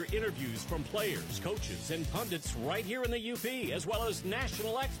 You'll hear interviews from players, coaches, and pundits right here in the UP, as well as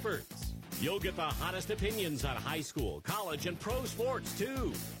national experts. You'll get the hottest opinions on high school, college, and pro sports,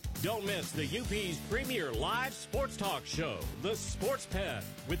 too. Don't miss the UP's premier live sports talk show, The Sports Pen,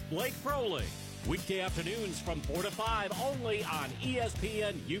 with Blake Froling. Weekday afternoons from 4 to 5 only on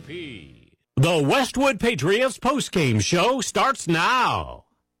ESPN UP. The Westwood Patriots postgame show starts now.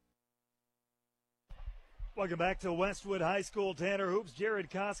 Welcome back to Westwood High School. Tanner Hoops, Jared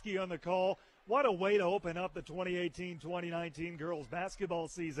Koski on the call. What a way to open up the 2018-2019 girls basketball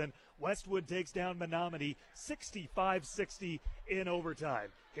season. Westwood takes down Menominee 65-60 in overtime.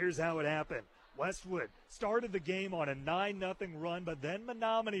 Here's how it happened. Westwood started the game on a 9-0 run, but then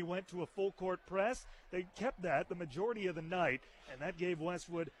Menominee went to a full-court press. They kept that the majority of the night, and that gave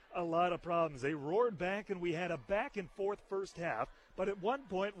Westwood a lot of problems. They roared back, and we had a back-and-forth first half. But at one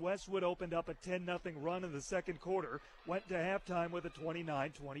point, Westwood opened up a 10-0 run in the second quarter, went to halftime with a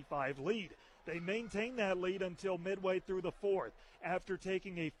 29-25 lead. They maintained that lead until midway through the fourth. After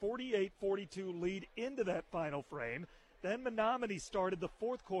taking a 48-42 lead into that final frame, then Menominee started the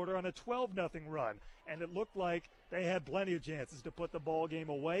fourth quarter on a 12-0 run, and it looked like they had plenty of chances to put the ball game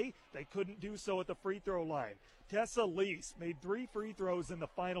away. They couldn't do so at the free throw line. Tessa Lease made 3 free throws in the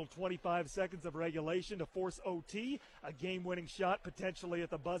final 25 seconds of regulation to force OT. A game-winning shot potentially at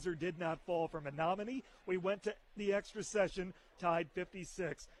the buzzer did not fall for Menominee. We went to the extra session, tied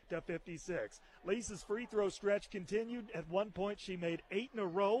 56-56. Lease's free throw stretch continued. At one point, she made 8 in a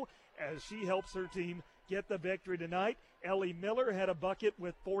row as she helps her team get the victory tonight. Ellie Miller had a bucket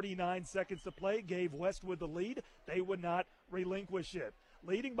with 49 seconds to play, gave Westwood the lead. They would not relinquish it.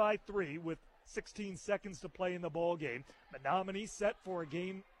 Leading by 3 with 16 seconds to play in the ball game. Menominee set for a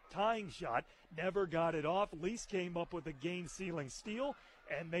game-tying shot, never got it off. Lease came up with a game-sealing steal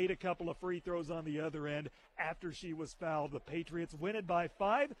and made a couple of free throws on the other end after she was fouled. The Patriots win it by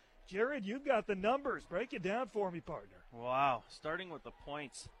 5. Jared, you've got the numbers. Break it down for me, partner. Wow. Starting with the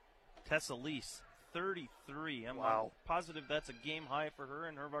points, Tessa Lease, 33. I'm positive that's a game high for her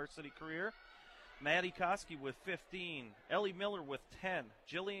in her varsity career. Maddie Koski with 15, Ellie Miller with 10,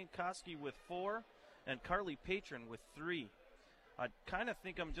 Jillian Koski with 4, and Carly Patron with 3. I kind of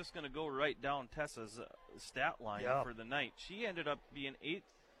think I'm just going to go right down Tessa's stat line for the night. She ended up being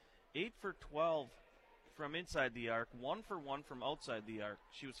 8 for 12 from inside the arc, 1 for 1 from outside the arc.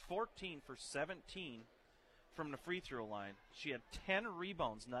 She was 14 for 17 from the free throw line. She had 10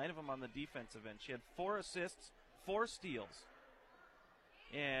 rebounds, 9 of them on the defensive end. She had 4 assists, 4 steals,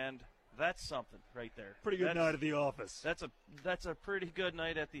 and that's something right there. Pretty good night at the office. That's a pretty good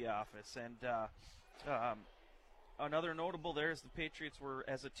night at the office. And another notable there is the Patriots were,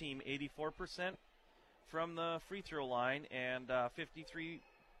 as a team, 84% from the free throw line and 53%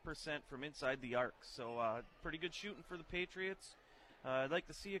 from inside the arc. So pretty good shooting for the Patriots. I'd like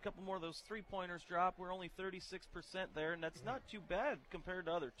to see a couple more of those three-pointers drop. We're only 36% there, and that's not too bad compared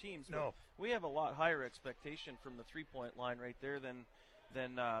to other teams. No. But we have a lot higher expectation from the three-point line right there than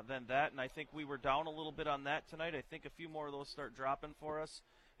that, and I think we were down a little bit on that tonight. I think a few more of those start dropping for us,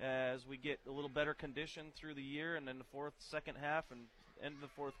 as we get a little better condition through the year, and then the second half and end of the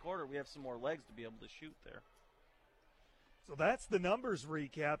fourth quarter, we have some more legs to be able to shoot there. So that's the numbers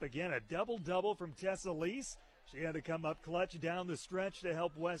recap. Again, a double-double from Tessa Lease. She had to come up clutch down the stretch to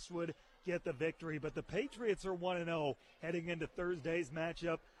help Westwood get the victory. But the Patriots are 1-0 heading into Thursday's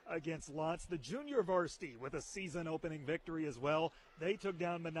matchup against Lotz, the junior varsity, with a season-opening victory as well. They took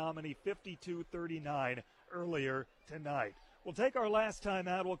down Menominee 52-39 earlier tonight. We'll take our last time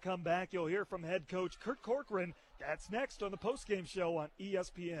out. We'll come back. You'll hear from head coach Kurt Corcoran. That's next on the postgame show on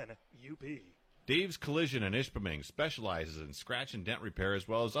ESPN UP. Dave's Collision in Ishpeming specializes in scratch and dent repair as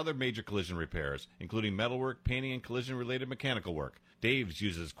well as other major collision repairs, including metalwork, painting, and collision-related mechanical work. Dave's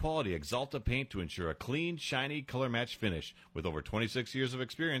uses quality Axalta paint to ensure a clean, shiny, color-matched finish. With over 26 years of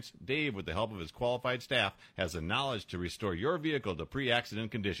experience, Dave, with the help of his qualified staff, has the knowledge to restore your vehicle to pre-accident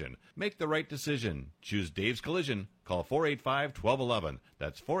condition. Make the right decision. Choose Dave's Collision. Call 485-1211.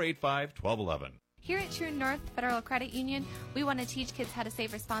 That's 485-1211. Here at True North Federal Credit Union, we want to teach kids how to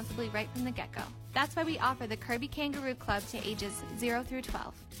save responsibly right from the get-go. That's why we offer the Kirby Kangaroo Club to ages 0 through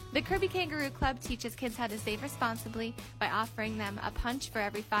 12. The Kirby Kangaroo Club teaches kids how to save responsibly by offering them a punch for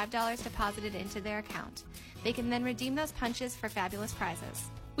every $5 deposited into their account. They can then redeem those punches for fabulous prizes.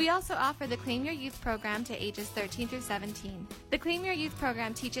 We also offer the Claim Your Youth program to ages 13 through 17. The Claim Your Youth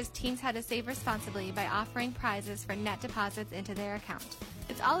program teaches teens how to save responsibly by offering prizes for net deposits into their account.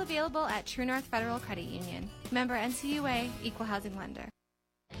 It's all available at True North Federal Credit Union. Member NCUA, Equal Housing Lender.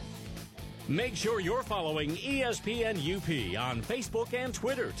 Make sure you're following ESPN UP on Facebook and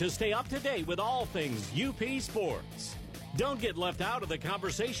Twitter to stay up to date with all things UP sports. Don't get left out of the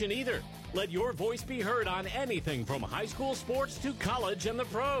conversation either. Let your voice be heard on anything from high school sports to college and the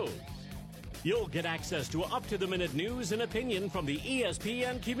pros. You'll get access to up-to-the-minute news and opinion from the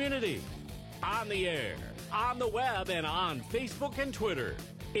ESPN community. On the air, on the web, and on Facebook and Twitter.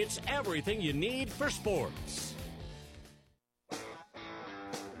 It's everything you need for sports.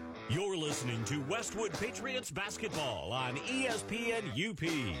 You're listening to Westwood Patriots basketball on ESPN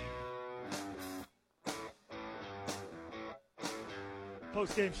UP.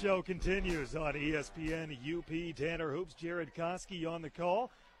 Postgame show continues on ESPN UP. Tanner Hoops, Jared Koski on the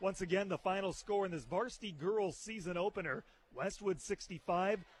call. Once again, the final score in this varsity girls season opener, Westwood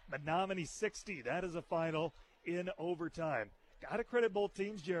 65, Menominee 60. That is a final in overtime. Got to credit both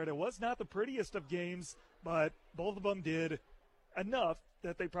teams, Jared. It was not the prettiest of games, but both of them did enough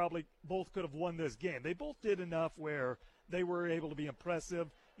that they probably both could have won this game. They both did enough where they were able to be impressive.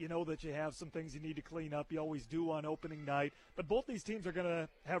 You know that you have some things you need to clean up. You always do on opening night. But both these teams are going to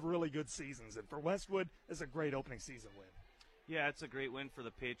have really good seasons. And for Westwood, it's a great opening season win. Yeah, it's a great win for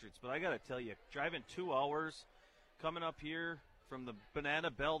the Patriots. But I got to tell you, driving 2 hours, coming up here from the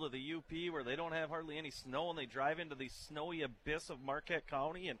Banana Belt of the UP where they don't have hardly any snow, and they drive into the snowy abyss of Marquette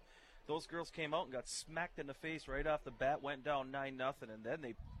County, and those girls came out and got smacked in the face right off the bat, went down 9-0, and then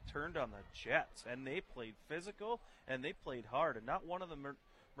they turned on the Jets, and they played physical, and they played hard, and not one of the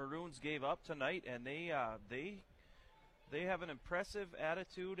Maroons gave up tonight, and they have an impressive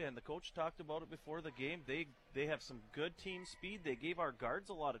attitude, and the coach talked about it before the game. They have some good team speed. They gave our guards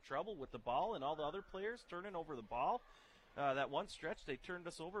a lot of trouble with the ball, and all the other players turning over the ball. That one stretch, they turned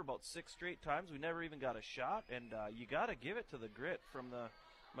us over about 6 straight times. We never even got a shot, and you got to give it to the grit from the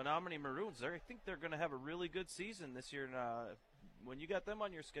Menominee Maroons. I think they're going to have a really good season this year, and when you got them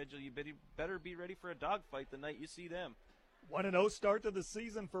on your schedule, you better be ready for a dogfight the night you see them. 1-0 start to the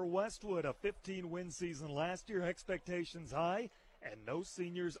season for Westwood, a 15-win season last year, expectations high, and no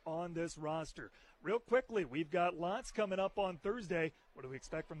seniors on this roster. Real quickly, we've got Lotz coming up on Thursday. What do we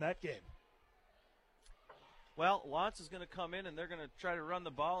expect from that game? Well, Lotz is going to come in, and they're going to try to run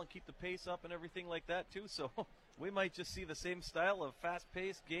the ball and keep the pace up and everything like that, too. So we might just see the same style of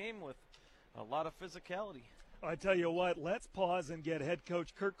fast-paced game with a lot of physicality. I tell you what, let's pause and get head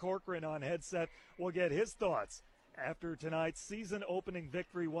coach Kurt Corcoran on headset. We'll get his thoughts after tonight's season-opening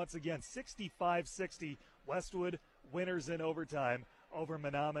victory, once again, 65-60, Westwood winners in overtime over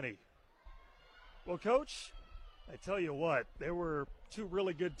Menominee. Well, Coach, I tell you what, there were two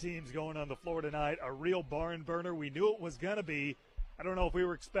really good teams going on the floor tonight, a real barn burner. We knew it was going to be. I don't know if we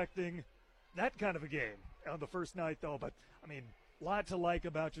were expecting that kind of a game on the first night, though, but, I mean, a lot to like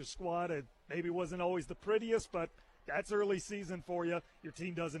about your squad. It maybe wasn't always the prettiest, but that's early season for you. Your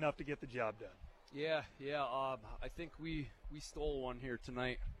team does enough to get the job done. Yeah. I think we stole one here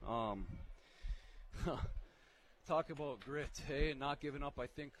tonight. Talk about grit, hey, and not giving up. I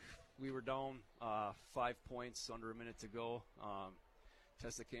think we were down 5 points under a minute to go.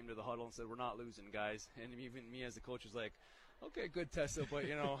 Tessa came to the huddle and said, "We're not losing, guys." And even me as the coach was like, "Okay, good, Tessa, but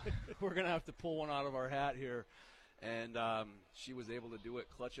we're gonna have to pull one out of our hat here." and she was able to do it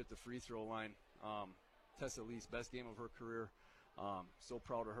clutch at the free throw line. Tessa Lee's best game of her career. So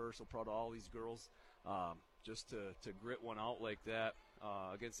proud of her, so proud of all these girls. Just to grit one out like that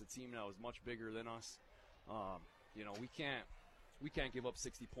against a team that was much bigger than us. You know, we can't give up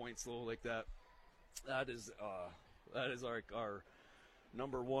 60 points though like that. That is our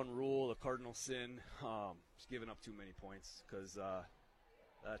number one rule, the cardinal sin. Just giving up too many points, because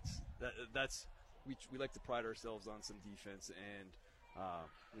we like to pride ourselves on some defense, and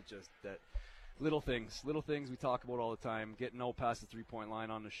it just that little things we talk about all the time, getting out past the 3-point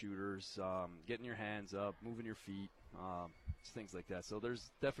line on the shooters, getting your hands up, moving your feet, just things like that. So there's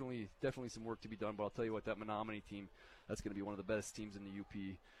definitely some work to be done, but I'll tell you what, that Menominee team, that's going to be one of the best teams in the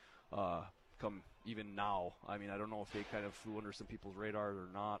UP come even now. I mean, I don't know if they kind of flew under some people's radar or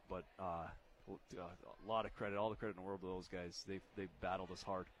not, but a lot of credit, all the credit in the world to those guys. They've battled us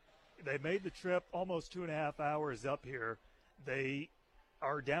hard. They made the trip almost 2.5 hours up here. They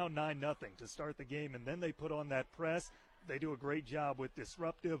are down 9-0 to start the game, and then they put on that press. They do a great job with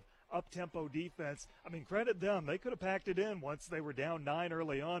disruptive, up-tempo defense. I mean, credit them. They could have packed it in once they were down 9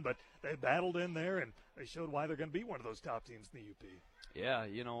 early on, but they battled in there, and they showed why they're going to be one of those top teams in the UP. Yeah,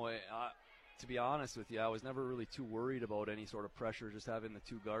 you know, to be honest with you, I was never really too worried about any sort of pressure, just having the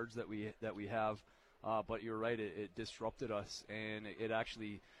two guards that we have. But you're right, it disrupted us, and it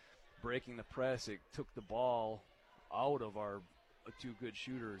actually, breaking the press, it took the ball out of our two good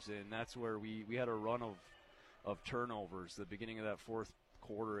shooters, and that's where we had a run of turnovers. The beginning of that fourth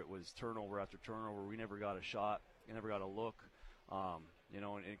quarter, it was turnover after turnover. We never got a shot, we never got a look, you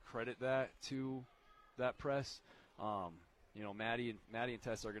know, and credit that to that press. You know, Maddie and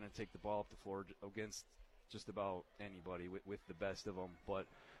Tess are going to take the ball up the floor against just about anybody with the best of them. But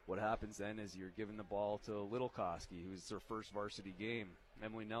what happens then is you're giving the ball to Little Koski, who's her first varsity game.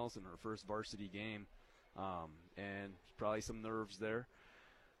 Emily Nelson, her first varsity game. And probably some nerves there.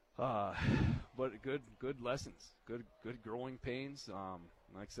 But good lessons, good growing pains.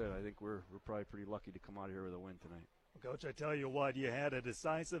 Like I said, I think we're probably pretty lucky to come out of here with a win tonight. Coach, I tell you what, you had a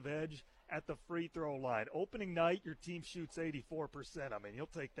decisive edge at the free throw line. Opening night, your team shoots 84%. I mean, you'll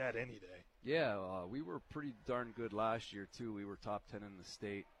take that any day. Yeah, we were pretty darn good last year, too. We were top 10 in the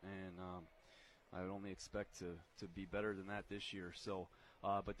state, and I would only expect to be better than that this year. So,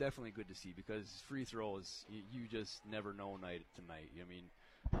 but definitely good to see, because free throws, you just never know night to night. I mean,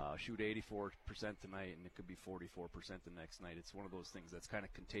 shoot 84% tonight, and it could be 44% the next night. It's one of those things that's kind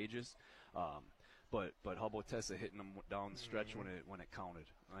of contagious. But how about Tessa hitting them down the stretch when it counted?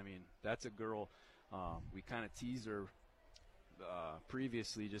 I mean, that's a girl. We kind of teased her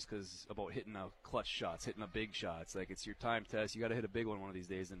previously just because about hitting a clutch shots, hitting a big shot. It's like, it's your time, Tess. You got to hit a big one of these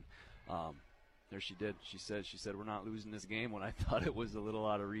days. And there she did. She said we're not losing this game, when I thought it was a little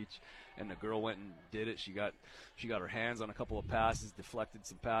out of reach. And the girl went and did it. She got her hands on a couple of passes, deflected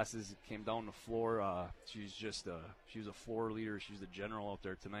some passes, came down the floor. She was a floor leader. She was the general out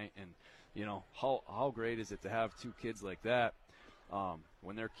there tonight. And you know, how great is it to have two kids like that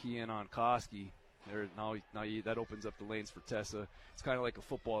when they're keying on Koski? That opens up the lanes for Tessa. It's kind of like a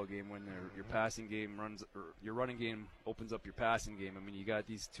football game when your passing game your running game opens up your passing game. I mean, you got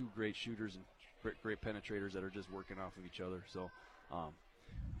these two great shooters and great penetrators that are just working off of each other. So,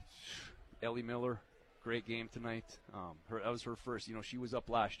 Ellie Miller, great game tonight. That was her first. You know, she was up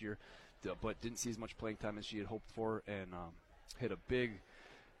last year, but didn't see as much playing time as she had hoped for, and hit a big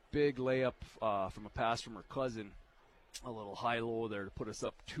layup from a pass from her cousin, a little high-low there to put us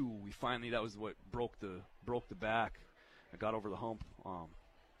up 2. That was what broke the back. I got over the hump.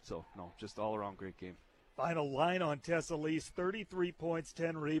 Just all-around great game. Final line on Tessa Lee's 33 points,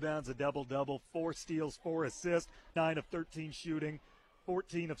 10 rebounds, a double-double, 4 steals, 4 assists, 9 of 13 shooting,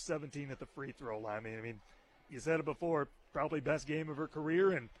 14 of 17 at the free throw line. I mean, you said it before, probably best game of her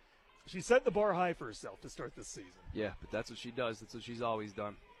career, and she set the bar high for herself to start this season. Yeah, but that's what she does. That's what she's always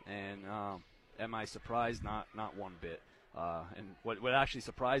done. And am I surprised? Not one bit. And what actually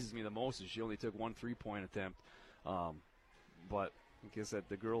surprises me the most is she only took 1 3-point attempt. But like I said,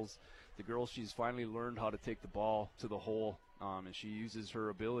 the girls, she's finally learned how to take the ball to the hole, and she uses her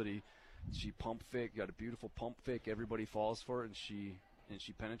ability. She pump fake, got a beautiful pump fake. Everybody falls for it, and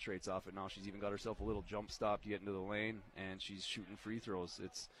she penetrates off it. Now she's even got herself a little jump stop to get into the lane, and she's shooting free throws.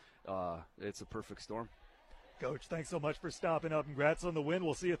 It's a perfect storm. Coach, thanks so much for stopping up. Congrats on the win.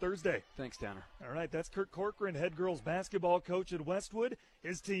 We'll see you Thursday. Thanks, Tanner. All right, that's Kurt Corcoran, head girls basketball coach at Westwood.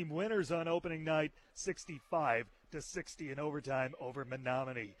 His team winners on opening night, 65-60 in overtime over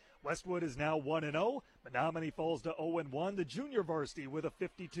Menominee. Westwood is now 1-0. Menominee falls to 0-1. The junior varsity with a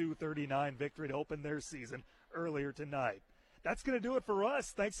 52-39 victory to open their season earlier tonight. That's going to do it for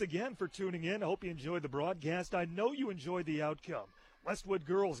us. Thanks again for tuning in. I hope you enjoyed the broadcast. I know you enjoyed the outcome. Westwood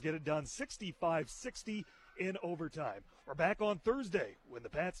girls get it done 65-60 in overtime. We're back on Thursday when the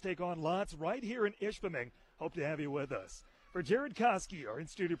Pats take on Lotz right here in Ishpeming. Hope to have you with us. For Jared Koski, our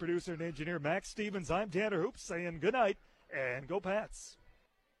in-studio producer and engineer Max Stevens, I'm Tanner Hoops saying good night and go Pats.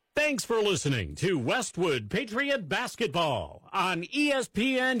 Thanks for listening to Westwood Patriot Basketball on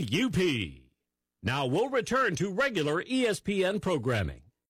ESPN UP. Now we'll return to regular ESPN programming.